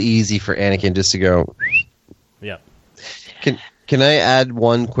real easy for Anakin just to go. Yeah. Can I add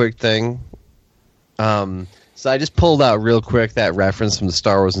one quick thing? So I just pulled out real quick that reference from the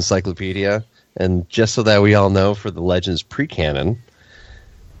Star Wars Encyclopedia, and just so that we all know for the Legends pre-canon.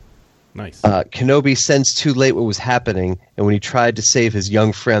 Nice. Kenobi sensed too late what was happening, and when he tried to save his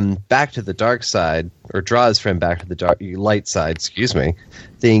young friend back to the dark side, or draw his friend back to the light side,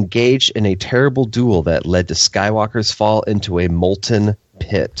 they engaged in a terrible duel that led to Skywalker's fall into a molten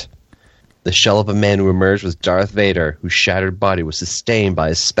pit. The shell of a man who emerged was Darth Vader, whose shattered body was sustained by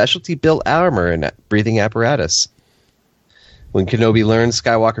his specialty-built armor and breathing apparatus. When Kenobi learned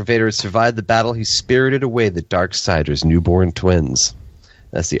Skywalker Vader had survived the battle, he spirited away the Darksiders' newborn twins.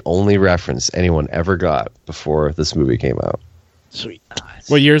 That's the only reference anyone ever got before this movie came out. Sweet.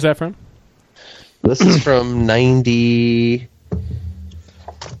 What year is that from? This is from 98.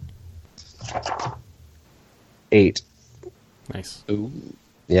 Nice. Ooh.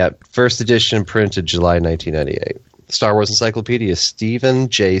 Yeah, first edition printed July 1998. Star Wars Encyclopedia, Stephen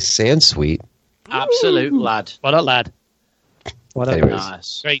J. Sansweet. Absolute lad. What a lad. Anyways.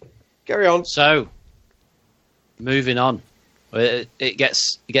 Nice. Great. Carry on. So, moving on. It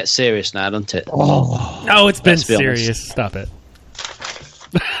gets serious now, doesn't it? Oh, it's been Let's be honest. serious. Stop it.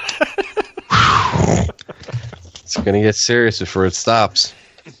 It's going to get serious before it stops.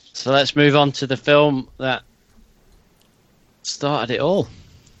 So let's move on to the film that started it all.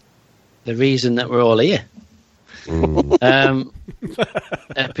 The reason that we're all here.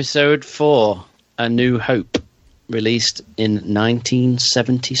 Episode 4, A New Hope, released in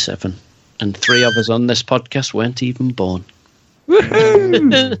 1977. And 3 of us on this podcast weren't even born.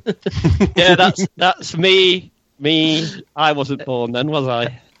 Yeah, that's me. I wasn't born then, was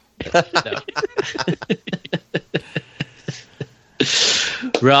I?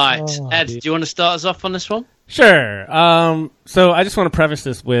 Right. Ed, do you want to start us off on this one? Sure. So I just want to preface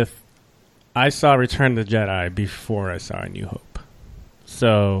this with, I saw Return of the Jedi before I saw A New Hope.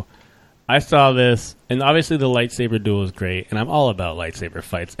 So I saw this, and obviously the lightsaber duel is great, and I'm all about lightsaber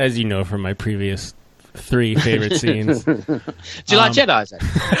fights, as you know from my previous 3 favorite scenes. Do you like Jedis?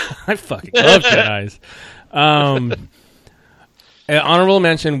 I fucking love Jedis. An honorable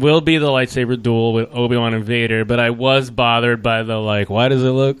mention will be the lightsaber duel with Obi-Wan and Vader, but I was bothered by the, like, why does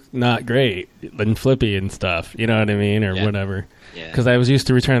it look not great and flippy and stuff? You know what I mean? Or whatever. Because I was used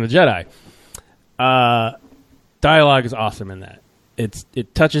to Return of the Jedi. Dialogue is awesome in that.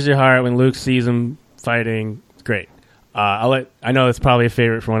 It touches your heart when Luke sees him fighting. It's great. I know it's probably a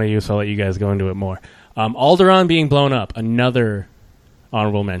favorite for one of you, so I'll let you guys go into it more. Alderaan being blown up, another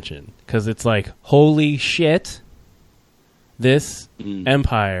honorable mention, because it's like, holy shit, this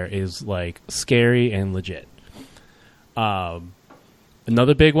Empire is like scary and legit.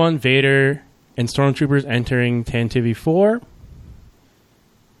 Another big one, Vader and Stormtroopers entering Tantive 4.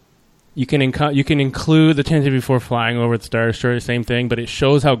 You can include the Tantive 4 flying over the Star Destroyer, same thing, but it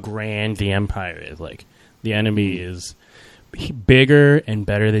shows how grand the Empire is. Like, the enemy is bigger and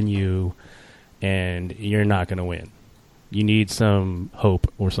better than you, and you're not going to win. You need some hope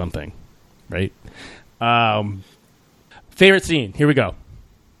or something, right? Favorite scene. Here we go.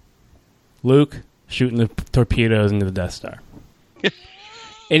 Luke shooting the torpedoes into the Death Star.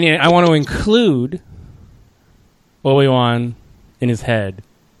 And I want to include Obi-Wan in his head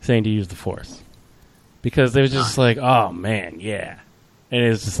saying to use the Force. Because it was just like, oh, man, yeah. And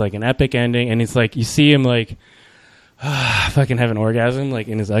it's just like an epic ending. And it's like, you see him like, fucking have an orgasm, like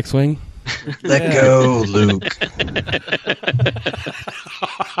in his X-Wing. Let go, Luke.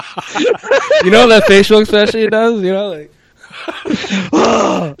 You know that facial expression he does? You know, like,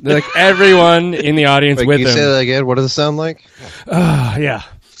 like everyone in the audience with can you him. Say that again? What does it sound like? Yeah.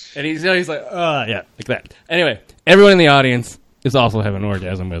 And he's like, yeah, like that. Anyway, everyone in the audience is also having an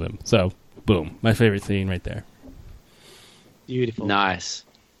orgasm with him. So, boom, my favorite scene right there. Beautiful. Nice.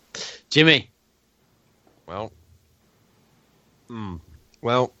 Jimmy. Well,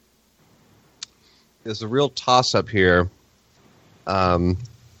 there's a real toss-up here. For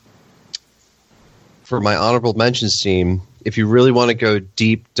my honorable mentions team, if you really want to go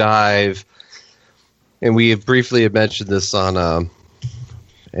deep dive, and we have briefly mentioned this on,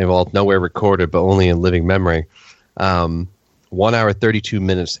 nowhere recorded, but only in living memory. 1 hour, 32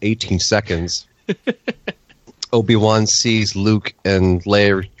 minutes, 18 seconds. Obi-Wan sees Luke and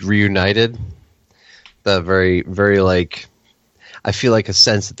Leia reunited. The very, very, like, I feel like a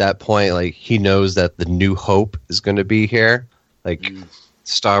sense at that point, like, he knows that the New Hope is going to be here. Like,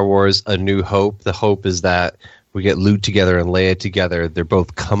 Star Wars, A New Hope. The hope is that we get Luke together and Leia together. They're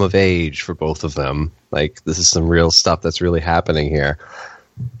both come of age for both of them. Like, this is some real stuff that's really happening here.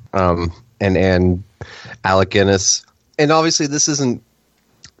 And Alec Guinness, and obviously this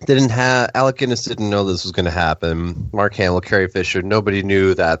Alec Guinness didn't know this was going to happen. Mark Hamill, Carrie Fisher, nobody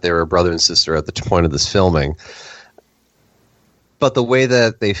knew that they were brother and sister at the point of this filming. But the way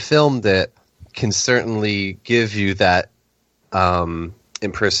that they filmed it can certainly give you that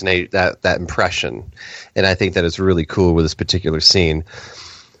impersonate that impression, and I think that is really cool with this particular scene.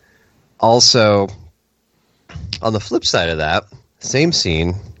 Also, on the flip side of that, same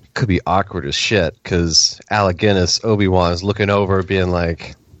scene could be awkward as shit because Alec Guinness, Obi-Wan, is looking over, being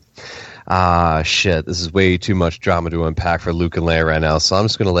like, shit, this is way too much drama to unpack for Luke and Leia right now, so I'm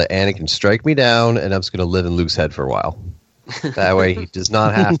just going to let Anakin strike me down, and I'm just going to live in Luke's head for a while. That way he does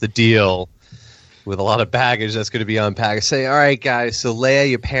not have to deal with a lot of baggage that's going to be unpacked. Say, all right, guys, so Leia,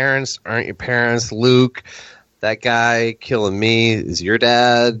 your parents aren't your parents. Luke, that guy killing me is your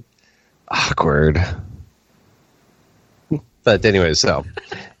dad. Awkward. But anyway, so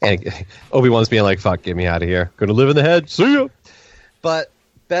and Obi-Wan's being like, fuck, get me out of here. Gonna live in the head. See ya. But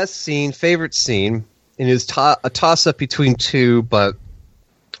best scene, favorite scene, and it's a toss-up between two, but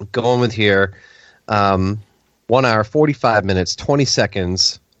going with here, 1 hour, 45 minutes, 20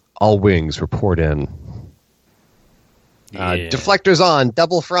 seconds, all wings report in. Deflectors on,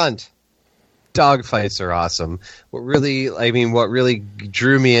 double front. Dogfights are awesome. What really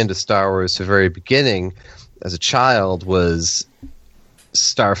drew me into Star Wars at the very beginning as a child was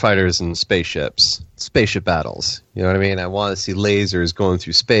starfighters and spaceship battles. You know what I mean? I want to see lasers going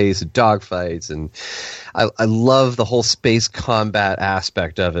through space and dogfights, and I love the whole space combat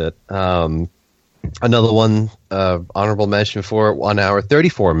aspect of it. Another one, honorable mention for it, 1 hour,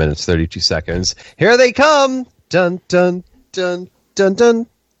 34 minutes, 32 seconds. Here they come! Dun, dun, dun, dun, dun.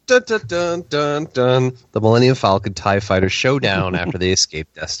 Dun, dun, dun, dun, dun. The Millennium Falcon TIE Fighter showdown after they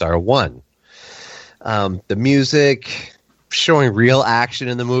escaped Death Star 1. The music, showing real action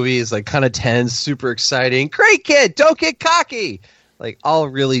in the movie is like kind of tense, super exciting. Great kid, don't get cocky! Like, all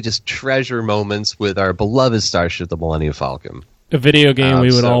really just treasure moments with our beloved starship, the Millennium Falcon. A video game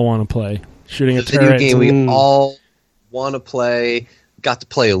we would all want to play. Shooting a turret. Video game we all want to play. Got to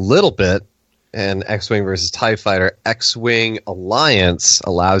play a little bit. And X-Wing versus TIE Fighter. X-Wing Alliance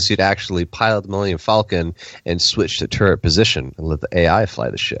allows you to actually pilot the Millennium Falcon and switch to turret position and let the AI fly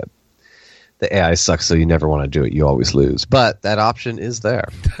the ship. The AI sucks, so you never want to do it. You always lose. But that option is there.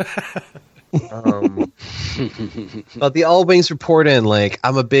 But the all wings report in. Like,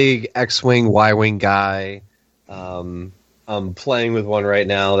 I'm a big X-Wing, Y-Wing guy. I'm I'm playing with one right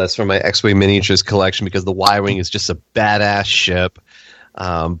now that's from my X-Wing miniatures collection because the Y-Wing is just a badass ship.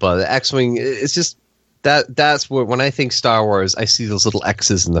 But the X-Wing, it's just that's what, when I think Star Wars, I see those little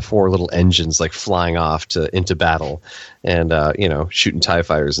X's and the 4 little engines like flying off into battle and, shooting TIE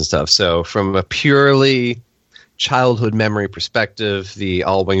fighters and stuff. So from a purely childhood memory perspective, the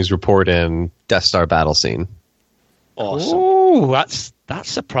All Wings Report in Death Star battle scene. Awesome. Oh, that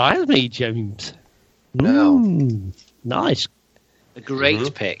surprised me, James. No. Nice. A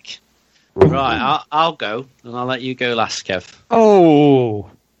great pick. Right, I'll go, and I'll let you go last, Kev.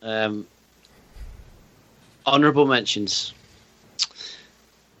 Oh. Honourable mentions.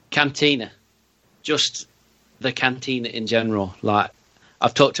 Cantina. Just the Cantina in general. Like,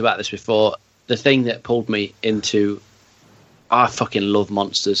 I've talked about this before. The thing that pulled me into... I fucking love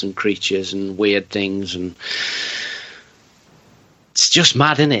monsters and creatures and weird things, and... It's just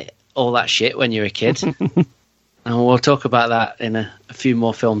mad, innit? All that shit when you're a kid. And we'll talk about that in a few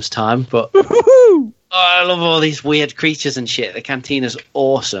more films' time. But I love all these weird creatures and shit. The Cantina's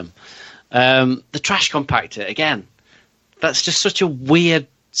awesome. The trash compactor, again. That's just such a weird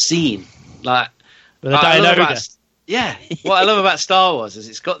scene. Like, with a Dianoga. Yeah. What I love about Star Wars is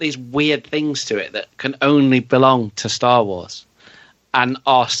it's got these weird things to it that can only belong to Star Wars and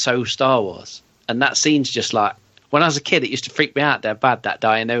are so Star Wars. And that scene's just like, when I was a kid, it used to freak me out dead bad, that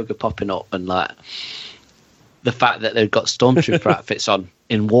Dianoga popping up and like the fact that they've got stormtrooper outfits on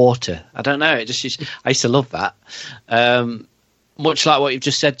in water. I don't know. I used to love that. Much like what you've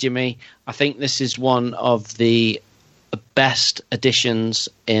just said, Jimmy, I think this is one of the best additions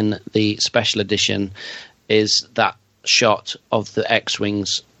in the special edition is that shot of the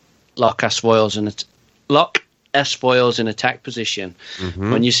X-Wings lock S foils in attack position.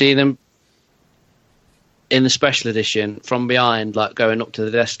 Mm-hmm. When you see them in the special edition from behind, like going up to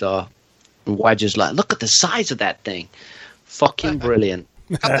the Death Star, and Wedge is like, look at the size of that thing. Fucking brilliant.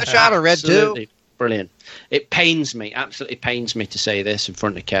 Got the shot of Red too. Brilliant. It pains me, absolutely pains me to say this in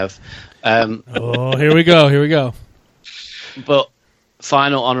front of Kev. Here we go. But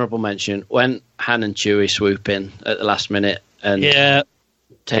final honourable mention, when Han and Chewie swoop in at the last minute and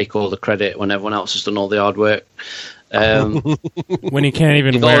take all the credit when everyone else has done all the hard work. When he can't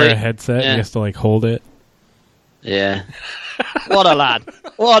even wear a headset, he has to like hold it. Yeah. What a lad.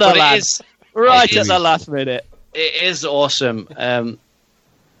 What a lad. Right at the last minute. It is awesome.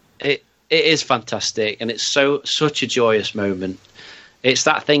 It is fantastic, and it's such a joyous moment. It's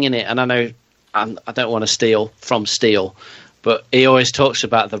that thing in it, and I know I don't want to steal from Steel, but he always talks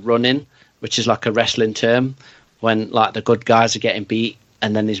about the run-in, which is like a wrestling term, when like the good guys are getting beat,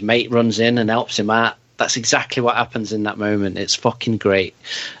 and then his mate runs in and helps him out. That's exactly what happens in that moment. It's fucking great,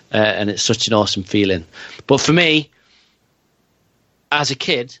 and it's such an awesome feeling. But for me, as a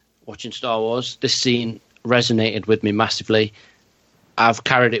kid watching Star Wars, this scene resonated with me massively. I've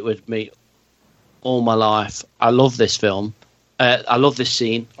carried it with me all my life. I love this film. I love this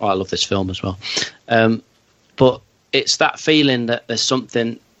scene. Oh, I love this film as well. But it's that feeling that there's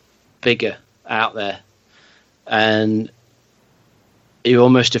something bigger out there, and you're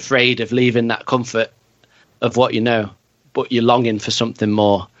almost afraid of leaving that comfort of what you know, but you're longing for something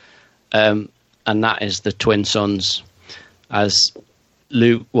more. And that is the twin sons as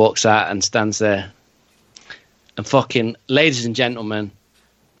Luke walks out and stands there. And fucking, ladies and gentlemen,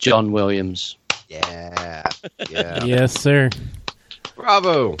 John Williams. Yeah. Yes, sir.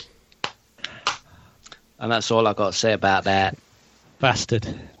 Bravo. And that's all I got to say about that. Bastard.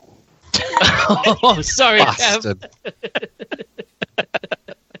 Oh, sorry, Bastard.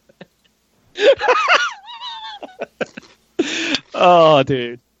 Oh,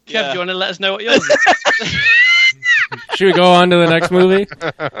 dude. Kev, do you want to let us know what yours is? Should we go on to the next movie?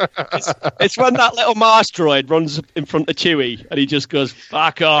 It's when that little Mars droid runs in front of Chewie and he just goes,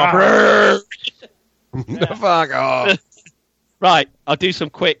 fuck off. Fuck off. Right, I'll do some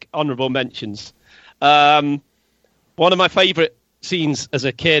quick honourable mentions. One of my favourite scenes as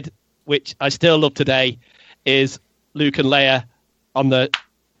a kid, which I still love today, is Luke and Leia on the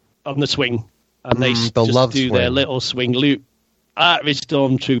swing. And they just do swing. their little swing. Luke out of his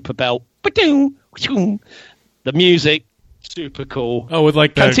stormtrooper belt. The music, super cool. Oh, with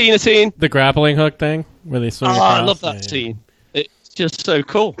like the Cantina scene, the grappling hook thing where they swing across. I love that scene. It's just so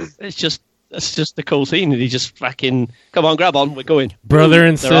cool. That's just a cool scene. And he just fucking, come on, grab on, we're going. Brother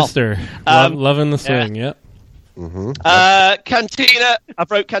and sister, loving the swing. Yep. Mm-hmm. Cantina. I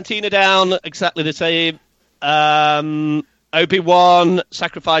broke Cantina down exactly the same. Obi-Wan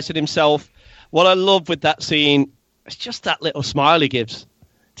sacrificing himself. What I love with that scene, it's just that little smile he gives.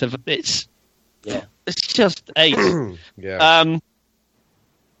 It's just ace. Yeah.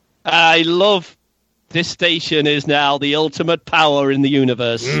 I love this station is now the ultimate power in the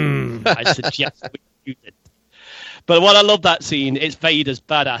universe. I suggest we use it. But what I love that scene, it's Vader's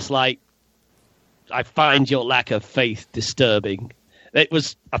badass, like, I find your lack of faith disturbing.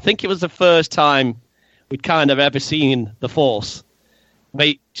 I think it was the first time we'd kind of ever seen the Force.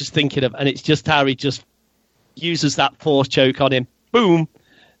 Mate, just thinking of, and it's just how he just uses that Force choke on him. Boom,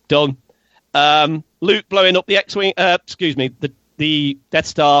 done. Luke blowing up the X-wing, the Death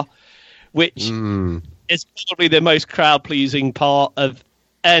Star, which is probably the most crowd-pleasing part of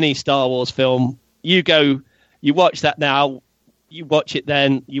any Star Wars film. You watch that now, you watch it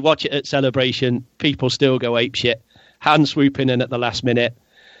then, you watch it at Celebration, people still go apeshit, hand swooping in at the last minute.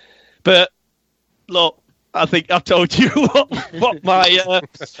 But look, I think I've told you what my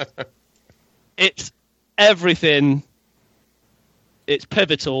it's everything. It's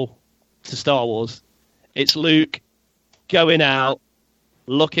pivotal to Star Wars. It's Luke going out,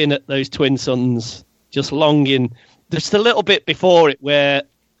 looking at those twin suns, just longing. Just a little bit before it where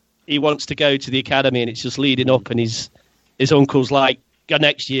he wants to go to the academy and it's just leading up and his uncle's like, go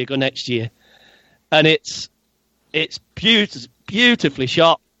next year. And it's beautifully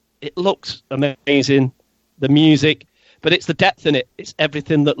shot. It looks amazing. The music, but it's the depth in it. It's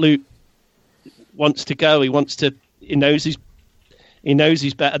everything that Luke wants to go. He knows he's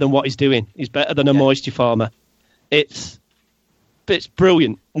better than what he's doing. He's better than a moisture farmer. It's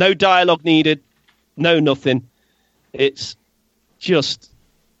brilliant. No dialogue needed. No nothing. It's just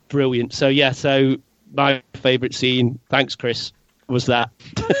brilliant. So my favourite scene, thanks Chris, was that.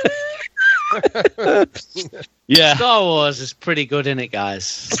 Yeah. Star Wars is pretty good, isn't it,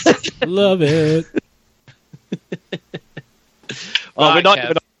 guys? Love it. We're not even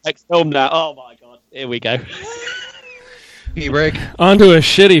on the next film now. Oh my god. Here we go. E-break. On to a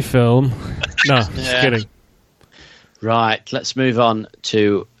shitty film. No, just kidding. Right, let's move on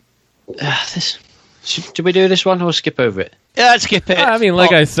to this. Did we do this one or skip over it? Yeah, skip it. I mean,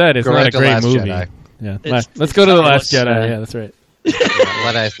 like I said, it's not a great movie. Jedi. Yeah, let's go to The Last Jedi. Yeah, that's right.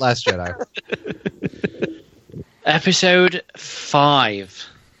 Last Jedi. Episode 5.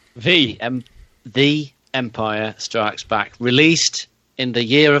 The Empire Strikes Back. Released in the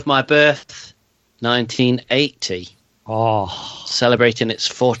year of my birth, 1980. Oh. Celebrating its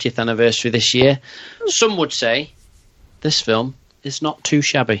 40th anniversary this year. Some would say this film is not too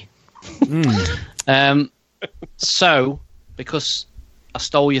shabby. So, because I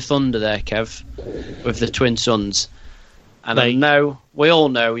stole your thunder there, Kev, with the Twin Suns, and I know, we all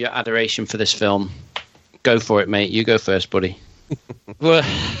know your adoration for this film. Go for it, mate. You go first, buddy. Well,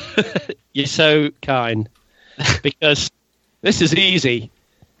 you're so kind, because this is easy.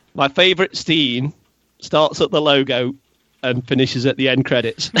 My favourite scene starts at the logo and finishes at the end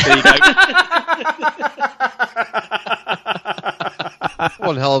credits. There you go.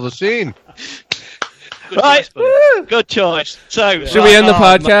 One hell of a scene. Right, good choice. So, should we end the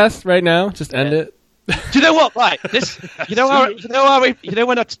podcast right now? Just end it. Do you know what? Right, this. You know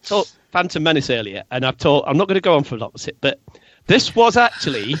when I talked Phantom Menace earlier, and I'm not going to go on for a lot of it, but this was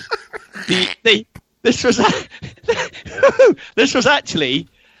actually this was actually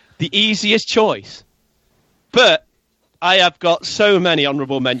the easiest choice, but I have got so many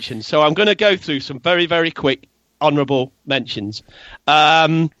honourable mentions, so I'm going to go through some very, very quick honourable mentions.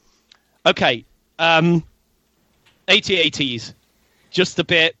 Okay, AT-ATs, just a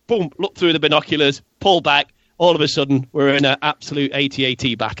bit. Boom! Look through the binoculars, pull back. All of a sudden, we're in an absolute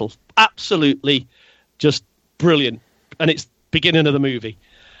AT-AT battle. Absolutely, just brilliant, and it's beginning of the movie.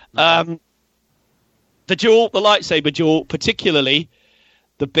 The lightsaber duel, particularly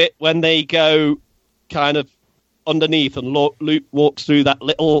the bit when they go kind of underneath and Luke walks through that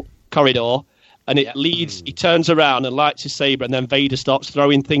little corridor and it leads, he turns around and lights his saber and then Vader starts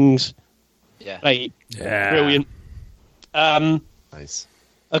throwing things. Yeah. Right. Yeah. Brilliant. Nice.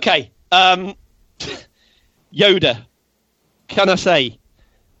 Okay. Yoda. Can I say,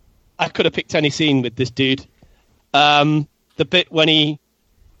 I could have picked any scene with this dude. The bit when he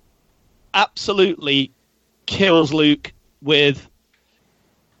absolutely kills Luke with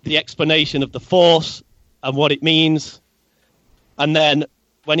the explanation of the Force and what it means, and then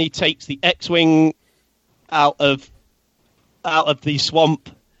when he takes the X-wing out of the swamp,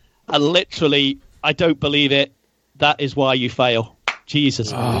 and literally, I don't believe it. That is why you fail.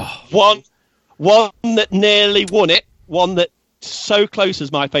 Jesus. Oh. One that nearly won it. One that so close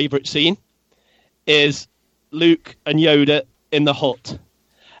as my favourite scene is Luke and Yoda in the hut,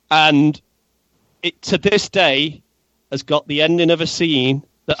 and it to this day has got the ending of a scene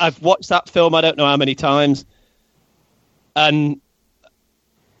that I've watched that film I don't know how many times, and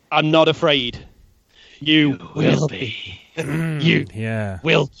I'm not afraid. You will be. You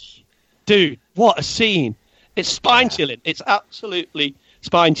will be. dude, what a scene. It's spine-chilling. It's absolutely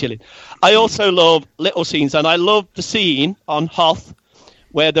spine-chilling. I also love little scenes, and I love the scene on Hoth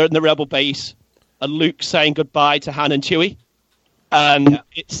where they're in the Rebel base and Luke's saying goodbye to Han and Chewie. And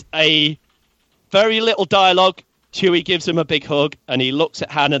it's a very little dialogue. Chewie gives him a big hug, and he looks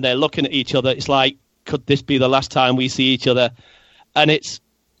at Han, and they're looking at each other. It's like, could this be the last time we see each other? And it's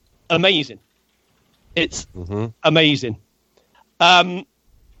amazing. It's amazing.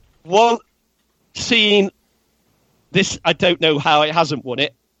 One scene, this, I don't know how it hasn't won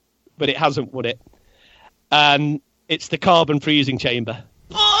it, but it hasn't won it. It's the carbon freezing chamber.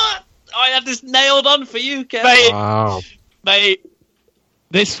 What? I had this nailed on for you, Kev. Mate,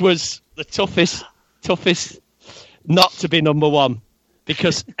 this was the toughest not to be number one,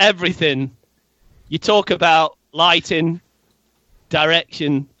 because everything, you talk about lighting,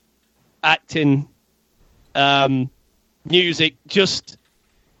 direction, acting, music,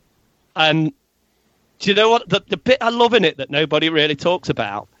 and do you know what? The bit I love in it that nobody really talks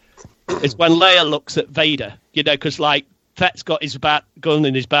about is when Leia looks at Vader, because like Fett's got his gun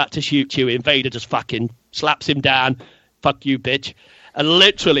in his back to shoot Chewie, and Vader just fucking slaps him down. Fuck you, bitch. And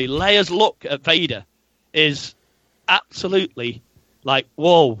literally, Leia's look at Vader is absolutely like,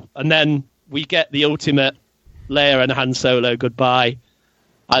 whoa. And then we get the ultimate Leia and Han Solo goodbye.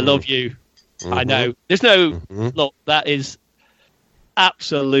 I love you. I know. There's no... Look, that is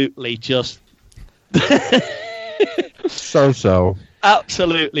absolutely just... So.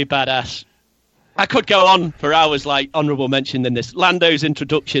 Absolutely badass. I could go on for hours, like honourable mention in this. Lando's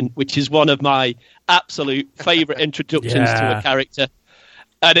introduction, which is one of my absolute favourite introductions to a character.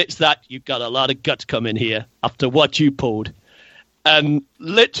 And it's that you've got a lot of guts coming here after what you pulled. And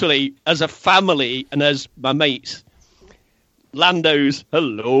literally, as a family and as my mates, Lando's,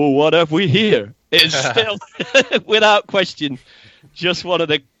 hello, what have we here? Is still, without question, just one of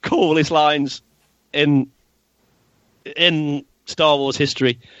the coolest lines in Star Wars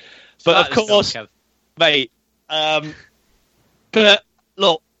history. But of course, mate, but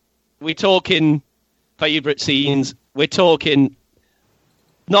look, we're talking favourite scenes. We're talking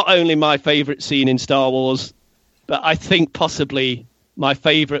not only my favourite scene in Star Wars, but I think possibly my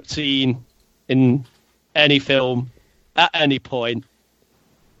favourite scene in any film at any point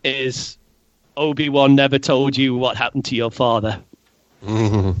is Obi-Wan never told you what happened to your father.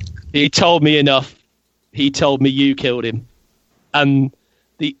 He told me enough. He told me you killed him. And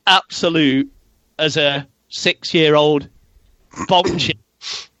the absolute, as a 6-year-old bombshell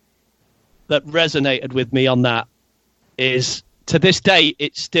that resonated with me on that is, to this day,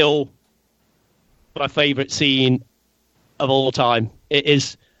 it's still my favourite scene of all time. It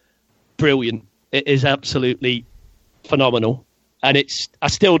is brilliant. It is absolutely phenomenal. And I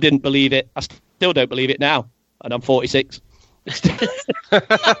still didn't believe it. I still don't believe it now. And I'm 46.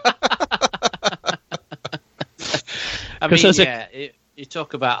 I mean, you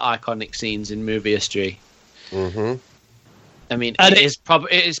talk about iconic scenes in movie history. I mean,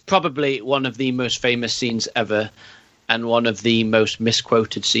 it is probably one of the most famous scenes ever, and one of the most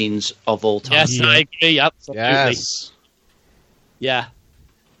misquoted scenes of all time. Yes, I agree. Absolutely. Yes. Yeah.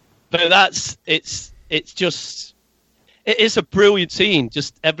 But it is a brilliant scene.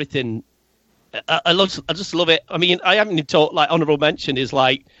 Just everything. I just love it. I mean, I haven't even talked, like, honourable mention is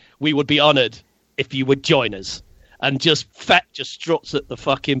like, we would be honoured if you would join us. And just Fett just struts at the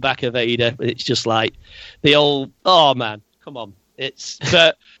fucking back of Vader. It's just like the old, oh man, come on.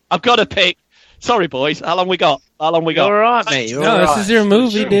 But I've got to pick. Sorry, boys. How long we got? You're all right, mate. This is your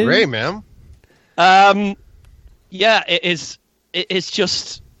movie, dude. Great, man. Yeah, it is. It's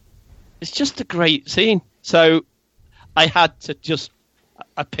just a great scene. So I had to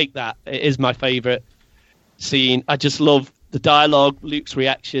I picked that. It is my favourite scene. I just love the dialogue, Luke's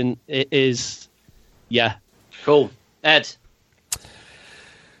reaction. It is, yeah. Cool. Ed.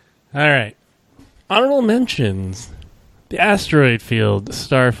 All right. Honorable mentions. The asteroid field, the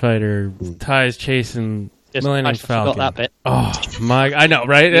starfighter, TIEs chasing Millennium Falcon. Forgot that bit. Oh, my. I know,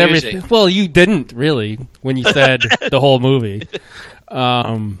 right? Everything. Well, you didn't, really, when you said the whole movie.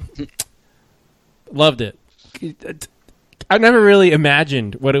 Loved it. I never really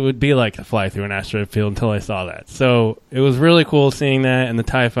imagined what it would be like to fly through an asteroid field until I saw that. So it was really cool seeing that, and the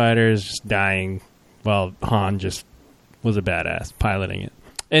TIE fighters just dying while Han just was a badass piloting it.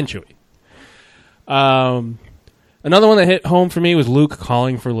 And Chewie. Another one that hit home for me was Luke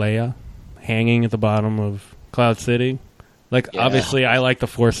calling for Leia, hanging at the bottom of Cloud City. Like, obviously, I like the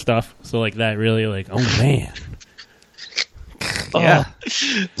Force stuff, so like that really, like, oh man. Yeah.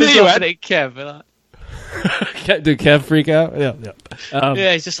 Do you think Kev? Did Kev freak out? Yeah.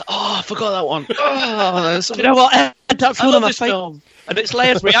 Yeah, he's just like, I forgot that one. You know what, That's I one of love my this favorites. film. And it's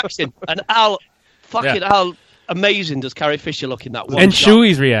Leia's reaction. And how amazing does Carrie Fisher look in that one And shot?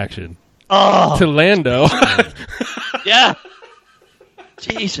 Chewie's reaction to Lando. Yeah.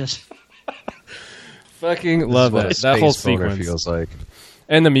 Jesus. Fucking love What a that whole space boner sequence. feels like.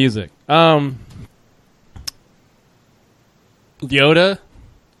 And the music. Yoda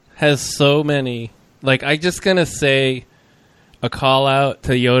has so many. Like, I just gonna say a call out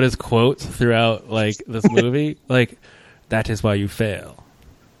to Yoda's quotes throughout like this movie. Like, that is why you fail.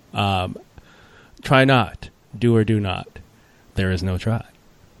 Try not. Do or do not. There is no try.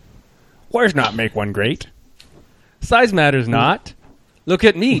 Where's not make one great? Size matters not. Look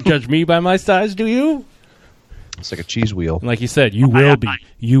at me. Judge me by my size, do you? It's like a cheese wheel. And like you said, you will be.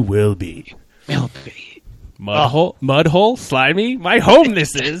 You will be. Mud hole, slimy. My home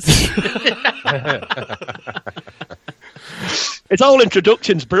this is. His whole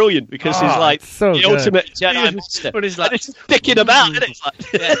introduction's brilliant because he's like so the good. ultimate Jedi master. But he's like, And it's sticking about, isn't it? It's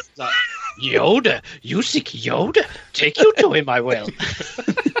like, yeah, it's like, Yoda, you seek Yoda? Take you to him, I will.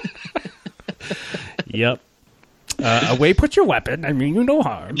 Yep. Away put your weapon. I mean you no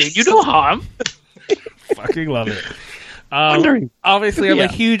harm. You no harm. Fucking love it. Wondering. Obviously, I'm a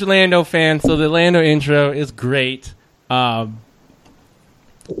huge Lando fan, so the Lando intro is great. And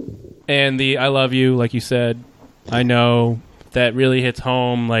the I love you, like you said, I know that really hits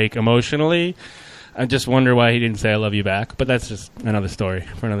home, like, emotionally. I just wonder why he didn't say I love you back, but that's just another story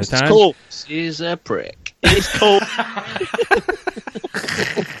for another time. It's cool. He's a prick. It's cool.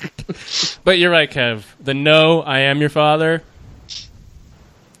 But you're right, Kev. The no, I am your father,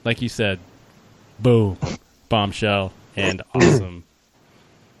 like you said, boom, bombshell, and awesome.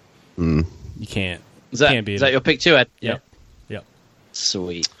 You can't. Is Can't beat that it. your pick too, Ed? Yep.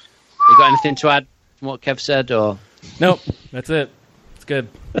 Sweet. You got anything to add from what Kev said, or Nope. That's it. It's good.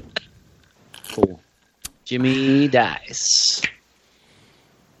 cool? Jimmy Dice.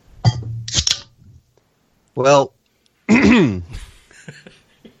 Well, there's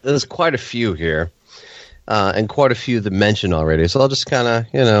quite a few here, and quite a few that mentioned already. So I'll just kind of,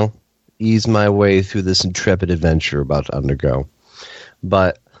 ease my way through this intrepid adventure we're about to undergo.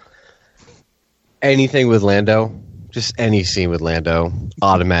 But anything with Lando, just any scene with Lando,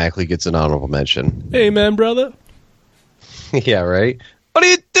 automatically gets an honorable mention. Amen, brother. Yeah, right? What are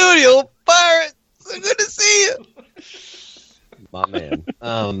you doing, you old pirate? So good to see you. My man.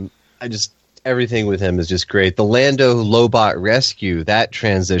 Everything with him is just great. The Lando Lobot rescue, that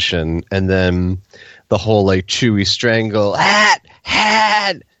transition, and then the whole like Chewie strangle,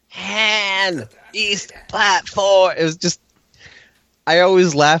 hand, east platform. It was just, I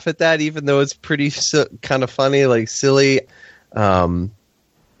always laugh at that, even though it's pretty kind of funny, like silly.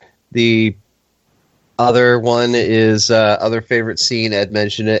 The other one is other favorite scene. Ed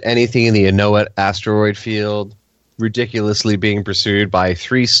mentioned it. Anything in the Anoat asteroid field, ridiculously being pursued by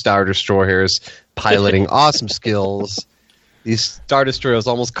 3 Star Destroyers piloting awesome skills. These Star Destroyers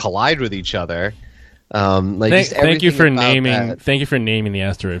almost collide with each other. Thank you for naming. Thank you for naming the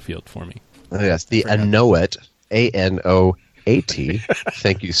asteroid field for me. Oh, yes, the Anoat, ANOAT.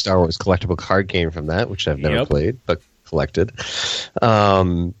 Thank you, Star Wars collectible card game from that, which I've never played but collected.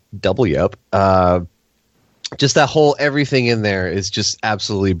 Just that whole everything in there is just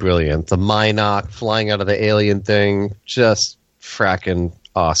absolutely brilliant. The Mynock flying out of the alien thing, just fracking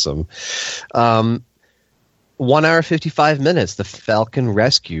awesome. 1 hour 55 minutes. The Falcon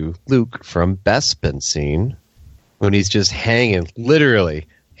rescue Luke from Bespin scene when he's just literally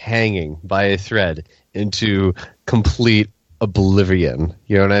hanging by a thread into complete oblivion.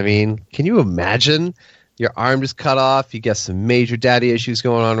 You know what I mean? Can you imagine? Your arm just cut off. You got some major daddy issues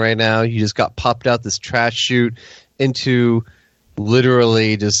going on right now. You just got popped out this trash chute into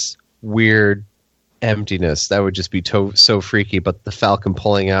literally just weird emptiness. That would just be so freaky. But the Falcon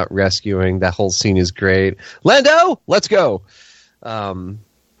pulling out, rescuing, that whole scene is great. Lando, let's go.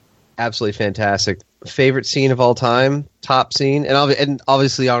 Absolutely fantastic. Favorite scene of all time, top scene, and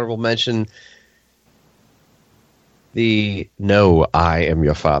obviously honorable mention, the "No, I am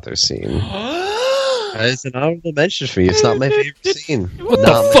your father" scene. It's an honorable mention for me. It's not my favorite scene. What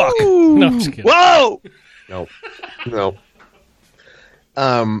the fuck? No, I'm just kidding. Whoa! No.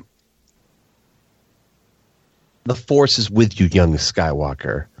 The Force is with you, young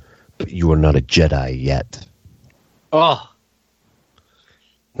Skywalker, but you are not a Jedi yet. Oh.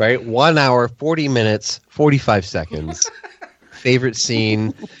 Right? 1 hour, 40 minutes, 45 seconds. Favorite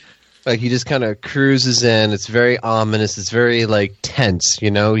scene. Like, he just kind of cruises in. It's very ominous. It's very, like, tense,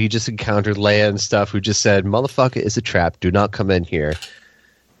 you know? He just encountered Leia and stuff who just said, motherfucker, it's a trap. Do not come in here.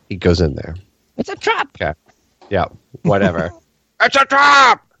 He goes in there. It's a trap. Okay. Yeah, whatever. It's a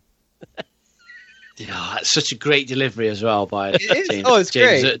trap! Yeah, it's such a great delivery as well by it's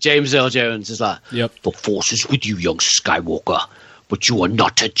great. James Earl Jones is like, Yep. The Force is with you, young Skywalker, but you are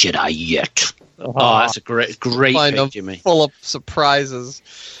not a Jedi yet. oh, that's a great Find them pick, Jimmy. full of surprises.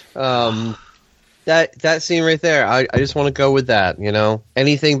 That scene right there, I just want to go with that. You know,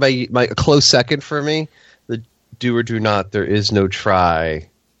 anything by a close second for me. The do or do not. There is no try.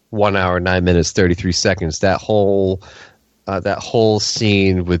 1 hour, 9 minutes, 33 seconds. That whole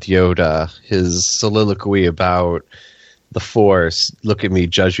scene with Yoda, his soliloquy about the Force. Look at me,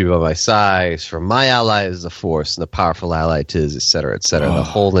 judge me by my size. For my ally is the Force, and the powerful ally 'tis, etc., etc. The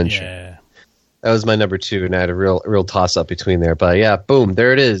whole lynching. Yeah. That was my number 2, and I had a real toss up between there. But yeah, boom,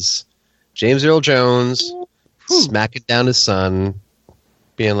 there it is. James Earl Jones smacking down his son,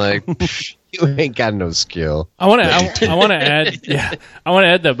 being like, "You ain't got no skill." I want to add. I want to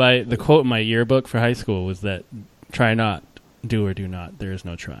add that the quote in my yearbook for high school was that try not, do or do not. There is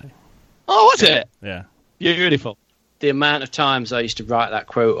no try. Oh, was it? Yeah. Beautiful. The amount of times I used to write that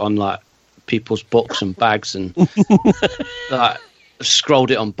quote on like people's books and bags and like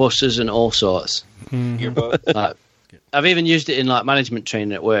scrolled it on buses and all sorts. Mm-hmm. Like, I've even used it in like management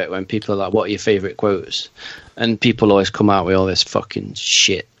training at work when people are like, "What are your favourite quotes?" And people always come out with all this fucking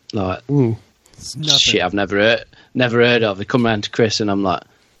shit, like shit I've never heard of. They come around to Chris and I'm like,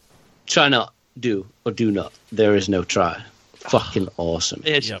 "Try not, do or do not. There is no try." Fucking awesome.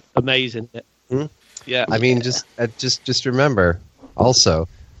 It's amazing. Yeah. I mean, just remember. Also,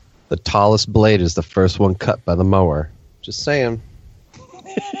 the tallest blade is the first one cut by the mower. Just saying.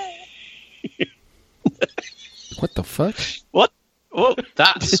 What the fuck? What? Well,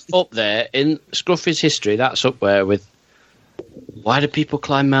 that's up there in Scruffy's history. That's up there with why do people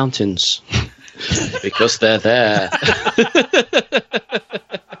climb mountains? Because they're there.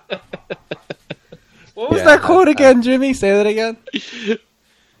 What was that quote again, Jimmy? Say that again.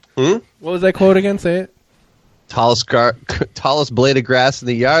 What was that quote again? Say it. Tallest blade of grass in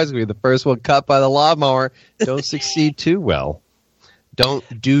the yard is going to be the first one cut by the lawnmower. Don't succeed too well.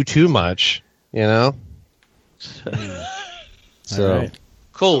 Don't do too much, you know? So right.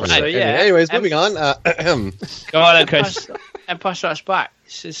 Cool. So yeah. Anyways, moving on. Go on, then, Chris. Empire Strikes Back.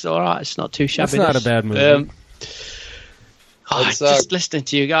 It's all right. It's not too shabby. That's not a bad movie. Just listening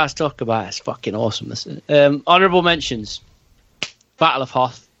to you guys talk about it's fucking awesome. Honourable mentions: Battle of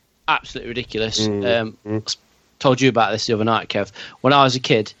Hoth, absolutely ridiculous. Told you about this the other night, Kev. When I was a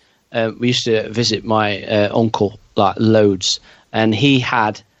kid, we used to visit my uncle like loads, and he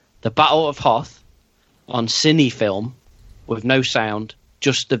had the Battle of Hoth on cine film with no sound,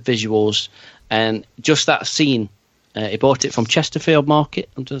 just the visuals and just that scene. He bought it from Chesterfield Market.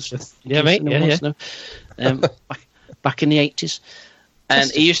 Mate. Back in the 80s. And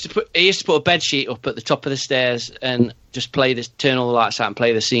he used to put a bed sheet up at the top of the stairs and just turn all the lights out and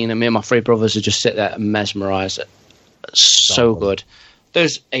play the scene. And me and my 3 brothers would just sit there and mesmerise it. So good.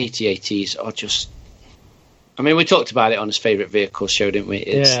 Those AT-ATs are just... I mean, we talked about it on his favourite vehicles show, didn't we?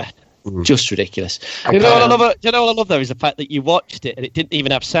 It's just ridiculous. You know what I love though is the fact that you watched it and it didn't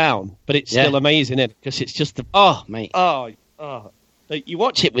even have sound, but it's still amazing, isn't it? Because it's just the... Oh, mate. You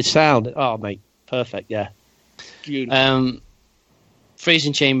watch it with sound. Oh, mate. Perfect, yeah. Beautiful.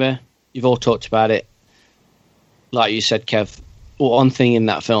 Freezing Chamber, you've all talked about it. Like you said, Kev, one thing in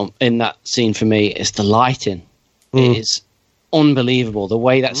that scene for me is the lighting. It is unbelievable. The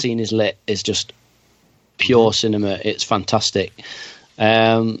way that scene is lit is just pure cinema. It's fantastic.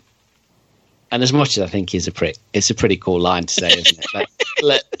 And as much as I think he's a prick, it's a pretty cool line to say, isn't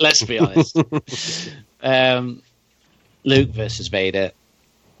it? Let's be honest. Luke versus Vader.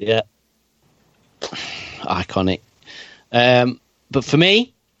 Yeah. Iconic. But for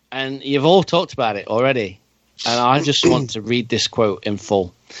me, and you've all talked about it already, and I just want to read this quote in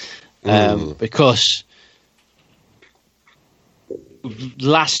full. Because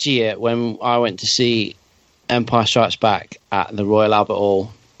last year when I went to see Empire Strikes Back at the Royal Albert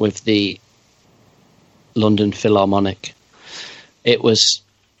Hall with the London Philharmonic, it was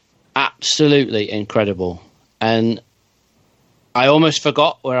absolutely incredible. And I almost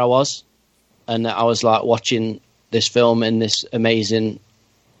forgot where I was. And I was like watching this film in this amazing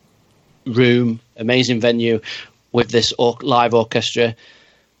room, amazing venue with this live orchestra.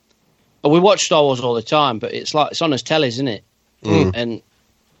 We watch Star Wars all the time, but it's on as telly, isn't it? And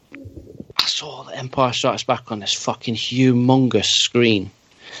I saw the Empire Strikes Back on this fucking humongous screen.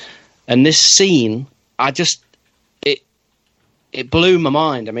 And this scene, it blew my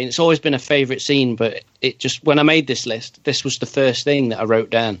mind. I mean, it's always been a favourite scene, but it just, when I made this list, this was the first thing that I wrote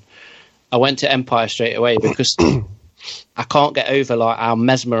down. I went to Empire straight away because I can't get over like how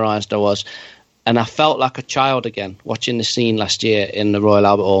mesmerised I was. And I felt like a child again watching the scene last year in the Royal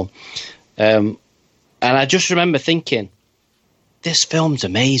Albert Hall. And I just remember thinking, this film's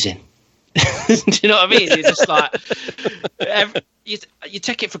amazing. Do you know what I mean? You're just like, you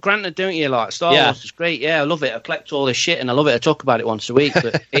take it for granted, don't you? Like, Star Wars is great. Yeah, I love it. I collect all this shit and I love it. I talk about it once a week.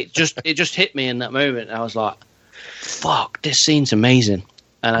 But it just hit me in that moment. I was like, fuck, this scene's amazing.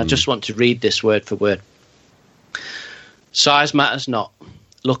 And I just want to read this word for word. Size matters not.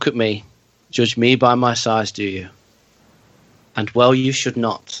 Look at me. Judge me by my size, do you? And well, you should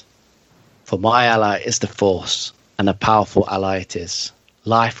not. For my ally is the Force, and a powerful ally it is.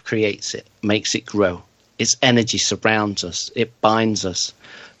 Life creates it, makes it grow. Its energy surrounds us. It binds us.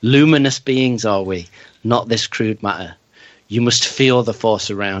 Luminous beings are we, not this crude matter. You must feel the Force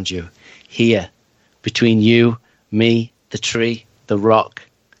around you. Here, between you, me, the tree, the rock.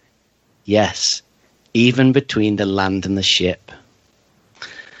 Yes, even between the land and the ship.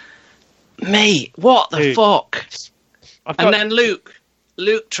 Mate, what the fuck? And then Luke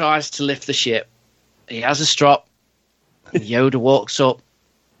tries to lift the ship. He has a strop. Yoda walks up,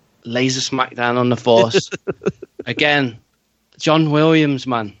 lays a smackdown on the Force. Again, John Williams,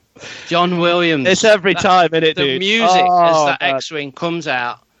 man. John Williams. It's every time, isn't it, dude? The music as that X-Wing comes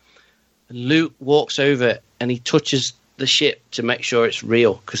out, and Luke walks over and he touches the ship to make sure it's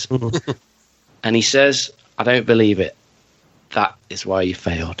real. And he says, I don't believe it. That is why you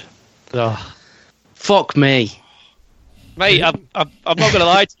failed. Oh. Fuck me. Mate, I'm not going to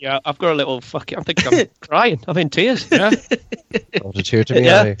lie to you. I've got a little fucking... I think I'm crying. I'm in tears. Yeah. Hold a tear to me.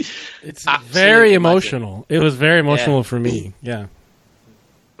 Yeah. It's very emotional. It was very emotional for me. Yeah.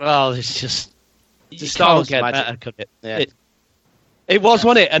 Well, it's just... You Star Wars can't get magic. better, could it? Yeah. It was,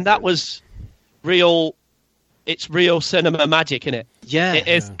 wasn't it? And that was real... It's real cinema magic, isn't it? Yeah. It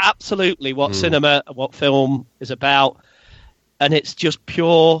is absolutely what cinema, what film is about. And it's just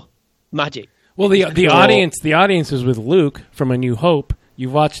pure magic. Well, the audience was with Luke from A New Hope.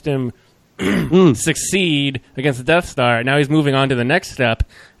 You watched him succeed against the Death Star. Now he's moving on to the next step,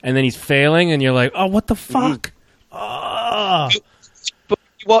 and then he's failing, and you're like, oh, what the fuck? Oh. But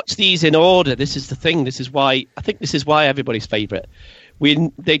you watch these in order. This is the thing. This is why everybody's favourite.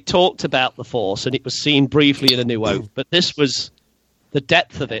 They talked about the Force, and it was seen briefly in A New Hope, but this was the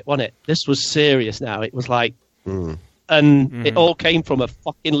depth of it, wasn't it? This was serious now. It was like... And it all came from a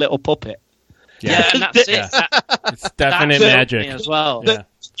fucking little puppet. Yeah, and that's it. It's definite magic as well. Yeah.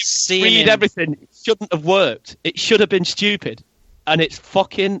 Read everything. It shouldn't have worked. It should have been stupid, and it's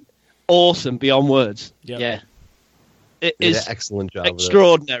fucking awesome beyond words. Yep. Yeah, it is an excellent job.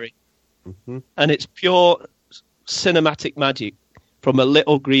 extraordinary, and it's pure cinematic magic from a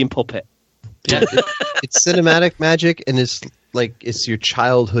little green puppet. Yeah, it's cinematic magic, and it's like it's your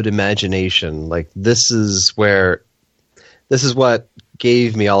childhood imagination. Like this is what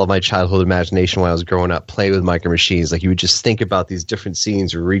gave me all of my childhood imagination when I was growing up, playing with Micro Machines. Like you would just think about these different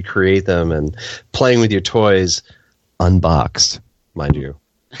scenes or recreate them, and playing with your toys, unboxed, mind you.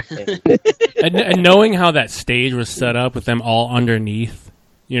 and knowing how that stage was set up with them all underneath,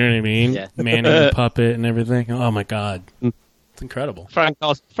 you know what I mean? Yeah. Manning the puppet and everything. Oh my god, it's incredible. Frank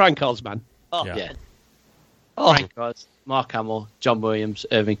Osman. Oh Yeah. yeah. Oh, Frank Oz, Mark Hamill, John Williams,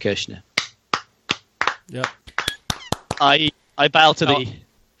 Irving Kershner. Yep. I bow to thee.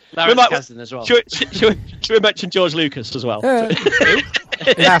 Larry Kasdan as well. Should we mention George Lucas as well?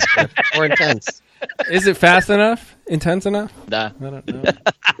 Faster, more intense. Is it fast enough? Intense enough? Nah. I don't know.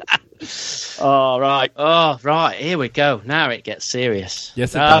 Oh, right. Oh, right. Here we go. Now it gets serious.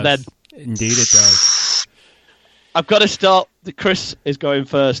 Yes, it does. Then. Indeed, it does. I've got to start. Chris is going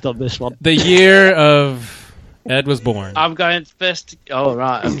first on this one. The year of Ed was born. I'm going first. Oh,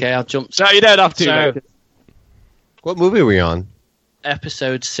 right. Okay, I'll jump. No, you don't have to. So, mate. What movie are we on?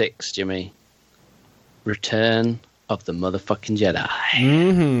 Episode 6, Jimmy. Return of the Motherfucking Jedi.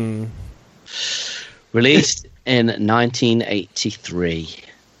 Mm-hmm. Released in 1983.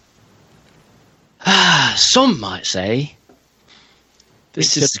 Some might say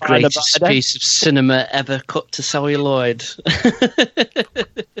this is the greatest piece of cinema ever cut to celluloid.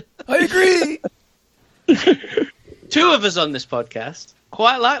 I agree. Two of us on this podcast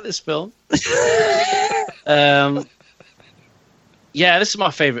quite like this film. Yeah, this is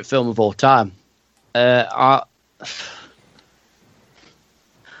my favourite film of all time. I'm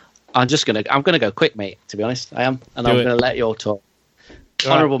gonna go quick, mate. To be honest, I am, and I'm gonna let you all talk.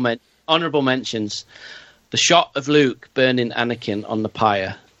 Honourable mentions: the shot of Luke burning Anakin on the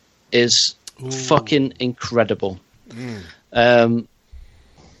pyre is fucking incredible. I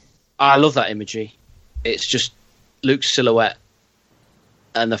love that imagery. It's just Luke's silhouette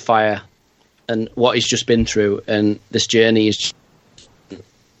and the fire and what he's just been through, and this journey is just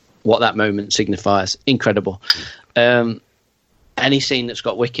what that moment signifies. Incredible. Any scene that's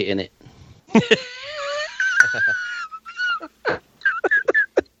got Wicket in it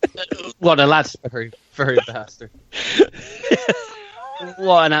What a lad. Very, very bastard.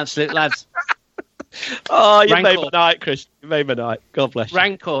 What an absolute lad. Oh, you Rancor. made my night, Chris. You made my night. God bless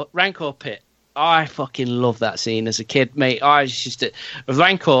you. Rancor pit. I fucking love that scene as a kid, mate. I used to...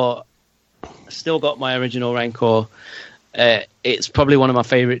 Rancor, still got my original Rancor. It's probably one of my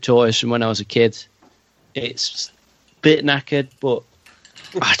favourite toys from when I was a kid. It's a bit knackered, but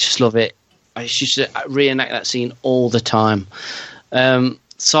I just love it. I used to reenact that scene all the time.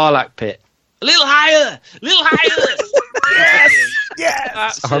 Sarlacc pit. A little higher! A little higher! Yes!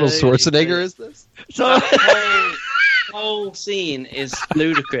 Yes! Arnold Schwarzenegger is this? So the whole scene is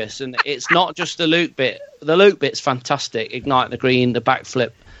ludicrous, and it's not just the Luke bit. The Luke bit's fantastic. Ignite the green, the back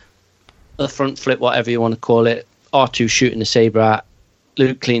flip, the front flip, whatever you want to call it. R2 shooting the saber at.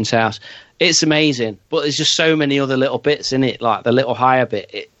 Luke cleans house. It's amazing, but there's just so many other little bits in it, like the little higher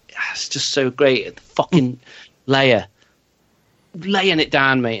bit. It's just so great. Fucking Leia. Laying it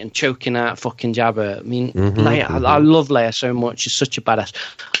down, mate, and choking out fucking Jabba. I mean, Leia, I love Leia so much. She's such a badass.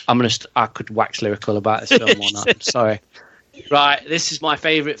 I could wax lyrical about this film or not. I'm sorry. Right, this is my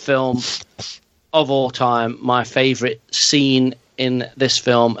favourite film of all time. My favourite scene in this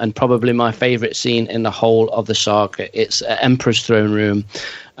film, and probably my favourite scene in the whole of the saga. It's Emperor's Throne Room,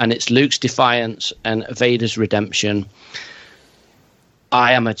 and it's Luke's defiance and Vader's redemption.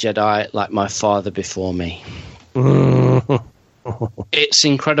 I am a Jedi like my father before me. It's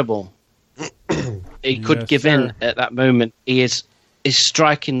incredible. He could give in at that moment. He is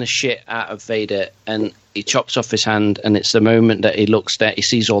striking the shit out of Vader, and he chops off his hand, and it's the moment that he looks down, he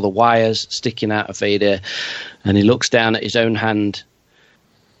sees all the wires sticking out of Vader, and he looks down at his own hand,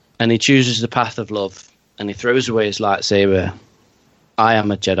 and he chooses the path of love, and he throws away his lightsaber. I am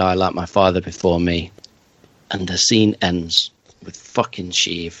a Jedi like my father before me. And the scene ends with fucking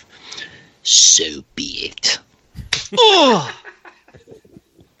Sheev. So be it. Oh!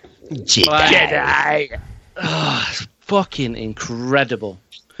 Jedi. Oh, it's fucking incredible.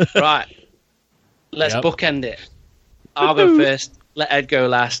 Right. Let's bookend it. I'll go first. Let Ed go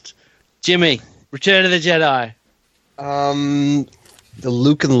last. Jimmy, Return of the Jedi. The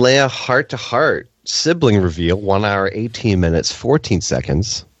Luke and Leia heart-to-heart sibling reveal, 1 hour, 18 minutes, 14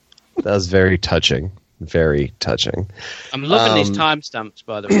 seconds. That was very touching. Very touching. I'm loving these timestamps,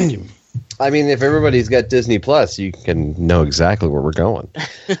 by the way, Jimmy. I mean, if everybody's got Disney Plus, you can know exactly where we're going.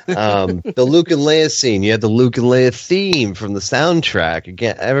 The Luke and Leia scene, you had the Luke and Leia theme from the soundtrack.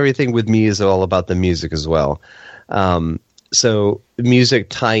 Again, everything with me is all about the music as well. So music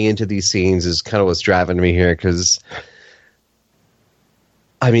tying into these scenes is kind of what's driving me here, because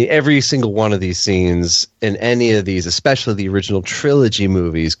I mean, every single one of these scenes in any of these, especially the original trilogy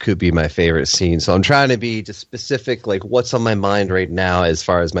movies, could be my favorite scene. So I'm trying to be just specific, like what's on my mind right now as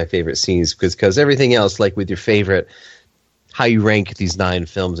far as my favorite scenes, because everything else, like with your favorite, how you rank these 9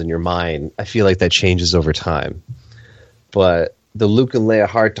 films in your mind, I feel like that changes over time. But the Luke and Leia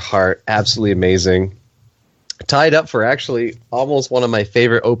heart-to-heart, absolutely amazing. Tied up for actually almost one of my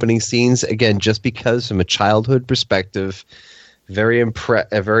favorite opening scenes, again, just because from a childhood perspective, a very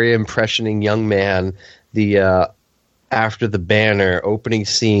impressioning young man. The after the banner opening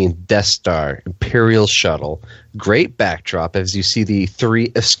scene, Death Star, Imperial shuttle, great backdrop as you see the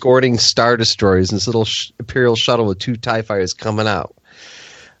 3 escorting Star Destroyers and this little Imperial shuttle with 2 TIE fighters coming out.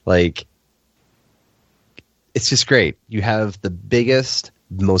 Like, it's just great. You have the biggest,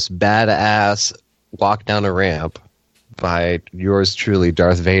 most badass walk down a ramp by yours truly,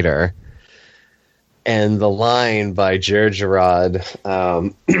 Darth Vader. And the line by Jar Jarrod,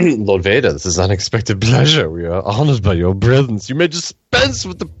 Lord Vader, this is unexpected pleasure. We are honored by your presence. You may dispense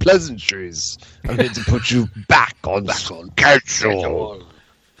with the pleasantries. I'm here to put you back on schedule.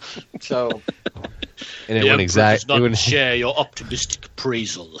 So, and it went exactly. Not share your optimistic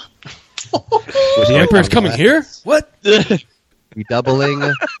appraisal. The Emperor's coming here? What? We doubling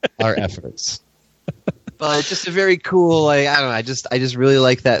our efforts. But just a very cool, like, I don't know. I just really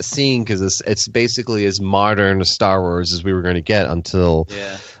like that scene because it's basically as modern a Star Wars as we were going to get until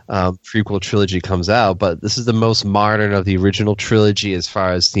prequel trilogy comes out. But this is the most modern of the original trilogy as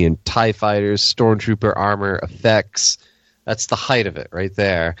far as the TIE fighters, stormtrooper armor, effects. That's the height of it right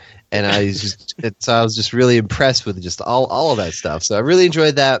there. And I was just really impressed with just all of that stuff. So I really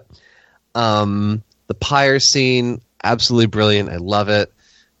enjoyed that. The pyre scene, absolutely brilliant. I love it.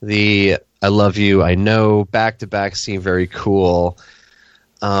 The I love you, I know, back-to-back scene, very cool.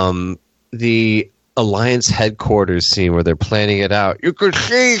 The Alliance headquarters scene where they're planning it out. You could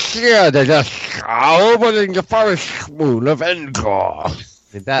see here they're just opening the forest moon of Endor.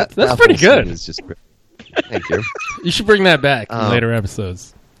 That's pretty good. Is just, thank you. You should bring that back in later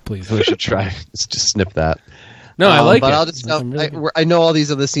episodes. please. We should try. Just snip that. No, I like but it. I'll just Really I know all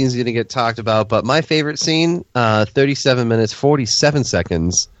these other scenes are going to get talked about, but my favorite scene, 37 minutes, 47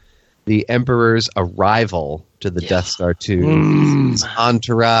 seconds, the Emperor's arrival to the Death Star 2. His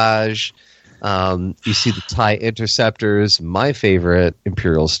entourage. You see the TIE interceptors. My favorite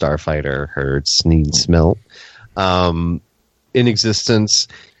Imperial starfighter, her Sneed Smelt, in existence.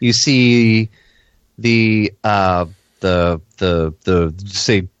 You see the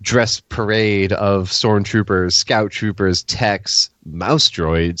say dress parade of stormtroopers, scout troopers, techs, mouse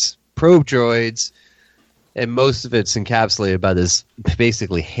droids, probe droids, and most of it's encapsulated by this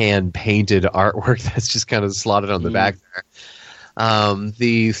basically hand painted artwork that's just kind of slotted on the back there.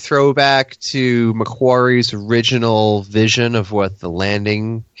 The throwback to Macquarie's original vision of what the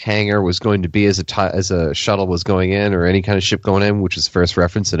landing hangar was going to be as a shuttle was going in, or any kind of ship going in, which was first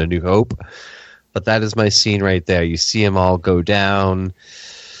referenced in A New Hope. But that is my scene right there. You see them all go down.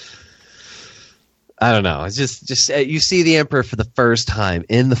 I don't know. It's just you see the Emperor for the first time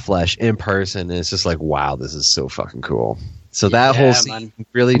in the flesh, in person, and it's just like, wow, this is so fucking cool. So that whole scene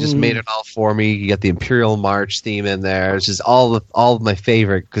really just made it all for me. You got the Imperial March theme in there. It's just all of my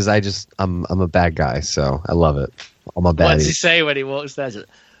favorite because I'm a bad guy, so I love it. All my baddies. What does he say when he walks there?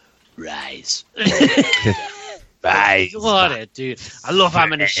 Rise. Rise. What a dude. I love how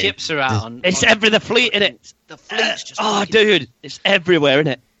many ships are out on. It's the fleet, isn't it? The fleet's just. Dude, it's everywhere, isn't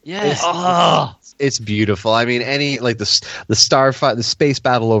it? Yeah. It's beautiful. I mean, any like the starfight, the space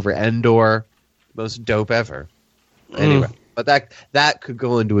battle over Endor, most dope ever. Anyway, but that could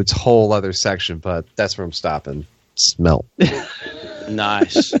go into its whole other section. But that's where I'm stopping. Smelt.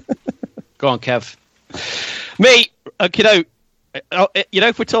 Nice. Go on, Kev. Me,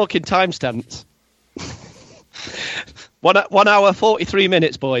 if we're talking timestamps, 1 hour 43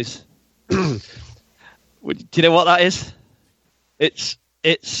 minutes, boys. Do you know what that is? It's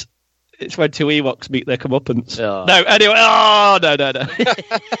when two Ewoks meet their comeuppance. Oh. No, anyway. Oh, no.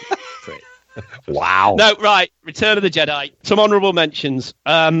 Wow. No, right. Return of the Jedi. Some honourable mentions.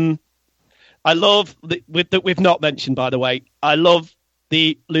 I love that we've not mentioned, by the way. I love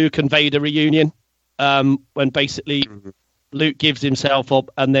the Luke and Vader reunion. When basically Luke gives himself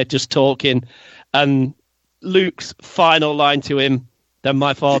up and they're just talking, and Luke's final line to him, "Then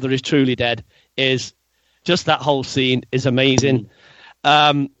my father is truly dead," is just that whole scene is amazing.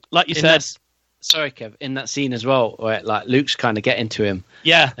 Like you said, sorry, Kev, in that scene as well, where like Luke's kind of getting to him,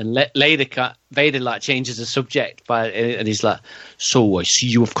 and Vader like changes the subject and he's like, "So I see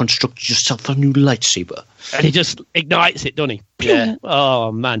you have constructed yourself a new lightsaber," and he just ignites it, doesn't he? Yeah.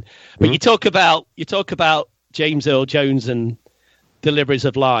 Oh man! But you talk about James Earl Jones and deliveries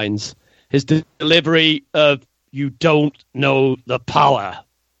of lines. His delivery of "You don't know the power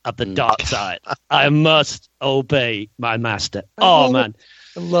of the dark side. I must obey my master." Oh man.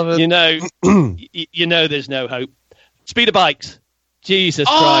 I love it. You know, there's no hope. Speeder bikes, Jesus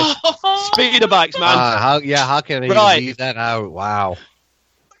Christ! Speeder bikes, man. How can I leave that out? Wow.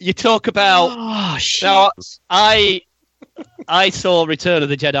 You talk about. Now, I saw Return of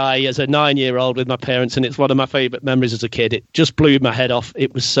the Jedi as a 9-year-old with my parents, and it's one of my favourite memories as a kid. It just blew my head off.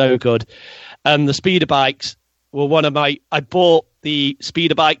 It was so good, and the speeder bikes were one of my. I bought the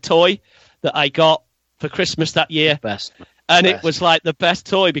speeder bike toy that I got for Christmas that year. Best. And it was like the best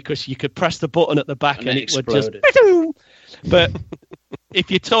toy because you could press the button at the back and it would just. But if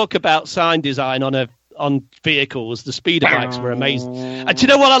you talk about sign design on vehicles, the speeder bikes were amazing. And do you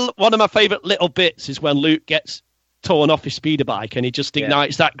know what? One of my favourite little bits is when Luke gets torn off his speeder bike and he just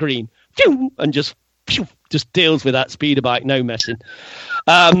ignites that green and just deals with that speeder bike, no messing.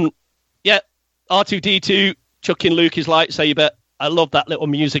 R2D2 chucking Luke his lightsaber. I love that little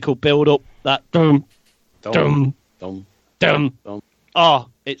musical build up. That dum dum dum. Oh,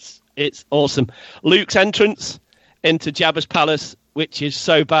 it's awesome. Luke's entrance into Jabba's palace, which is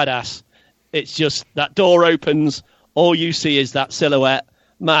so badass. It's just that door opens, all you see is that silhouette.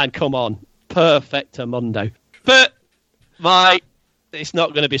 Man, come on, perfectamundo. But it's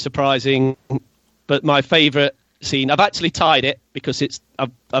not going to be surprising. But my favourite scene, I've actually tied it because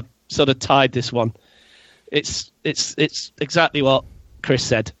I've sort of tied this one. It's exactly what Chris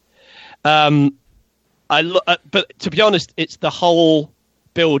said. But to be honest, it's the whole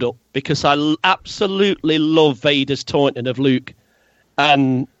build-up because I absolutely love Vader's taunting of Luke.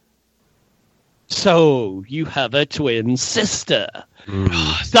 And so you have a twin sister.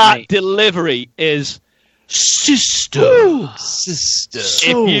 That delivery is sister. Sister.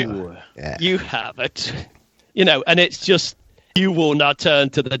 If you have it, and it's just, you will not turn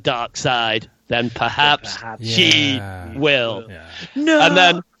to the dark side, then perhaps she will. Yeah. No. And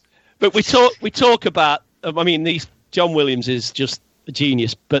then. But we talk about. I mean, John Williams is just a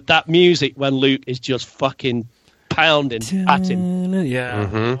genius. But that music when Luke is just fucking pounding at him.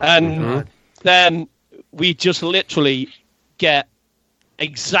 Yeah. And then we just literally get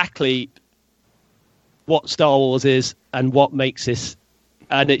exactly what Star Wars is and what makes this.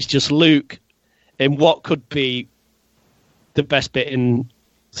 And it's just Luke in what could be the best bit in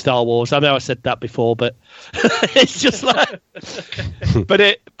Star Wars. I know I said that before, but it's just like,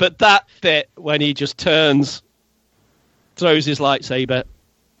 but that bit when he just turns, throws his lightsaber,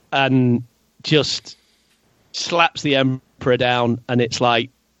 and just slaps the Emperor down, and it's like,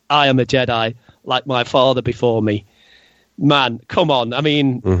 I am a Jedi, like my father before me. Man, come on! I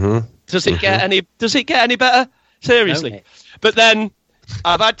mean, does it get any better? Seriously, No, but then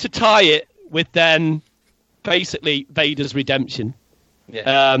I've had to tie it with then basically Vader's redemption.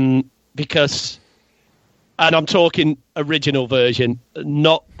 Yeah. Because, and I'm talking original version,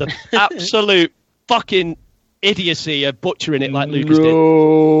 not the absolute fucking idiocy of butchering it like Lucas did.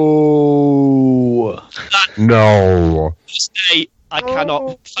 No. I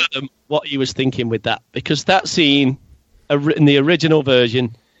cannot fathom what he was thinking with that, because that scene in the original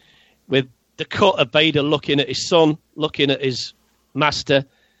version with the cut of Vader looking at his son, looking at his master,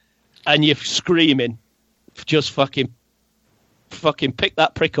 and you're screaming, just fucking pick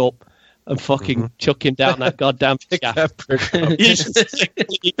that prick up and fucking chuck him down that goddamn shaft. And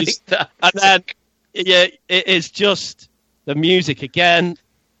then, yeah, it is just the music again,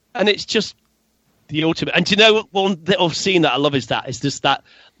 and it's just the ultimate. And do you know one little scene that I love is just that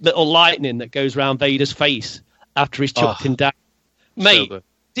little lightning that goes around Vader's face after he's chucked him down. Mate, so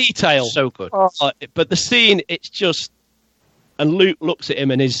detail. So good. But the scene, it's just, and Luke looks at him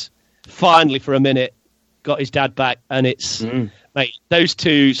and is finally for a minute got his dad back, and it's mate, those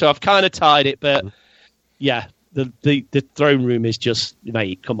two. So I've kind of tied it, but yeah, the throne room is just,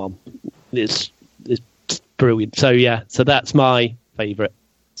 mate, come on, it's brilliant. So yeah, so that's my favourite.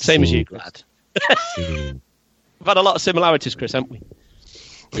 Same as you, Chris. We've had a lot of similarities, Chris, haven't we?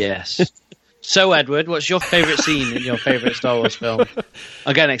 Yes. So, Edward, what's your favourite scene in your favourite Star Wars film?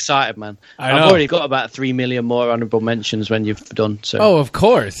 I'm getting excited, man. I've already got about 3 million more honourable mentions when you've done. So. Oh, of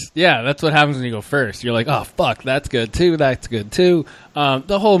course. Yeah, that's what happens when you go first. You're like, oh, fuck, that's good too, that's good too.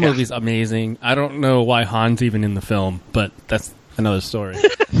 The whole movie's amazing. I don't know why Han's even in the film, but that's another story.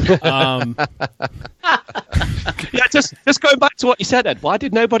 Yeah, just going back to what you said, Ed, why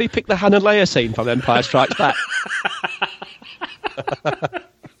did nobody pick the Han and Leia scene from Empire Strikes Back?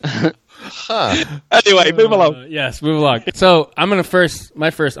 Anyway, move along. Yes, move along. So I'm gonna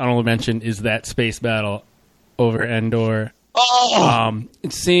my first honorable mention is that space battle over Endor.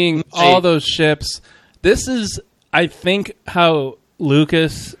 Seeing all those ships. This is, I think, how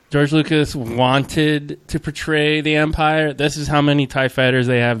George Lucas wanted to portray the Empire. This is how many TIE fighters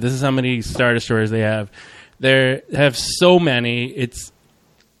they have. This is how many Star Destroyers they have. They have so many. It's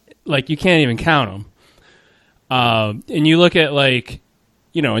like you can't even count them. And you look at, like,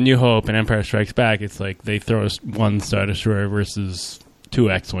 you know, A New Hope and Empire Strikes Back, it's like they throw one Star Destroyer versus 2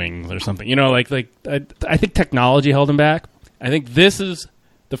 X-Wings or something. You know, like I think technology held them back. I think this is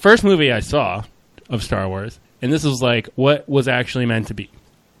the first movie I saw of Star Wars, and this is like what was actually meant to be.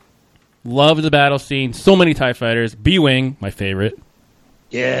 Love the battle scene. So many TIE fighters. B-Wing, my favorite.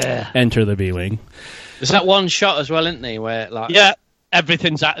 Yeah. Enter the B-Wing. There's that one shot as well, isn't there, where, like... Yeah,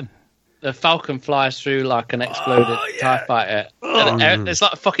 everything's at him. The Falcon flies through like an exploded TIE fighter. And it's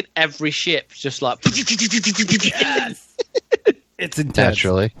like fucking every ship just like... Yes. It's intense.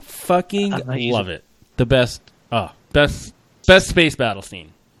 Naturally. Fucking amazing. Love it. The best space battle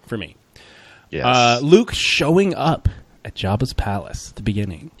scene for me. Yes. Luke showing up at Jabba's palace at the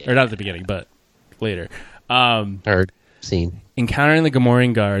beginning. Or not at the beginning, but later. Heard. Seen. Encountering the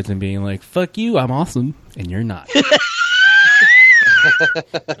Gamorrean guards and being like, fuck you, I'm awesome, and you're not.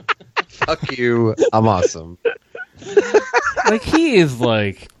 Fuck you, I'm awesome. Like, he is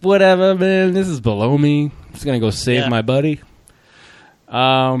like, whatever, man, this is below me. I'm just gonna go save my buddy.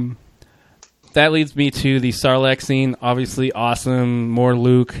 That leads me to the Sarlacc scene. Obviously awesome. More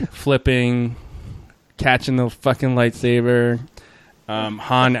Luke flipping, catching the fucking lightsaber.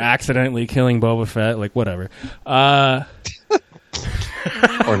 Han accidentally killing Boba Fett. Like, whatever. Or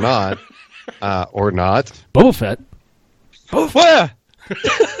not. Or not. Boba Fett? Where?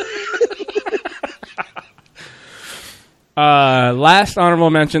 Last honorable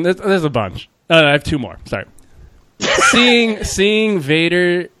mention. There's a bunch. I have 2 more. Sorry. Seeing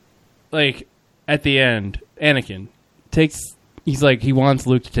Vader, like, at the end, Anakin he's like, he wants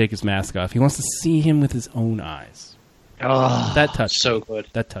Luke to take his mask off. He wants to see him with his own eyes. Oh, that touched so me. good.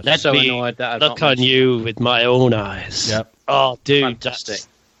 That touched me. So me annoyed that I've look not on you with my own eyes. Yep. Oh, dude, fantastic.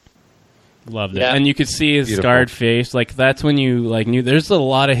 Loved it. Yeah. And you could see his Beautiful. scarred face. Like, that's when you, like, knew there's a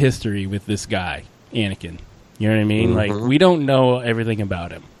lot of history with this guy, Anakin. You know what I mean? Like, we don't know everything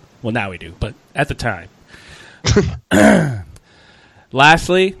about him. Well, now we do, but at the time.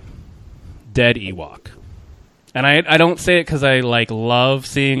 Lastly, dead Ewok. And I don't say it because I, like, love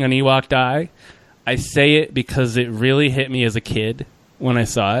seeing an Ewok die. I say it because it really hit me as a kid when I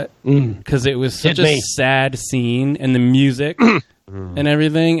saw it. Because it was such a sad scene, and the music and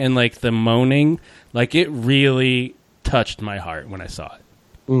everything, and, like, the moaning. Like, it really touched my heart when I saw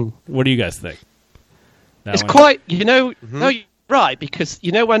it. What do you guys think? It's quite, no, you're right, because,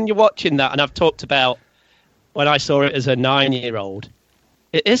 when you're watching that, and I've talked about when I saw it as a 9-year-old,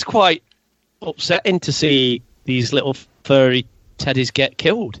 it is quite upsetting to see these little furry teddies get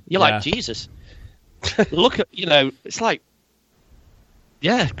killed. You're like, Jesus. Look at, it's like,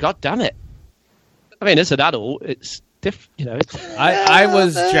 yeah, God damn it. I mean, as an adult, it's different, I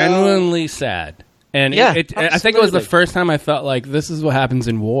was genuinely sad. And Yeah, I think it was the absolutely. first time I felt like this is what happens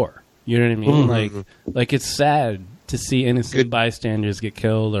in war. You know what I mean? Like it's sad to see innocent bystanders get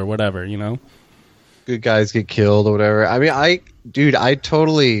killed or whatever, Good guys get killed or whatever. I mean, I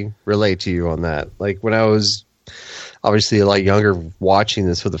totally relate to you on that. Like, when I was obviously a lot younger watching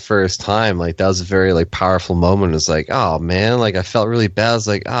this for the first time, like, that was a very, like, powerful moment. It's like, oh man, like, I felt really bad. I was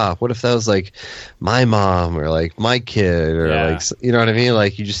like, what if that was, like, my mom or, like, my kid or like, you know what I mean?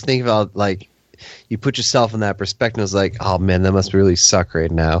 Like, you just think about, like, you put yourself in that perspective. It's like, oh man, that must really suck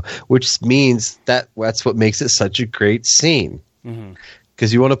right now. Which means that's what makes it such a great scene.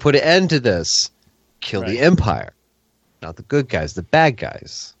 Because you want to put an end to this. Kill the Empire. Not the good guys, the bad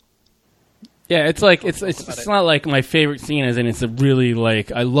guys. Yeah, it's like it's not like my favorite scene, as in it's a really,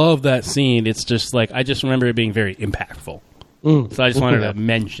 like, I love that scene. It's just like I just remember it being very impactful. So I just wanted to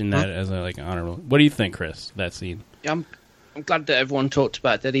mention that as a, like, honorable. What do you think, Chris? That scene? Yeah, I'm glad that everyone talked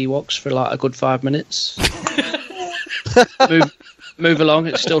about dead Ewoks for like a good 5 minutes. move along.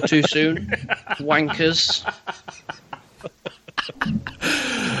 It's still too soon. Wankers.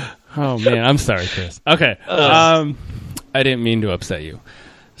 Oh man, I'm sorry, Chris. Okay, I didn't mean to upset you.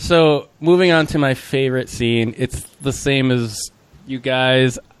 So moving on to my favorite scene, it's the same as you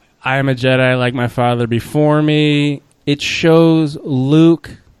guys. I am a Jedi like my father before me. It shows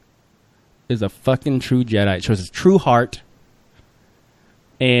Luke is a fucking true Jedi. It shows his true heart.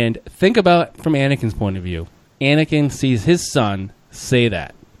 And think about from Anakin's point of view. Anakin sees his son say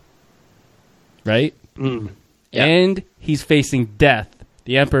that. Right? Yeah. And he's facing death.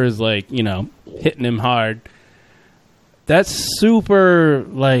 The Emperor's, like, hitting him hard. That's super,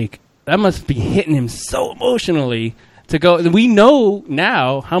 like, that must be hitting him so emotionally to go. We know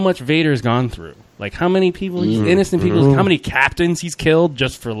now how much Vader's gone through. Like, how many people, innocent people, how many captains he's killed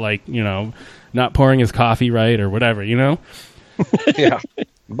just for, like, not pouring his coffee right or whatever, Yeah.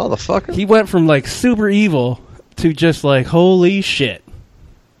 Motherfucker. He went from, like, super evil to just, like, holy shit.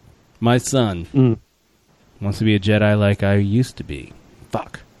 My son wants to be a Jedi like I used to be.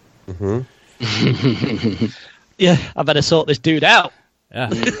 Fuck. Yeah, I better sort this dude out. Yeah.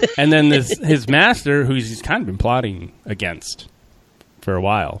 And then his master, who he's kind of been plotting against for a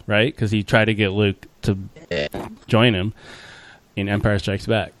while, right? Because he tried to get Luke to join him in Empire Strikes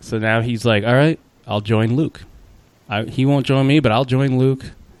Back. So now he's like, all right, I'll join Luke. He won't join me, but I'll join Luke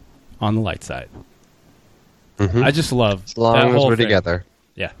on the light side. I just love As long that as whole we're thing. together.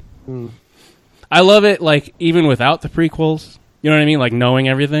 Yeah. I love it, like, even without the prequels. You know what I mean? Like, knowing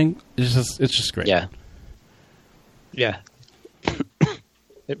everything. It's just great. Yeah. Yeah.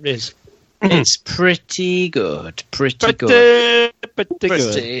 It is. It's pretty good. Pretty good.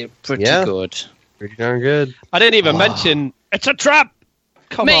 Pretty Yeah. good. Pretty darn good. I didn't even mention it's a trap.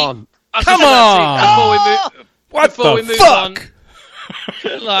 Come Mate, on. Come on! Before we move fuck?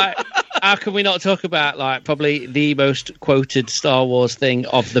 on, like, how can we not talk about, like, probably the most quoted Star Wars thing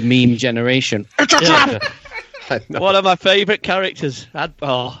of the meme generation? It's a trap! I know. One of my favourite characters.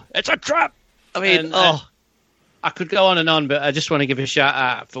 It's a trap. I mean, I could go on, but I just want to give a shout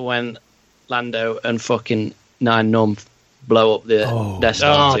out for when Lando and fucking Nine Numb blow up the Death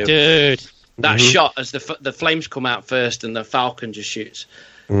Star. Oh, dude. That shot as the flames come out first and the Falcon just shoots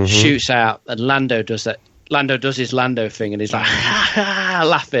out, and Lando does that. Lando does his Lando thing, and he's like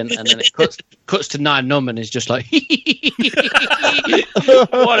laughing, and then it cuts to Nine Numb, and he's just like,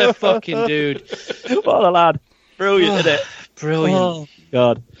 what a fucking dude! What a lad. Brilliant, isn't it? Brilliant. Oh,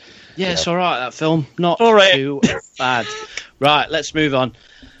 God. Yeah, it's all right. That film, not All right. too bad. Right, let's move on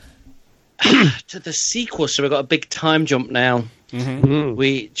to the sequel. So we've got a big time jump now.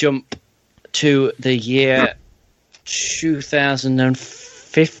 We jump to the year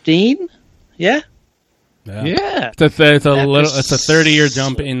 2015. Yeah. Yeah. It's a 30-year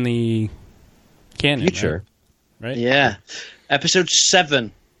jump in the canon. future. Right? Yeah. Episode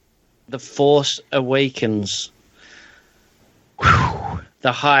 7, The Force Awakens. Whew.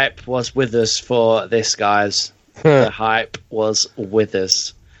 The hype was with us for this, guys. The hype was with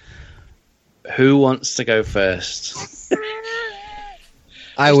us. Who wants to go first?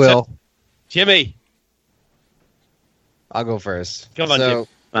 I will. Jimmy. I'll go first. Come on, Jimmy.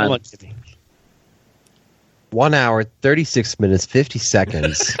 Come on, Jimmy. 1 hour, 36 minutes, 50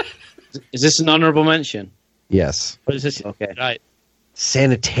 seconds. Is this an honourable mention? Yes. What is this? Okay. Right.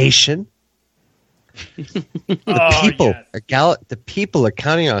 Sanitation. The people are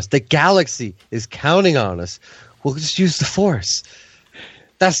counting on us. The galaxy is counting on us. We'll just use the Force.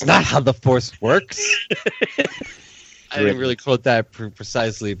 That's not how the Force works. I didn't really quote that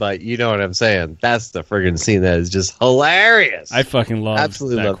precisely, but you know what I'm saying. That's the friggin' scene that is just hilarious. I fucking love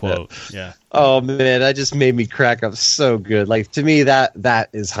Absolutely that love quote. that. Yeah. Oh man, that just made me crack up so good. Like to me, that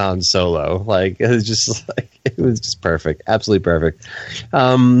is Han Solo. Like it was just perfect, absolutely perfect.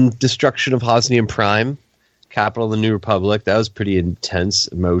 Destruction of Hosnian Prime, capital of the New Republic. That was pretty intense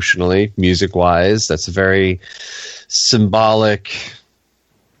emotionally, music wise. That's a very symbolic.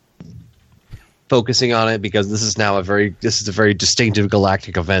 Focusing on it because this is a very distinctive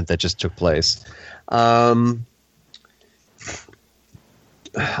galactic event that just took place. Oh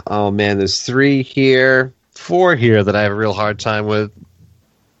man, there's 4 here that I have a real hard time with.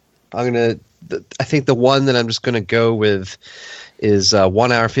 I think the one that I'm just gonna go with is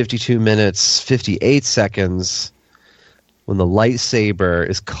 1 hour 52 minutes 58 seconds when the lightsaber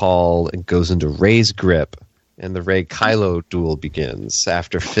is called and goes into Rey's grip. And the Rey-Kylo duel begins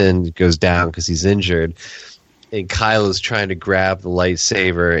after Finn goes down because he's injured. And Kylo's trying to grab the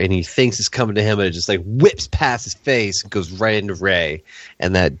lightsaber, and he thinks it's coming to him, and it just like whips past his face and goes right into Rey.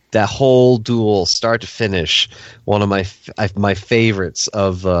 And that whole duel, start to finish, one of my favorites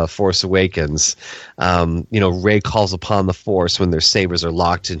of Force Awakens. Rey calls upon the Force when their sabers are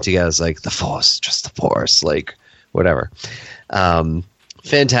locked in together. It's like, the Force, just the Force, like, whatever.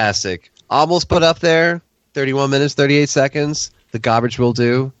 Fantastic. Almost put up there. 31 minutes, 38 seconds. The garbage will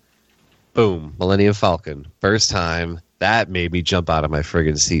do. Boom. Millennium Falcon. First time. That made me jump out of my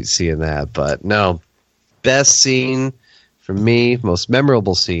friggin' seat seeing that. But no. Best scene for me. Most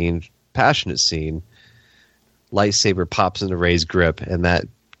memorable scene. Passionate scene. Lightsaber pops into Rey's grip and that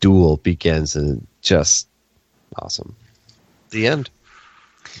duel begins and just awesome. The end.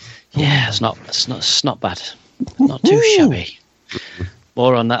 Yeah, it's not bad. Not too shabby.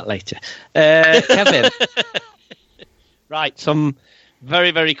 More on that later. Kevin. Right, some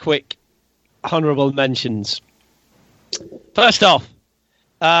very, very quick honourable mentions. First off,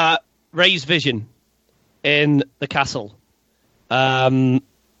 Rey's vision in the castle. I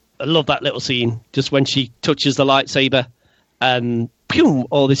love that little scene, just when she touches the lightsaber and pew,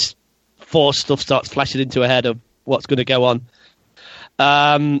 all this Force stuff starts flashing into her head of what's going to go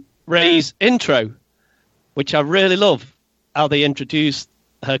on. Rey's intro, which I really love. How they introduce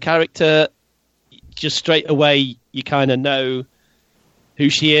her character, just straight away you kind of know who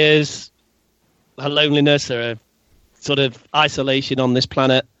she is, her loneliness, her sort of isolation on this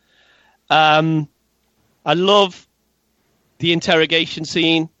planet. I love the interrogation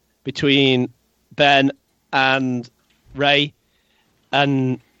scene between Ben and Rey,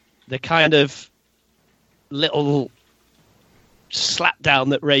 and the kind of little slap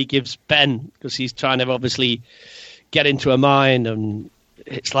down that Rey gives Ben because he's trying to obviously get into her mind, and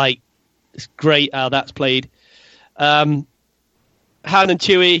it's great how that's played. Han and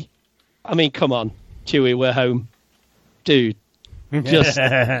Chewie, I mean, come on, Chewie, we're home, dude. Just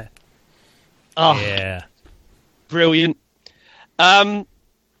yeah, brilliant. And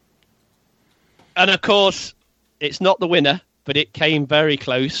of course, it's not the winner, but it came very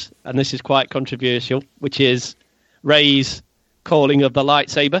close, and this is quite controversial, which is Rey's calling of the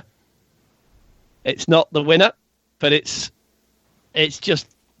lightsaber. It's not the winner, but it's just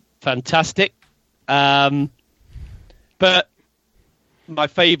fantastic. But my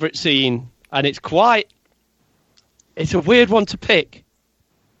favourite scene, and it's a weird one to pick,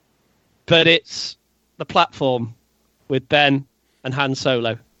 but it's the platform with Ben and Han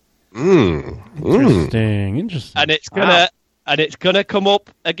Solo. Interesting. And it's gonna come up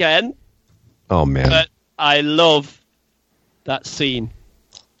again. Oh man! But I love that scene,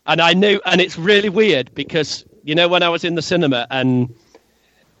 and I knew, and it's really weird because when I was in the cinema, and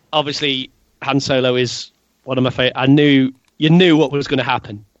obviously Han Solo is one of my favorite. You knew what was going to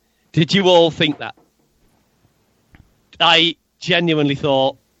happen. Did you all think that? I genuinely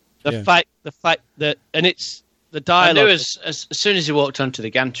thought the fact that, and it's the dialogue. I knew as soon as he walked onto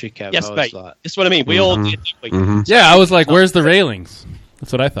the gantry, Kev. Yes, I was mate. like, That's what I mean. We all did. Yeah, I was like, "Where's the railings?"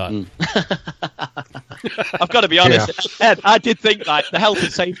 That's what I thought. I've got to be honest. Ed, I did think like the health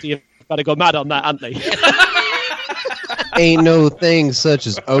and safety have got to go mad on that, haven't they? Ain't no thing such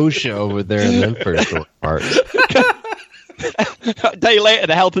as OSHA over there in them first floor parts. A day later,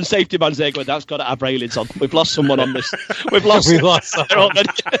 the health and safety man's there going, that's got to have railings on. We've lost someone on this. We've lost someone.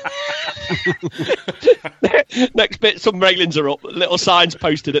 Next bit, some railings are up. Little signs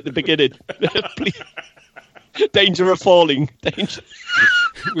posted at the beginning. Danger of falling. Danger.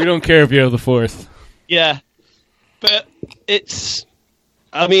 We don't care if you're the fourth. Yeah. But it's...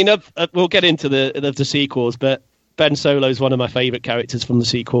 I mean, we'll get into the sequels, but Ben Solo is one of my favourite characters from the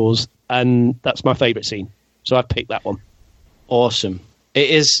sequels, and that's my favourite scene. So I've picked that one. Awesome. It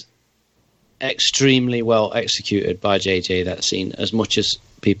is extremely well executed by JJ, that scene. As much as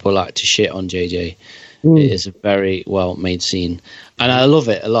people like to shit on JJ, it is a very well made scene. And I love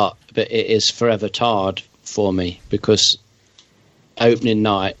it a lot, but it is forever tarred for me because opening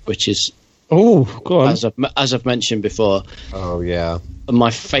night, which is, go on. As I've mentioned before,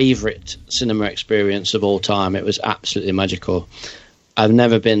 my favourite cinema experience of all time. It was absolutely magical. I've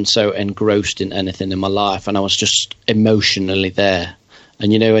never been so engrossed in anything in my life, and I was just emotionally there.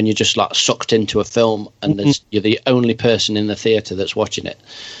 And you know, when you're just like sucked into a film, and you're the only person in the theatre that's watching it.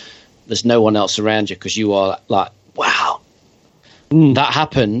 There's no one else around you because you are like, wow, that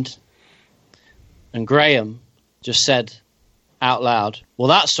happened. And Graham just said out loud, "Well,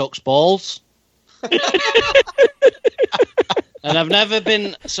 that sucks balls." And I've never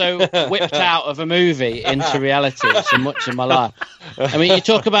been so whipped out of a movie into reality so much in my life. I mean, you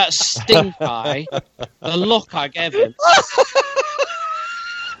talk about stink eye, the look I gave him.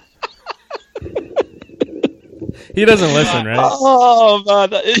 He doesn't listen, right? Oh,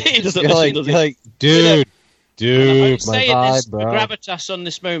 man. He doesn't listen, does he? Like, dude, my vibe, bro. Gravitas on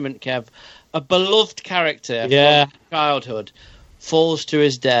this moment, Kev. A beloved character from childhood falls to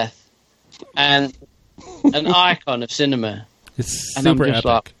his death, and an icon of cinema. It's and super I'm just epic.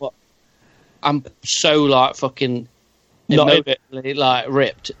 like, what? I'm so like fucking emotionally like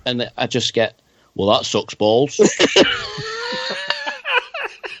ripped, and I just get, well, that sucks balls.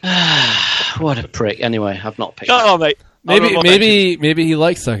 What a prick. Anyway, I've not picked. Oh, mate. Maybe he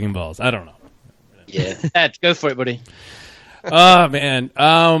likes sucking balls. I don't know. Yeah, Ed, go for it, buddy. Oh man,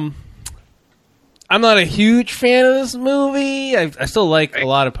 I'm not a huge fan of this movie. I still like a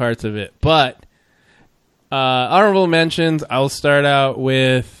lot of parts of it, but honorable mentions. I'll start out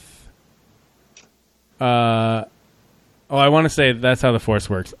with. I want to say That's How the Force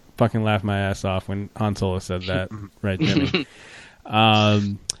Works. Fucking laugh my ass off when Han Solo said that. Right, Jimmy.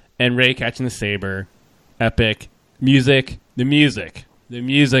 And Rey catching the saber. Epic. Music. The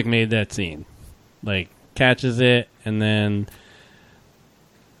music made that scene. Like, catches it, and then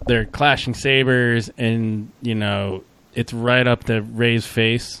they're clashing sabers, and, you know, it's right up to Rey's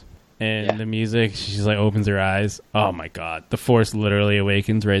face. And the music, she's like, opens her eyes. Oh, my God. The Force literally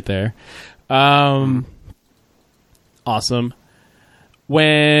awakens right there. Awesome.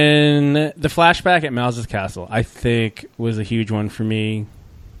 When the flashback at Maz' castle, I think, was a huge one for me.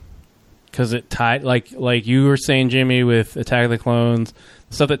 Because it tied, like you were saying, Jimmy, with Attack of the Clones,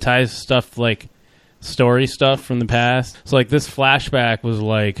 stuff that ties stuff like story stuff from the past. So, like, this flashback was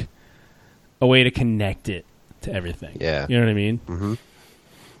like a way to connect it to everything. Yeah. You know what I mean? Mm-hmm.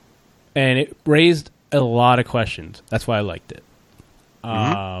 And it raised a lot of questions. That's why I liked it.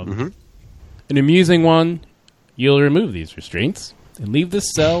 An amusing one, you'll remove these restraints and leave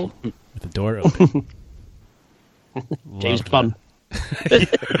this cell with the door open. James Bond.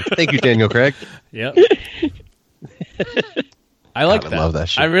 Thank you, Daniel Craig. Yep. I like that. I love that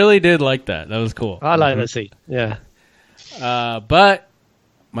shit. I really did like that. That was cool. I like that scene. Yeah. But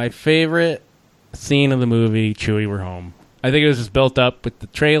my favorite scene of the movie, Chewie, we're home. I think it was just built up with the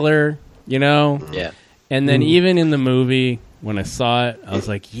trailer, you know? Yeah. And then even in the movie, when I saw it, I was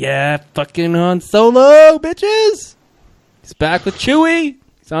like, yeah, fucking Han Solo, bitches! He's back with Chewie.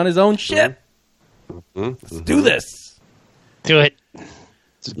 He's on his own ship. Let's do this. Do it.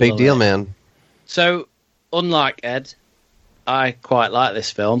 It's a big deal, man. So, unlike Ed, I quite like this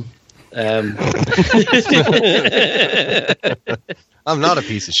film. I'm not a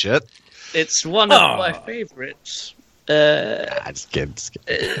piece of shit. It's one of my favourites. Just kidding.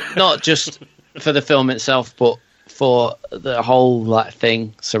 Not just for the film itself, but for the whole like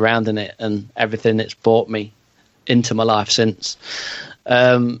thing surrounding it and everything it's brought me into my life since.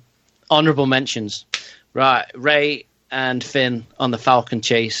 Honourable mentions. Right, Rey and Finn on the Falcon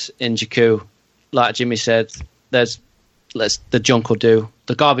chase in Jakku. Like Jimmy said, the junk will do.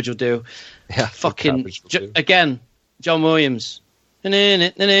 The garbage will do. Yeah, fucking again, John Williams.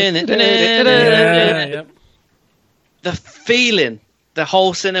 Yep. The feeling, the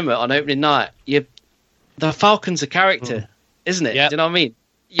whole cinema on opening night, the Falcon's a character, isn't it? Yep. Do you know what I mean?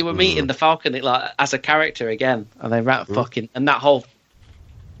 You were meeting the Falcon like as a character again, and they fucking and that whole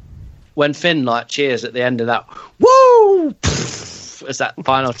when Finn like cheers at the end of that, woo, as that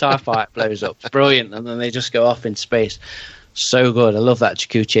final TIE fight blows up, it's brilliant, and then they just go off in space. So good, I love that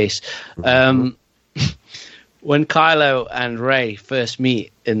Jakku chase. When Kylo and Rey first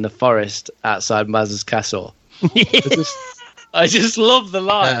meet in the forest outside Maz's castle, I just love the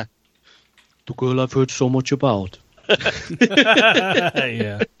line. Yeah. The girl I've heard so much about.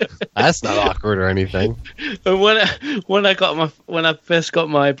 Yeah. That's not awkward or anything. And when I first got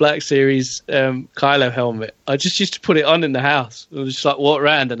my Black Series Kylo helmet, I just used to put it on in the house. I was just like walk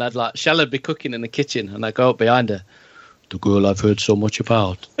around, and I'd like Shella'd be cooking in the kitchen, and I'd go up behind her. The girl I've heard so much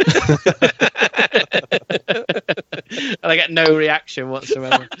about. And I get no reaction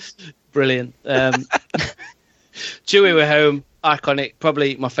whatsoever. Brilliant. Chewie, we're home. Iconic.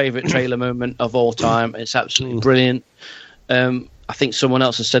 Probably my favourite trailer moment of all time. It's absolutely brilliant. I think someone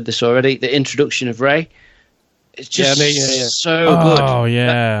else has said this already. The introduction of Rey. It's just so good. Oh,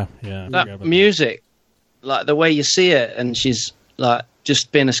 yeah. Yeah. That music. Like the way you see it, and she's like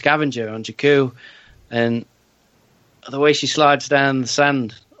just being a scavenger on Jakku, and the way she slides down the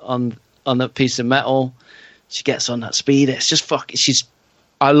sand on that piece of metal, she gets on that speed. It's just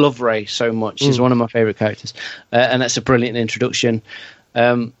I love Rey so much. She's one of my favourite characters, and that's a brilliant introduction.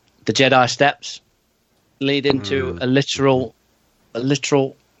 The Jedi steps lead into a literal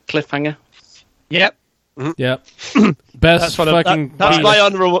cliffhanger. Yep. Yep. Best fucking. That's my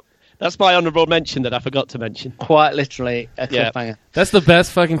honourable mention that I forgot to mention. Quite literally a cliffhanger. That's the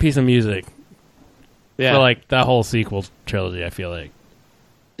best fucking piece of music. Yeah. For like that whole sequel trilogy, I feel like.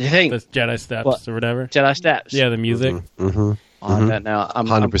 You think? The Jedi Steps or whatever. Jedi Steps? Yeah, the music. I don't know. I'm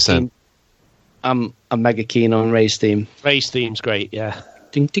 100%. I'm mega keen on Rey's theme. Rey's theme's great, yeah.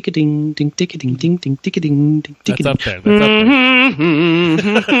 Ding ticka ding ding ticka ding ding ding ticka ding ding ticka That's ding. up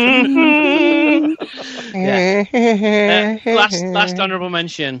there. Last honourable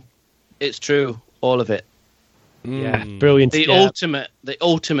mention. It's true, all of it. Yeah, brilliant. The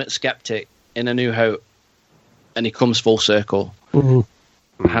ultimate skeptic in A New Hope, and he comes full circle.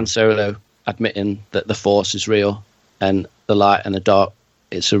 Han Solo admitting that the Force is real, and the light and the dark,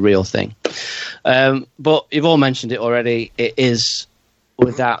 it's a real thing. But you've all mentioned it already. It is,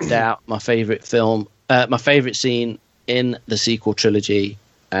 without doubt, my favourite film, my favourite scene in the sequel trilogy,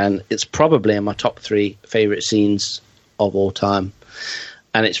 and it's probably in my top 3 favourite scenes of all time.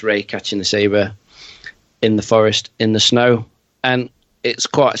 And it's Rey catching the saber in the forest, in the snow. And it's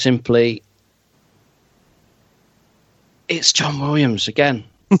quite simply, it's John Williams again.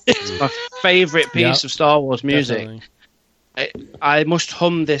 It's my favourite piece of Star Wars music. I must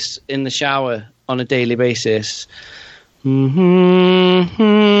hum this in the shower on a daily basis.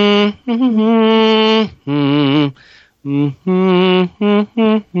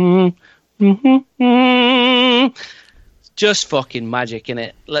 Just fucking magic in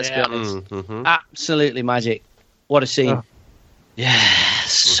it. Let's be honest. Absolutely magic. What a scene. Yeah,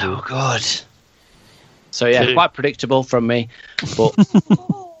 so good. So yeah, quite predictable from me, but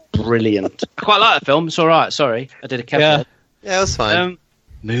brilliant. I quite like the film. It's all right. Sorry, I did a Kevin. Yeah, it was fine.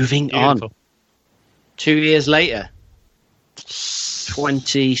 Moving on. 2 years later,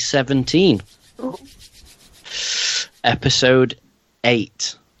 2017, episode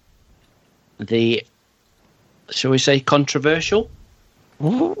 8. The, shall we say, controversial?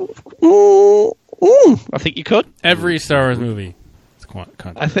 I think you could. Every Star Wars movie. It's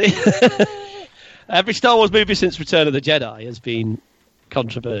I think every Star Wars movie since Return of the Jedi has been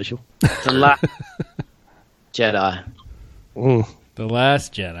controversial. The Last Jedi. The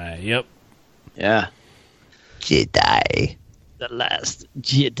Last Jedi. Yep. Yeah. Jedi. The Last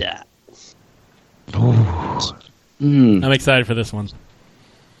Jedi. I'm excited for this one.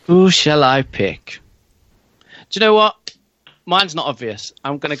 Who shall I pick? Do you know what? Mine's not obvious.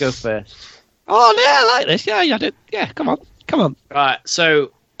 I'm going to go first. Oh, yeah, I like this. Yeah, come on. Right,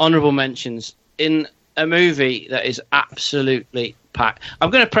 so honourable mentions. In a movie that is absolutely packed.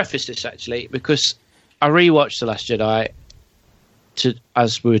 I'm going to preface this, actually, because I rewatched The Last Jedi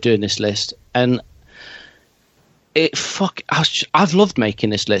as we were doing this list, and I've loved making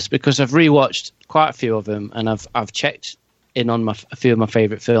this list because I've rewatched quite a few of them, and I've checked in on a few of my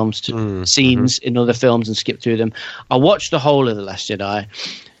favourite films, scenes in other films, and skipped through them. I watched the whole of The Last Jedi,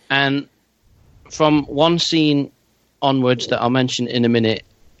 and from one scene onwards that I'll mention in a minute,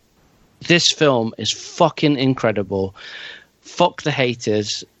 this film is fucking incredible. Fuck the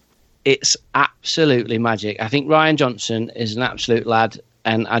haters. It's absolutely magic. I think Rian Johnson is an absolute lad,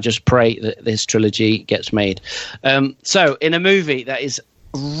 and I just pray that this trilogy gets made. So, in a movie that is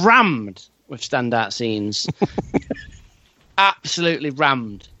rammed with standout scenes. Absolutely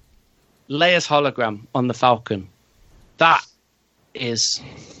rammed. Leia's hologram on the Falcon. That is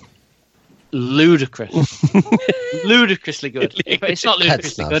ludicrous. Ludicrously good. It's not ludicrously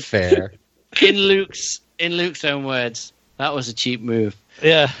That's not good. fair. In Luke's own words, that was a cheap move.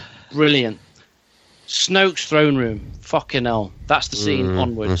 Yeah. Brilliant. Snoke's throne room. Fucking hell. That's the scene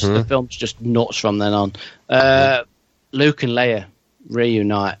onwards. The film's just nuts from then on. Luke and Leia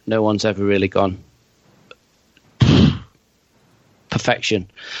reunite. No one's ever really gone. Perfection.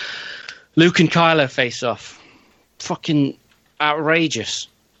 Luke and Kylo face off. Fucking outrageous.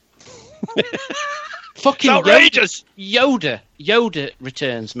 Fucking outrageous. Yoda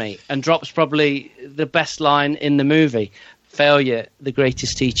returns, mate, and drops probably the best line in the movie. Failure, the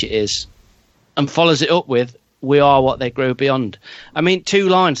greatest teacher is. And follows it up with, we are what they grow beyond. I mean, 2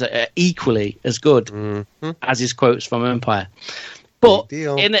 lines that are equally as good as his quotes from Empire. But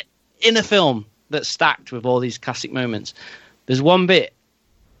in a film that's stacked with all these classic moments, there's one bit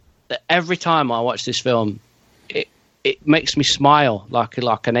that every time I watch this film, it makes me smile like an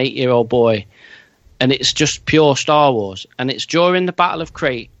 8-year-old boy. And it's just pure Star Wars. And it's during the Battle of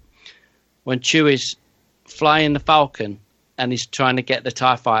Crete when Chewie's flying the Falcon and he's trying to get the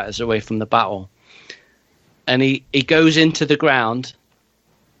TIE fighters away from the battle. And he goes into the ground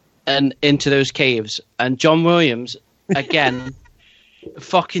and into those caves. And John Williams, again,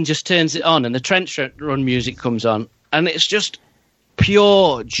 fucking just turns it on. And the Trench Run music comes on. And it's just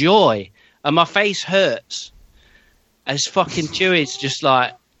pure joy. And my face hurts as fucking Chewie's just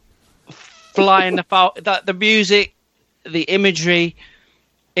like flying the music, the imagery.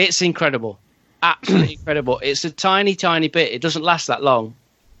 It's incredible. Absolutely incredible. It's a tiny, tiny bit. It doesn't last that long.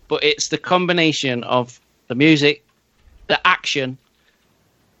 But it's the combination of the music, the action.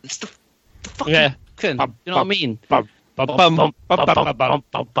 It's the fucking... Yeah. You know what I mean?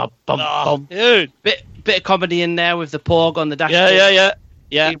 Dude. Bit of comedy in there with the porg on the dashboard.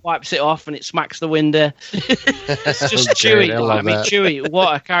 Yeah. He wipes it off and it smacks the window. It's just Chewie. I mean, Chewie,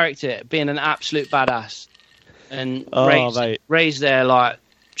 what a character, being an absolute badass. And Rey's there, like,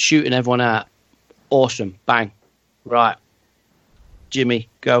 shooting everyone out. Awesome. Bang. Right. Jimmy,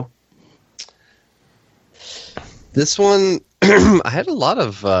 go. This one, I had a lot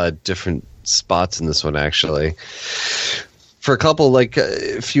of different spots in this one, actually. For a couple, like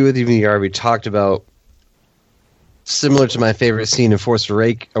a few of them you already talked about, similar to my favorite scene in Force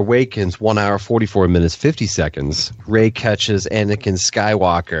Awakens, 1 hour, 44 minutes, 50 seconds. Rey catches Anakin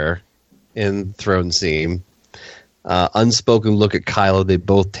Skywalker in throne scene. Unspoken look at Kylo. They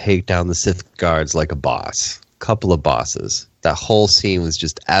both take down the Sith guards like a boss. Couple of bosses. That whole scene was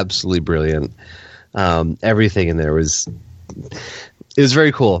just absolutely brilliant. Everything in there was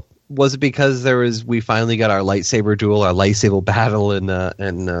very cool. Was it because we finally got our lightsaber duel, our lightsaber battle in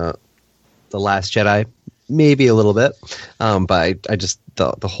The Last Jedi? Maybe a little bit, but I just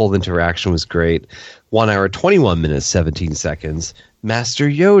the whole interaction was great. 1 hour, 21 minutes, 17 seconds. Master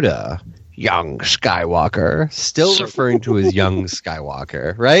Yoda, young Skywalker, still referring to as young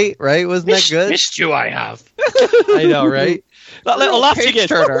Skywalker, right? Right? Wasn't that good? Missed you, I have. I know, right? That little laugh again.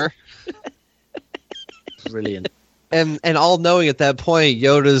 Turner. Brilliant. And all knowing at that point,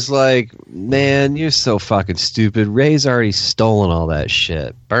 Yoda's like, man, you're so fucking stupid. Rey's already stolen all that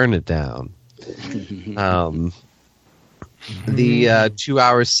shit. Burn it down. The 2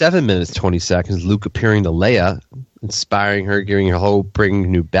 hours, 7 minutes, 20 seconds, Luke appearing to Leia, inspiring her, giving her hope,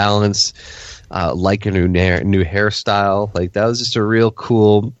 bringing new balance, like a new hairstyle. Like, that was just a real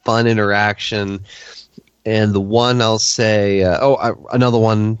cool, fun interaction. And the one I'll say, another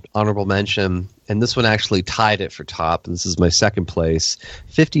one, honorable mention, and this one actually tied it for top. This is my second place.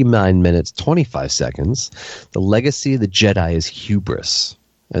 59 minutes, 25 seconds. The legacy of the Jedi is hubris.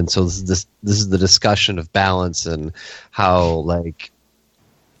 And so this is the discussion of balance and how, like,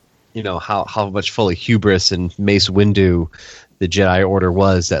 you know, how much full of hubris and Mace Windu the Jedi Order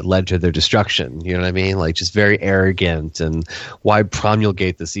was that led to their destruction. You know what I mean? Like, just very arrogant, and why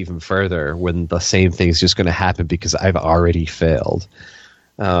promulgate this even further when the same thing is just going to happen because I've already failed.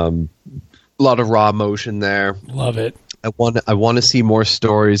 A lot of raw emotion there. Love it. I want to see more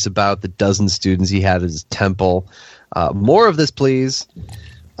stories about the dozen students he had at his temple. More of this, please.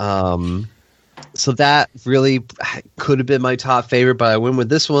 So that really could have been my top favorite, but I went with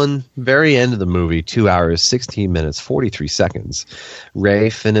this one. Very end of the movie, 2 hours, 16 minutes, 43 seconds. Rey,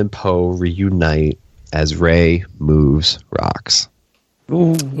 Finn, and Poe reunite as Rey moves rocks.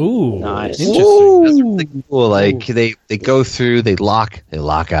 Ooh, nice. Interesting. That's really cool. Like, they go through, they lock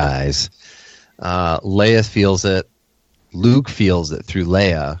eyes. Leia feels it. Luke feels it through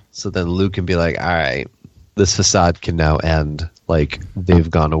Leia. So then Luke can be like, all right, this facade can now end. like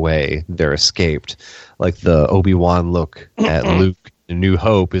they've gone away, they're escaped. Like the Obi-Wan look at Luke in New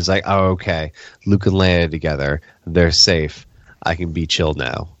Hope is like, oh, okay, Luke and Leia together, they're safe. I can be chill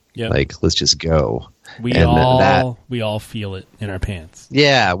now. Yep. Like, let's just go. We And we all feel it in our pants.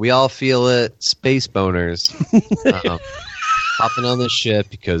 Yeah, we all feel it. Space boners. Hopping on the ship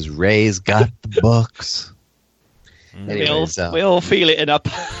because Ray's got the books. Anyways, we all feel it in our.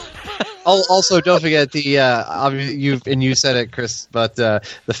 Also, don't forget the you said it, Chris, but the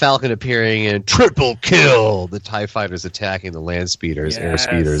Falcon appearing in triple kill. The TIE fighters attacking the land speeders, air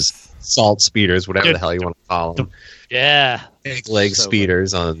speeders, salt speeders, whatever the hell you want to call them. Yeah, Big leg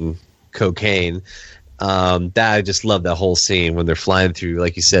speeders on cocaine. That I just love that whole scene when they're flying through,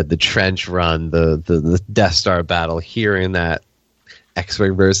 like you said, the trench run, the Death Star battle. Hearing that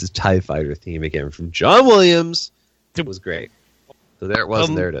X-Wing versus TIE fighter theme again from John Williams, it was great. So there it was,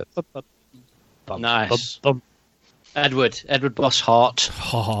 and there it is. Nice. Edward Boss Hart.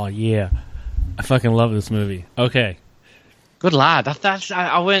 Oh, yeah. I fucking love this movie. Okay. Good lad.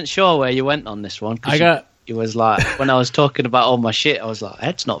 I weren't sure where you went on this one. It was like, when I was talking about all my shit, I was like,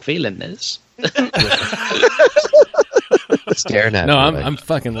 Ed's not feeling this. Staring at No, me, I'm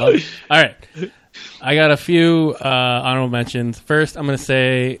fucking loving it. All right. I got a few honorable mentions. First, I'm going to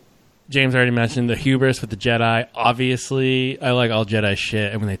say, James already mentioned the hubris with the Jedi. Obviously, I like all Jedi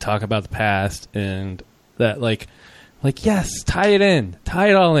shit, and when they talk about the past and that, like yes, tie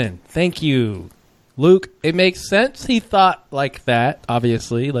it all in. Thank you, Luke. It makes sense. He thought like that.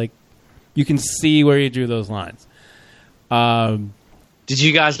 Obviously, like you can see where he drew those lines. Did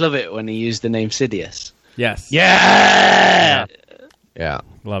you guys love it when he used the name Sidious? Yes. Yeah.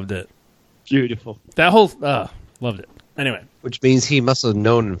 Loved it. Beautiful. That whole loved it. Anyway. Which means he must have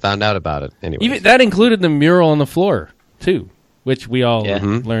known and found out about it. Anyway, Even that included the mural on the floor too, which we all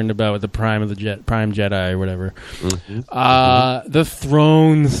learned about with the Prime Jedi or whatever. The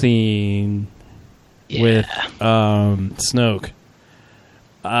throne scene with Snoke,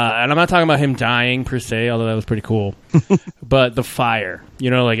 and I'm not talking about him dying per se, although that was pretty cool. But the fire,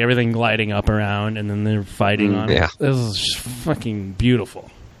 like everything lighting up around, and then they're fighting on it. Yeah. This is just fucking beautiful,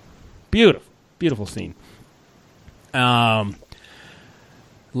 beautiful scene.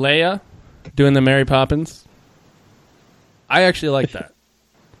 Leia doing the Mary Poppins. I actually like that.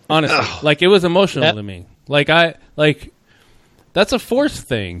 Honestly, like it was emotional to me. That's a Force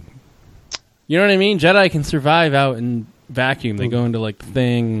thing. You know what I mean? Jedi can survive out in vacuum. They go into like the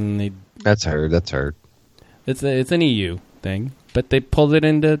thing. And That's her. It's an EU thing, but they pulled it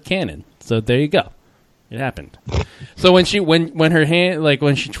into canon. So there you go. It happened. So when her hand, like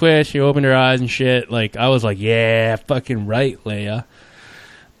when she twitched, she opened her eyes and shit. Like I was like, yeah, fucking right, Leia.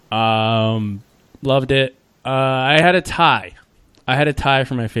 Loved it. I had a tie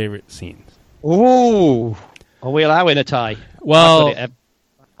for my favorite scenes. Ooh, are we allowing a tie? Well,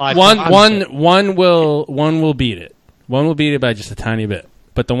 one will beat it. One will beat it by just a tiny bit.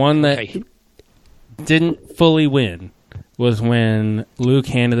 But the one that didn't fully win was when Luke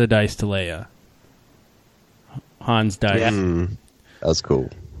handed the dice to Leia. Han's dice. Yeah. That was cool.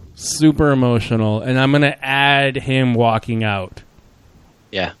 Super emotional, and I'm gonna add him walking out.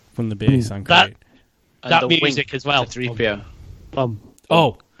 Yeah, from the base on that the music as well. 3PO. The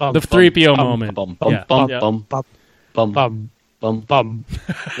 3PO moment. What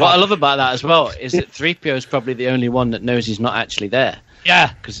I love about that as well is that 3PO is probably the only one that knows he's not actually there.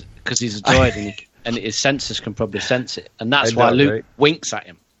 Yeah, because he's a droid and his senses can probably sense it, and that's why Luke winks at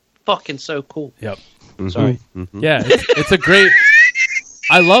him. Fucking so cool. Yep. Sorry. Yeah, it's a great.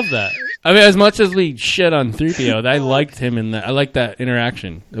 I love that. I mean, as much as we shit on 3PO, I liked him in that. I liked that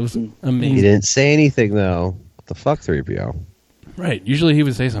interaction. It was amazing. He didn't say anything though. What the fuck, 3PO? Right. Usually he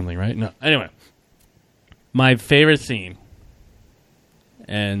would say something, right? No. Anyway, my favorite scene,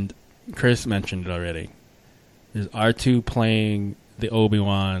 and Chris mentioned it already, is R2 playing the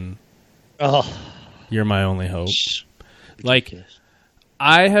Obi-Wan. Oh, You're my only hope. Like,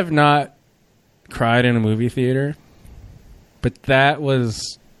 I have not cried in a movie theater, but that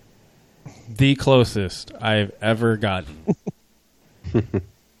was the closest I've ever gotten.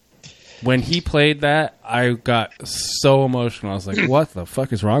 When he played that, I got so emotional. I was like, what the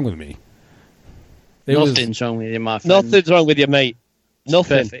fuck is wrong with me? Nothing's wrong with you, my friend. Nothing's wrong with you, mate.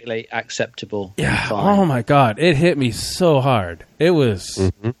 Nothing. Perfectly acceptable. Yeah. Oh my god, it hit me so hard. It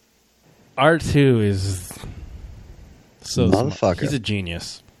was R2 is so motherfucker. Smart. He's a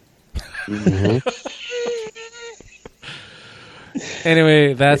genius.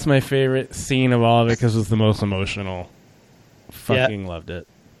 Anyway, that's my favorite scene of all of it because it was the most emotional. Fucking loved it.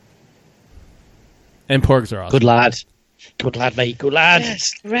 And porgs are awesome. Good lad. Good lad, mate. Good lad.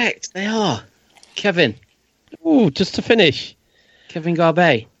 Yes, correct. They are. Kevin. Ooh, just to finish. Kevin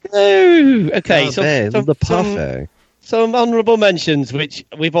Garvey. No. Okay, the parfait. Some honourable mentions, which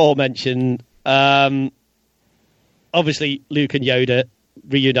we've all mentioned. Obviously, Luke and Yoda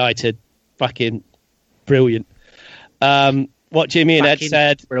reunited. Fucking brilliant. What Jimmy and Ed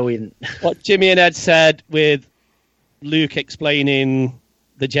said. Brilliant. What Jimmy and Ed said with Luke explaining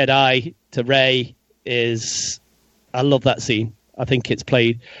the Jedi to Rey is... I love that scene. I think it's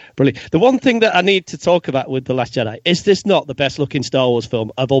played brilliant. The one thing that I need to talk about with The Last Jedi, is this not the best looking Star Wars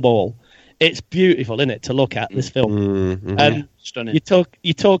film of them all? It's beautiful, isn't it, to look at this film? Mm-hmm. And stunning.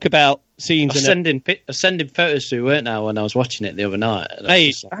 You talk about scenes. I was sending photos to you, weren't I, when I was watching it the other night?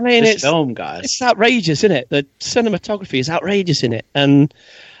 Mate, I mean, this film, guys. It's outrageous, isn't it? The cinematography is outrageous in it, and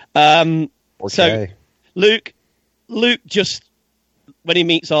so Luke just when he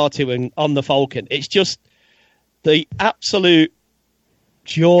meets R2 and on the Falcon, it's just the absolute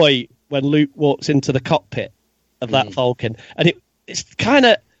joy when Luke walks into the cockpit of that Falcon, and it's kind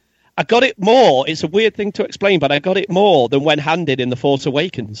of. I got it more. It's a weird thing to explain, but I got it more than when handed in The Force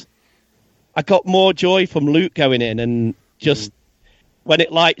Awakens. I got more joy from Luke going in and just when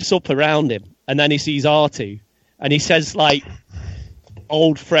it lights up around him, and then he sees R2, and he says like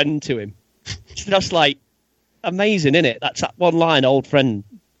 "old friend" to him. It's just like amazing, isn't it? That's that one line, "old friend."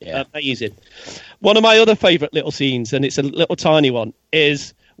 Yeah. Amazing. One of my other favourite little scenes, and it's a little tiny one,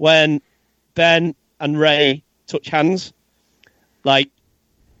 is when Ben and Rey touch hands, like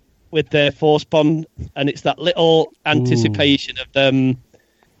with their force bond, and it's that little anticipation of them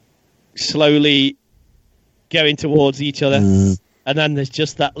slowly going towards each other, and then there's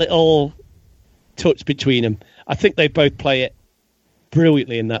just that little touch between them. I think they both play it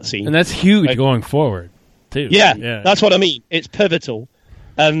brilliantly in that scene, and that's huge going forward too. Yeah, that's what I mean. It's pivotal.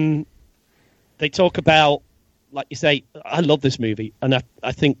 They talk about, like you say, I love this movie, and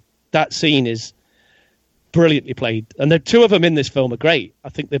I think that scene is brilliantly played. And the two of them in this film are great. I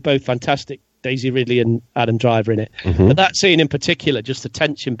think they're both fantastic, Daisy Ridley and Adam Driver in it. Mm-hmm. But that scene in particular, just the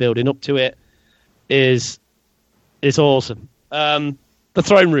tension building up to it, is awesome. The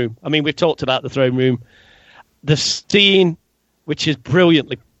throne room. I mean, we've talked about the throne room. The scene, which is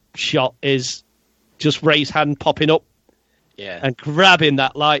brilliantly shot, is just Rey's hand popping up and grabbing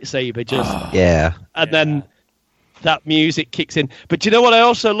that lightsaber. Then that music kicks in. But do you know what I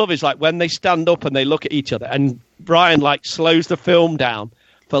also love is like when they stand up and they look at each other, and Brian like slows the film down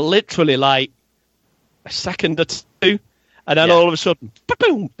for literally like a second or two, and then all of a sudden,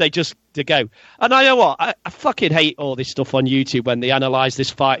 boom, they go. And I know what, I fucking hate all this stuff on YouTube when they analyse this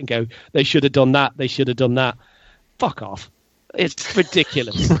fight and go, they should have done that, they should have done that. Fuck off. It's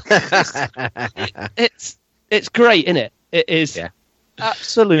ridiculous. it's great, isn't it? It is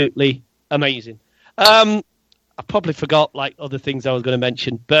absolutely amazing. I probably forgot like other things I was going to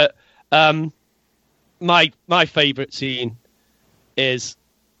mention, but my favourite scene is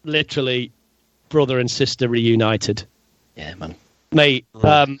literally brother and sister reunited. Yeah, man. Mate,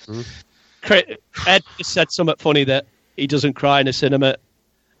 Ed just said something funny that he doesn't cry in a cinema.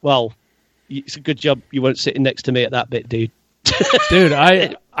 Well, it's a good job you weren't sitting next to me at that bit, dude. Dude,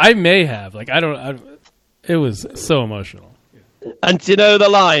 I may have. Like, it was so emotional. And do you know the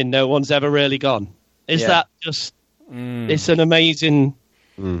line, "No one's ever really gone"? Is that just... It's an amazing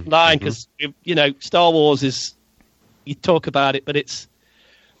line, because, you know, Star Wars is... You talk about it, but it's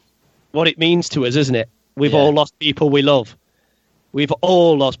what it means to us, isn't it? We've all lost people we love. We've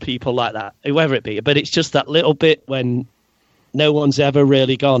all lost people like that, whoever it be. But it's just that little bit when no one's ever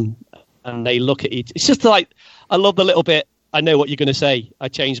really gone, and they look at each... It's just like... I love the little bit, I know what you're going to say. I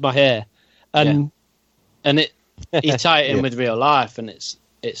changed my hair. And you tie it in with real life, and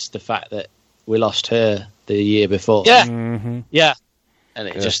it's the fact that we lost her the year before. Yeah. Mm-hmm. Yeah. And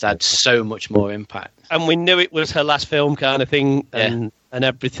it just had so much more impact. And we knew it was her last film kind of thing and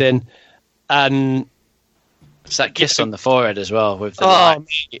everything. And it's that kiss on the forehead as well. With the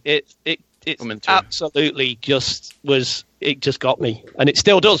it absolutely just got me. And it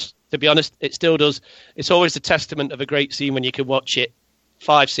still does, to be honest. It still does. It's always a testament of a great scene when you can watch it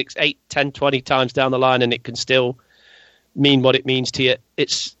 5, 6, 8, 10, 20 times down the line and it can still mean what it means to you.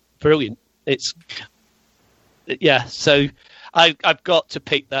 It's brilliant. So I've got to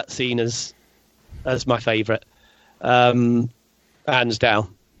pick that scene as my favourite. Hands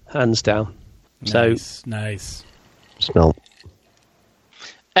down. Nice. Smell.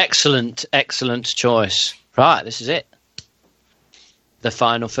 Excellent choice. Right, this is it. The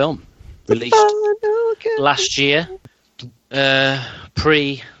final film. Released last year.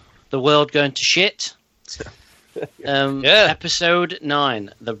 Pre the world going to shit. Episode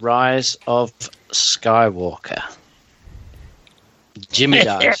 9, The Rise of Skywalker. Jimmy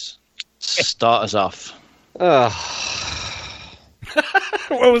Dice, start us off.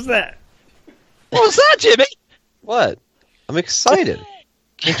 What was that? What was that, Jimmy? What? I'm excited.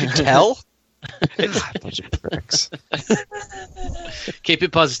 Can't you tell? God, bunch of pricks. Keep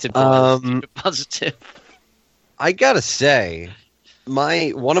it positive, boys. Keep it positive. I gotta say,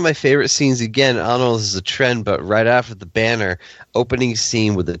 one of my favorite scenes, again, I don't know if this is a trend, but right after the banner, opening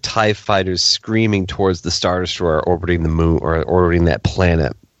scene with the TIE fighters screaming towards the Star Destroyer orbiting the moon, or orbiting that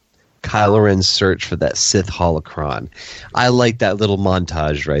planet. Kylo Ren's search for that Sith holocron. I like that little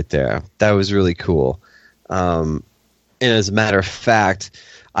montage right there. That was really cool. And as a matter of fact,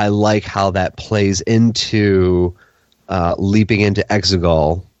 I like how that plays into leaping into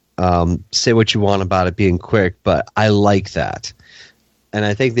Exegol. Say what you want about it being quick, but I like that. And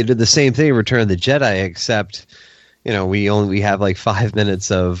I think they did the same thing in Return of the Jedi, except, we have like 5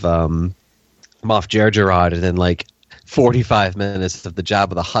 minutes of Moff Jerjerrod and then like 45 minutes of the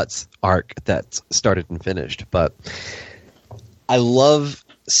Jabba the Hutt's arc that started and finished. But I love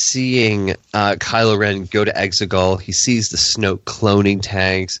seeing Kylo Ren go to Exegol. He sees the Snoke cloning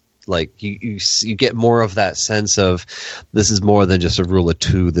tanks. Like you get more of that sense of this is more than just a rule of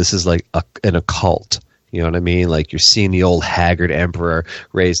two. This is like an occult. You know what I mean? Like you're seeing the old haggard Emperor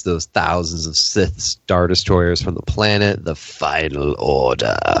raise those thousands of Sith Star Destroyers from the planet. The Final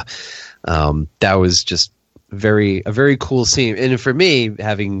Order. That was just a very cool scene. And for me,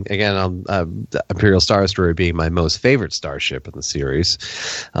 having again the Imperial Star Destroyer being my most favorite starship in the series,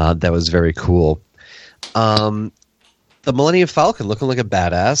 that was very cool. The Millennium Falcon looking like a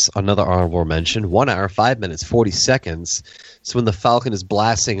badass. Another honorable mention. 1 hour, 5 minutes, 40 seconds. So when the Falcon is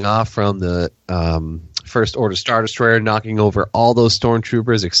blasting off from the First Order Star Destroyer, knocking over all those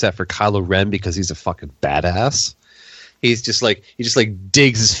stormtroopers except for Kylo Ren because he's a fucking badass. He just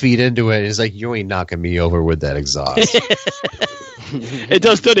digs his feet into it and he's like, you ain't knocking me over with that exhaust. It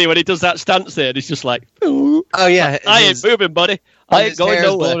does, doesn't he? When he does that stance there, and he's just like, oh yeah, I ain't moving, buddy. I ain't going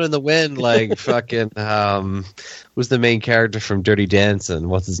nowhere. Blowing in the wind like fucking. Who's the main character from Dirty Dancing?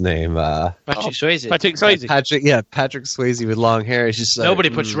 What's his name? Patrick Swayze. Patrick Swayze. Patrick Swayze with long hair. He's just like, nobody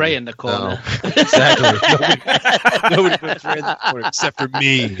puts Ray in the corner. No. Exactly. Nobody puts Ray in the corner except for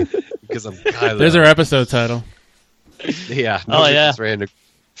me because I'm Kylo. There's our episode title. Yeah. Oh yeah. Ray in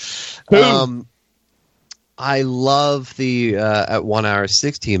the... I love the at 1 hour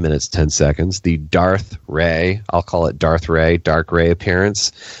 16 minutes 10 seconds the Darth Ray, I'll call it Darth Ray, Dark Ray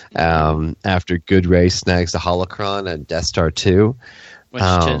appearance after Good Ray snags the holocron at Death Star 2. When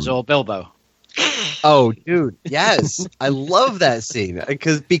she turns all Bilbo. Oh, dude, yes, I love that scene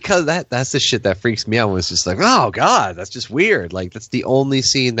because that's the shit that freaks me out. When it's just like, oh god, that's just weird. Like that's the only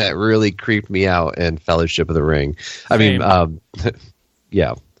scene that really creeped me out in Fellowship of the Ring. I mean,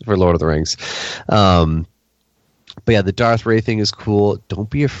 yeah, for Lord of the Rings. But yeah, the Darth Ray thing is cool. Don't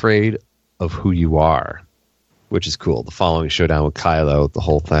be afraid of who you are, which is cool. The following showdown with Kylo, the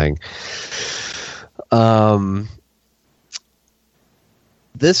whole thing.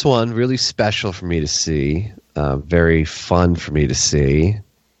 This one, really special for me to see, very fun for me to see,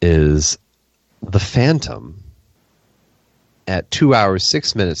 is The Phantom. At 2 hours,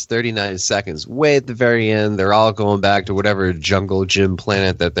 6 minutes, 39 seconds, way at the very end, they're all going back to whatever jungle gym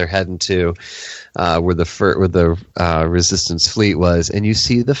planet that they're heading to, where the Resistance fleet was, and you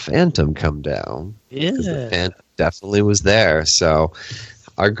see the Phantom come down. Yeah, the Phantom definitely was there. So,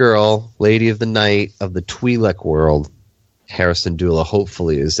 our girl, Lady of the Night of the Twi'lek world, Harrison Dula,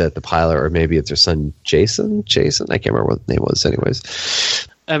 hopefully is that the pilot, or maybe it's her son Jason. I can't remember what the name was. Anyways,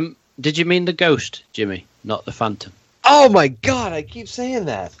 did you mean the ghost, Jimmy, not the Phantom? Oh my god, I keep saying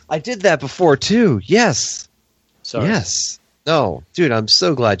that. I did that before too. Yes. Sorry. Yes. No. Dude, I'm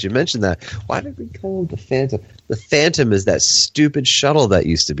so glad you mentioned that. Why did we call him the Phantom? The Phantom is that stupid shuttle that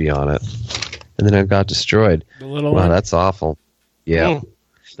used to be on it. And then it got destroyed. The little wow, one? that's awful. Yeah.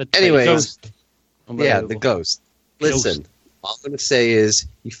 Anyways. Ghost. Yeah, the ghost. Listen, all I'm going to say is,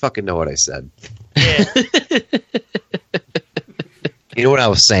 you fucking know what I said. Yeah. You know what I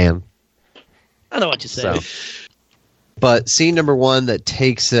was saying? I know what you're saying. So. But scene number one that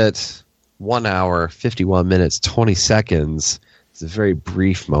takes it 1 hour, 51 minutes, 20 seconds. It's a very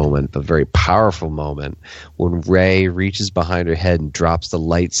brief moment, but very powerful moment when Rey reaches behind her head and drops the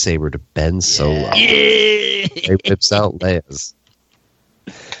lightsaber to Ben Solo. Yeah. Rey whips out Leia's.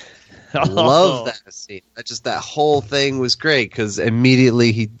 Love that scene. That whole thing was great because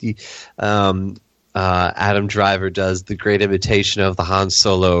immediately he Adam Driver does the great imitation of the Han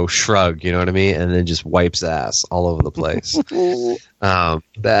Solo shrug, you know what I mean? And then just wipes ass all over the place.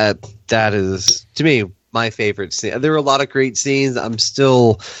 That is, to me, my favorite scene. There were a lot of great scenes. I'm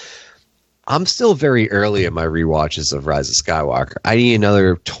still I'm still very early in my rewatches of Rise of Skywalker. I need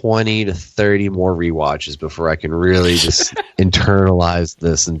another 20 to 30 more rewatches before I can really just internalize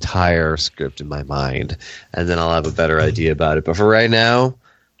this entire script in my mind, and then I'll have a better idea about it. But for right now,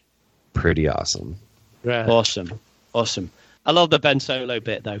 pretty awesome. Right. Awesome. I love the Ben Solo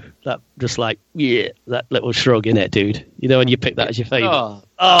bit though. That just like that little shrug in it, dude. You know when you pick that as your favourite.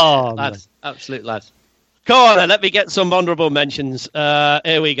 Oh, lads, absolute lads. Come on, then, let me get some honourable mentions.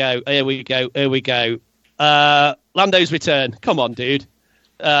 Here we go. Lando's return. Come on, dude.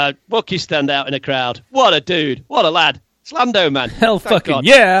 Wookiee stand out in a crowd. What a dude. What a lad. It's Lando, man. Hell Thank fucking God.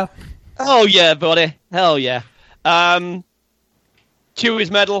 yeah. Oh, yeah, buddy. Hell yeah. Chewie's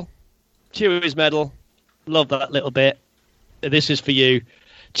medal. Love that little bit. This is for you.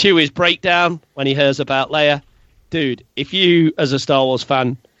 Chewie's breakdown when he hears about Leia. Dude, if you, as a Star Wars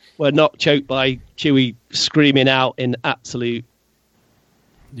fan, were not choked by Chewie screaming out in absolute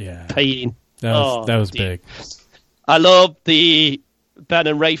pain. That was big. I love the Ben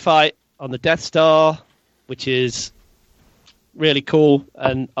and Rey fight on the Death Star, which is really cool,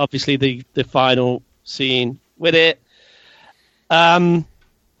 and obviously the final scene with it.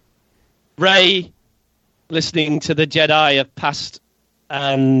 Rey listening to the Jedi of past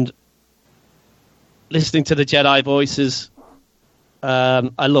and listening to the Jedi voices.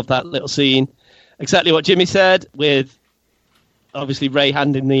 I love that little scene. Exactly what Jimmy said, with obviously Rey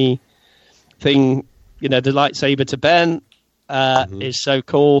handing the thing, the lightsaber to Ben, is so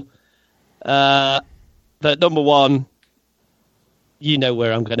cool. But number one, you know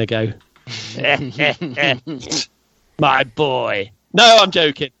where I'm going to go. My boy. No, I'm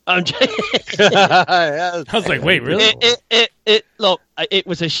joking. I was like, wait, really? Look, it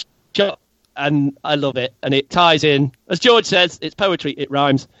was a shot. And I love it. And it ties in. As George says, it's poetry, it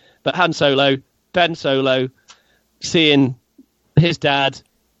rhymes. But Han Solo, Ben Solo, seeing his dad,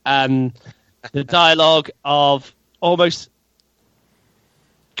 and the dialogue of almost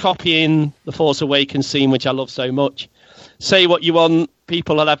copying the Force Awakens scene, which I love so much. Say what you want.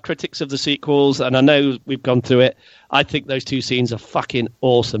 People will have critics of the sequels, and I know we've gone through it. I think those two scenes are fucking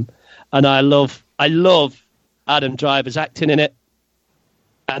awesome. And I love Adam Driver's acting in it.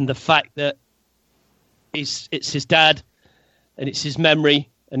 And the fact that it's his dad, and it's his memory,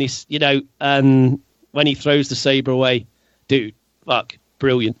 and he's and when he throws the saber away, dude, fuck,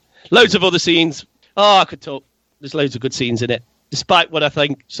 brilliant. Loads of other scenes. Oh, I could talk. There's loads of good scenes in it. Despite what I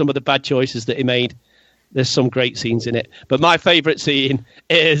think some of the bad choices that he made, there's some great scenes in it. But my favourite scene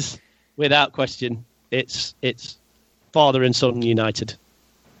is, without question, it's father and son united.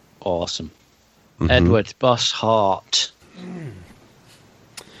 Awesome. Mm-hmm. Edward Boss Hart.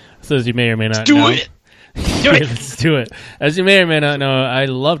 So as you may or may not know, let's do it. As you may or may not know, I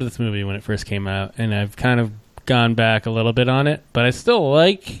loved this movie when it first came out, and I've kind of gone back a little bit on it, but I still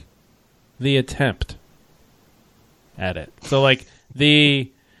like the attempt at it. So like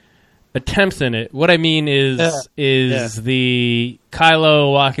the attempts in it. What I mean is the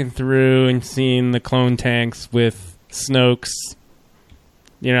Kylo walking through and seeing the clone tanks with Snoke's.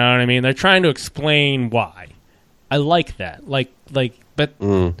 You know what I mean? They're trying to explain why. I like that. But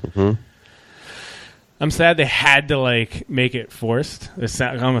I'm sad they had to make it forced. It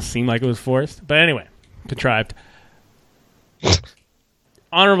almost seemed like it was forced. But anyway, contrived.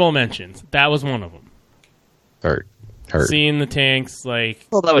 Honorable mentions. That was one of them. Hurt. Seeing the tanks,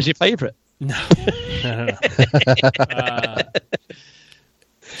 Well, that was your favorite. No.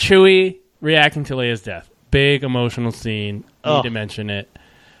 Chewie reacting to Leia's death. Big emotional scene. Need to mention it.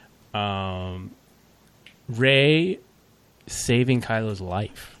 Rey saving Kylo's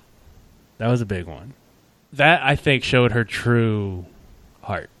life. That was a big one. That, I think, showed her true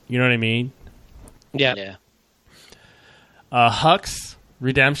heart. You know what I mean? Yeah. Hux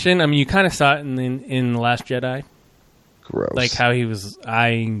redemption. I mean, you kind of saw it in The Last Jedi. Gross. Like how he was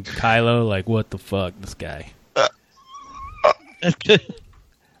eyeing Kylo, like, what the fuck, this guy.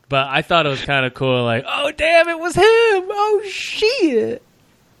 But I thought it was kind of cool, like, oh, damn, it was him. Oh, shit.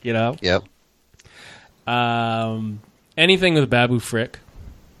 You know? Yep. Anything with Babu Frick.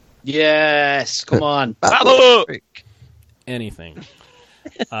 Yes, come on. Babu! Anything.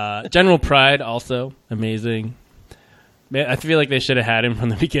 General Pride, also amazing. Man, I feel like they should have had him from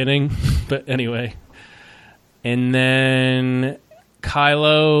the beginning. But anyway. And then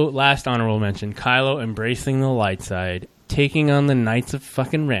Kylo, last honorable mention, Kylo embracing the light side, taking on the Knights of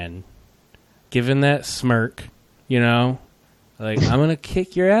fucking Ren, giving that smirk, like, I'm going to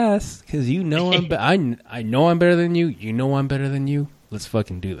kick your ass because I know I'm better than you. You know I'm better than you. Let's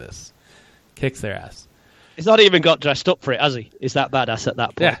fucking do this. Kicks their ass. He's not even got dressed up for it, has he? He's that badass at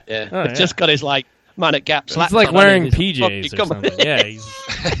that point. Yeah. Just got his, Man at Gap. It's like wearing PJs or Come something. Yeah, he's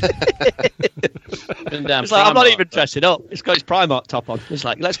It's like, I'm not even dressing up. He's got his Primark top on. It's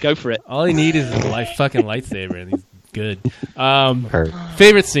like, let's go for it. all he needs is a fucking lightsaber, and he's good.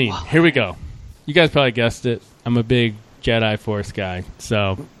 Favorite scene. Here we go. You guys probably guessed it. I'm a big Jedi Force guy,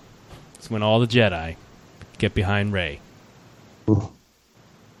 so it's when all the Jedi get behind Rey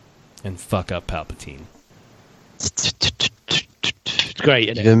and fuck up Palpatine. It's great,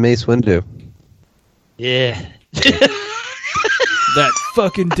 isn't it? Even Mace Windu. Yeah. That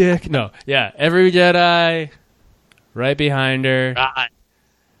fucking dick. No, yeah, every Jedi right behind her. Right.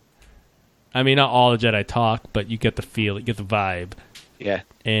 I mean, not all the Jedi talk, but you get the feel, you get the vibe. Yeah.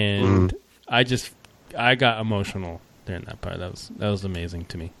 And I got emotional during that part. That was amazing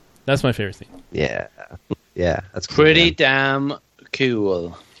to me. That's my favorite scene. Yeah. Yeah, that's cool, Pretty man. damn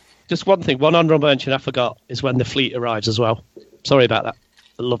cool. Just one thing, one honourable mention I forgot is when the fleet arrives as well. Sorry about that.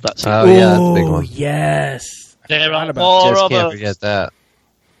 I love that scene. Oh, yeah, that's a big one. Yes. There are Just more can't forget that.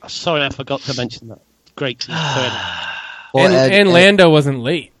 Sorry, I forgot to mention that. Great scene. Well, and Lando wasn't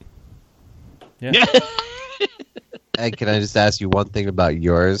late. Yeah. Ed, can I just ask you one thing about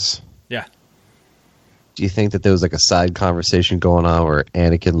yours? Yeah. Do you think that there was like a side conversation going on where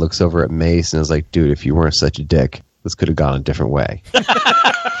Anakin looks over at Mace and is like, dude, if you weren't such a dick, this could have gone a different way?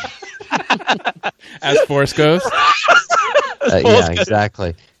 As Force Ghost? Yeah,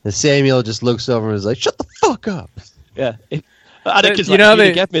 exactly. And Samuel just looks over and is like, shut the fuck up. Yeah. Anakin's You like, know if you'd they-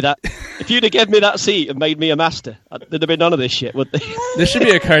 have given me that, if you'd have given me that seat and made me a master, there'd have been none of this shit, would there? There should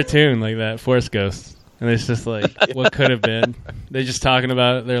be a cartoon like that, Force Ghost. And it's just like, what could have been. They're just talking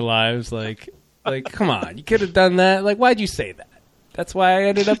about their lives. Like, come on, you could have done that. Like, why'd you say that? That's why I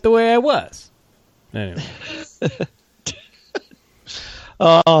ended up the way I was. Anyway.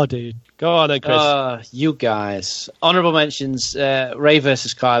 Oh, dude. Go on then, Chris. You guys. Honourable mentions, Rey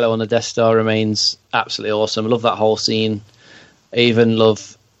versus Kylo on the Death Star remains absolutely awesome. I love that whole scene. I even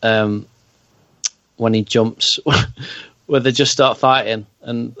love when he jumps, where they just start fighting,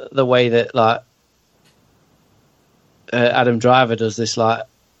 and the way that like Adam Driver does this like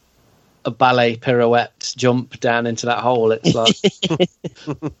a ballet pirouette jump down into that hole. It's like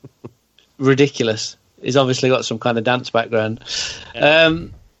ridiculous. He's obviously got some kind of dance background.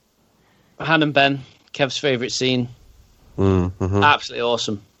 Han and Ben, Kev's favourite scene. Mm-hmm. Absolutely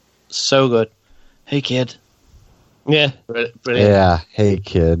awesome. So good. Hey, kid. Yeah. Brilliant. Yeah, hey,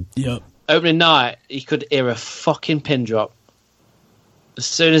 kid. Yep. Opening night, you could hear a fucking pin drop. As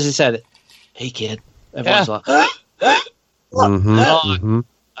soon as he said it, hey, kid. Everyone's like, Mm-hmm.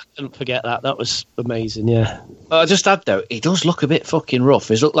 I couldn't forget that. That was amazing, yeah. I just add, though, he does look a bit fucking rough.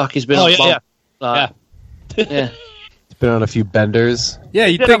 He's looked like he's been on yeah. Like, yeah. He's been on a few benders. Yeah,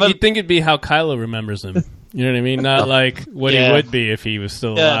 you'd think it'd be how Kylo remembers him. You know what I mean? Not like what he would be if he was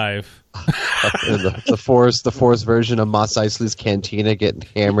still alive. the Force version of Mos Eisley's Cantina getting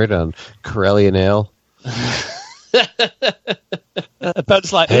hammered on Corellian Ale.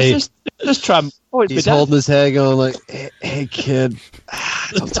 Ben's like, Hey. is this tramp? Oh, it's He's my dad. holding his head going like, hey kid.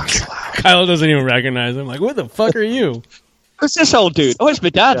 Don't talk so loud. Kylo doesn't even recognize him. Like, what the fuck are you? Who's this old dude? Oh, it's my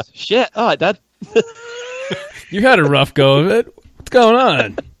dad. Yeah. Shit. All right, Dad. You had a rough go of it. What's going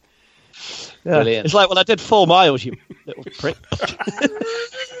on? Yeah. Brilliant. It's like, well, I did 4 miles, you little prick.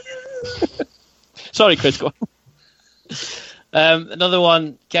 Sorry, Chris. Go on. Another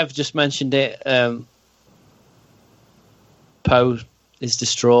one, Kev just mentioned it. Poe is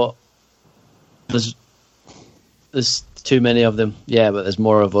distraught. There's too many of them. Yeah, but there's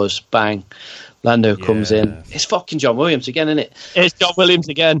more of us. Bang. Lando comes in. It's fucking John Williams again, isn't it? It's John Williams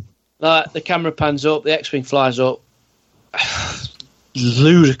again. Like, the camera pans up, the X-Wing flies up.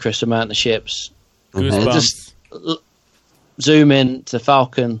 Ludicrous amount of ships. Goosebumps. Just zoom in to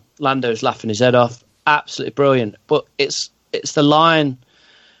Falcon. Lando's laughing his head off. Absolutely brilliant. But it's the line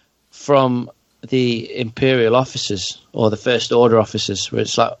from the Imperial officers or the First Order officers where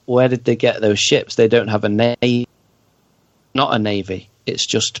it's like, where did they get those ships? They don't have a navy. Not a navy. It's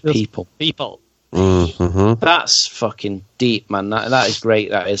just people. People. Mm-hmm. That's fucking deep, man. That is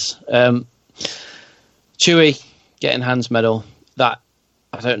great. That is. Chewie getting Han's medal. That,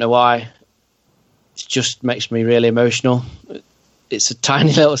 I don't know why. It just makes me really emotional. It's a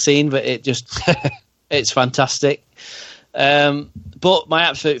tiny little scene, but it's fantastic. But my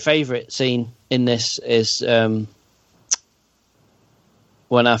absolute favourite scene in this is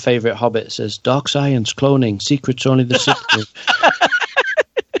when our favourite Hobbit says, "Dark science, cloning, secrets only the Sith."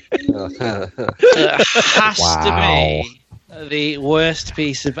 It has to be the worst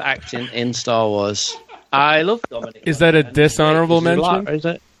piece of acting in Star Wars. I love Dominic. Is that a dishonorable mention? Is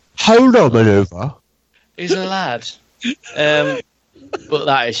it? Hold on, maneuver. He's a lad. But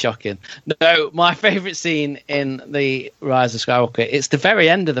that is shocking. No, my favourite scene in the Rise of Skywalker, it's the very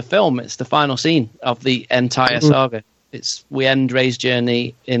end of the film. It's the final scene of the entire saga. We end Rey's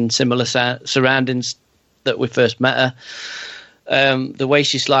journey in similar surroundings that we first met her. The way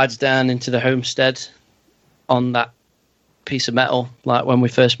she slides down into the homestead on that piece of metal, like when we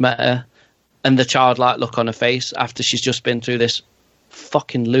first met her, and the childlike look on her face after she's just been through this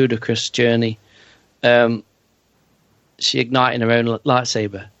fucking ludicrous journey. She igniting her own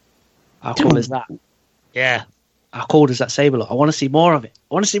lightsaber. How cool is that? Yeah. How cool does that saber look? I want to see more of it.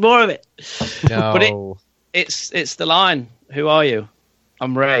 No. But it's the line. Who are you?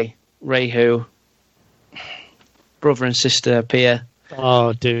 I'm Rey. Rey who? Brother and sister appear.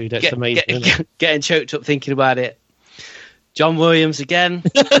 Oh, dude, that's amazing. Getting choked up thinking about it. John Williams again.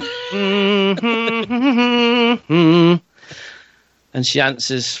 And she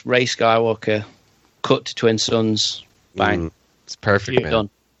answers Rey Skywalker. Cut to twin sons. Bang. It's perfect, You're man. done.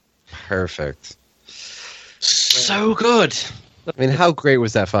 Perfect. So good. I mean, how great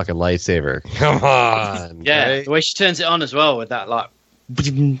was that fucking lightsaber? Come on. Yeah, right? the way she turns it on as well with that like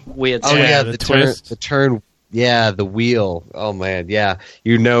weird Oh sound. yeah, the the turn, twist. the turn. Yeah, the wheel. Oh man, yeah.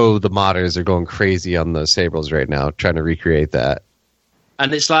 You know the modders are going crazy on the Sables right now, trying to recreate that.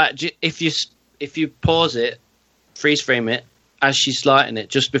 And it's like if you pause it, freeze frame it as she's lighting it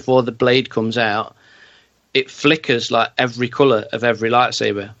just before the blade comes out, it flickers like every color of every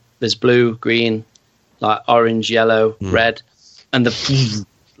lightsaber. There's blue, green, like orange, yellow, red, and the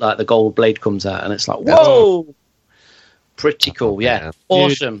like the gold blade comes out, and it's like whoa, pretty cool. Yeah, man.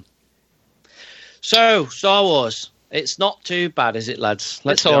 awesome. So Star Wars, it's not too bad, is it, lads?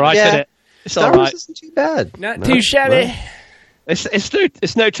 It's all right, Yeah. isn't it? It's all Star Wars right. isn't too bad. Not too shabby.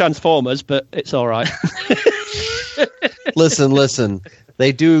 It's no Transformers, but it's all right. Listen.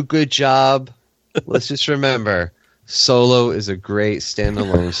 They do a good job. Let's just remember, Solo is a great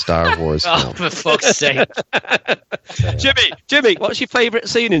standalone Star Wars Oh, film. for fuck's sake! Jimmy, what's your favourite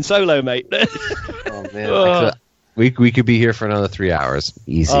scene in Solo, mate? Oh man, we could be here for another 3 hours.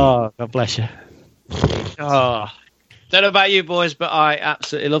 Easy. Oh, God bless you. Oh, don't know about you boys, but I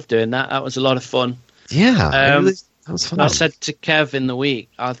absolutely love doing that. That was a lot of fun. Yeah, that was fun. I said to Kev in the week,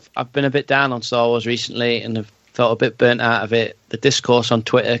 I've been a bit down on Star Wars recently, and I've felt a bit burnt out of it. The discourse on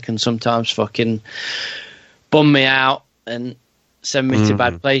Twitter can sometimes fucking bum me out and send me to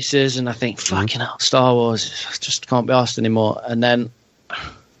bad places, and I think, fucking hell, Star Wars, I just can't be asked anymore. And then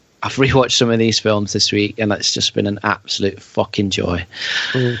I've rewatched some of these films this week, and it's just been an absolute fucking joy.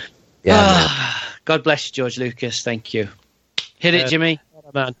 Yeah, man. God bless you, George Lucas. Thank you. Hit it, Jimmy.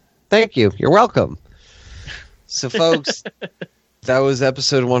 Man. Thank you. You're welcome. So, folks, that was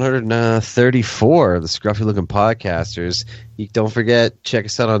episode 134 of the Scruffy Looking Podcasters. You don't forget, check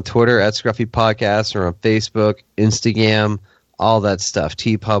us out on Twitter at Scruffy Podcast, or on Facebook, Instagram, all that stuff.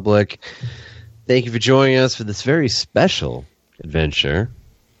 TeePublic. Thank you for joining us for this very special adventure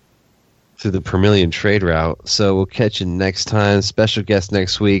through the Permillion trade route. So we'll catch you next time. Special guest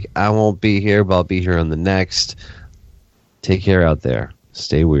next week. I won't be here, but I'll be here on the next. Take care out there.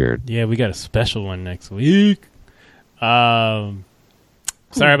 Stay weird. Yeah, we got a special one next week. Sorry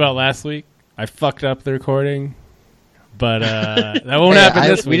about last week. I fucked up the recording, but that won't happen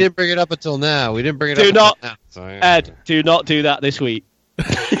this We week. didn't bring it up until now. We didn't bring it Do up not, until now. So, yeah. Ed, do not do that this week.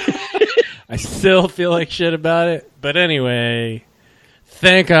 I still feel like shit about it, but anyway,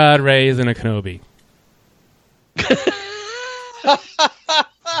 thank God Rey isn't a Kenobi.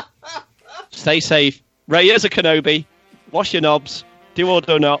 Stay safe. Rey is a Kenobi. Wash your knobs. Do or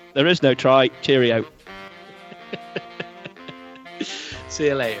do not. There is no try. Cheerio. See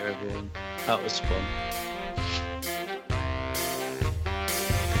you later, everyone. That was fun.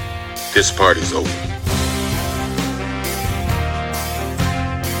 This party's over.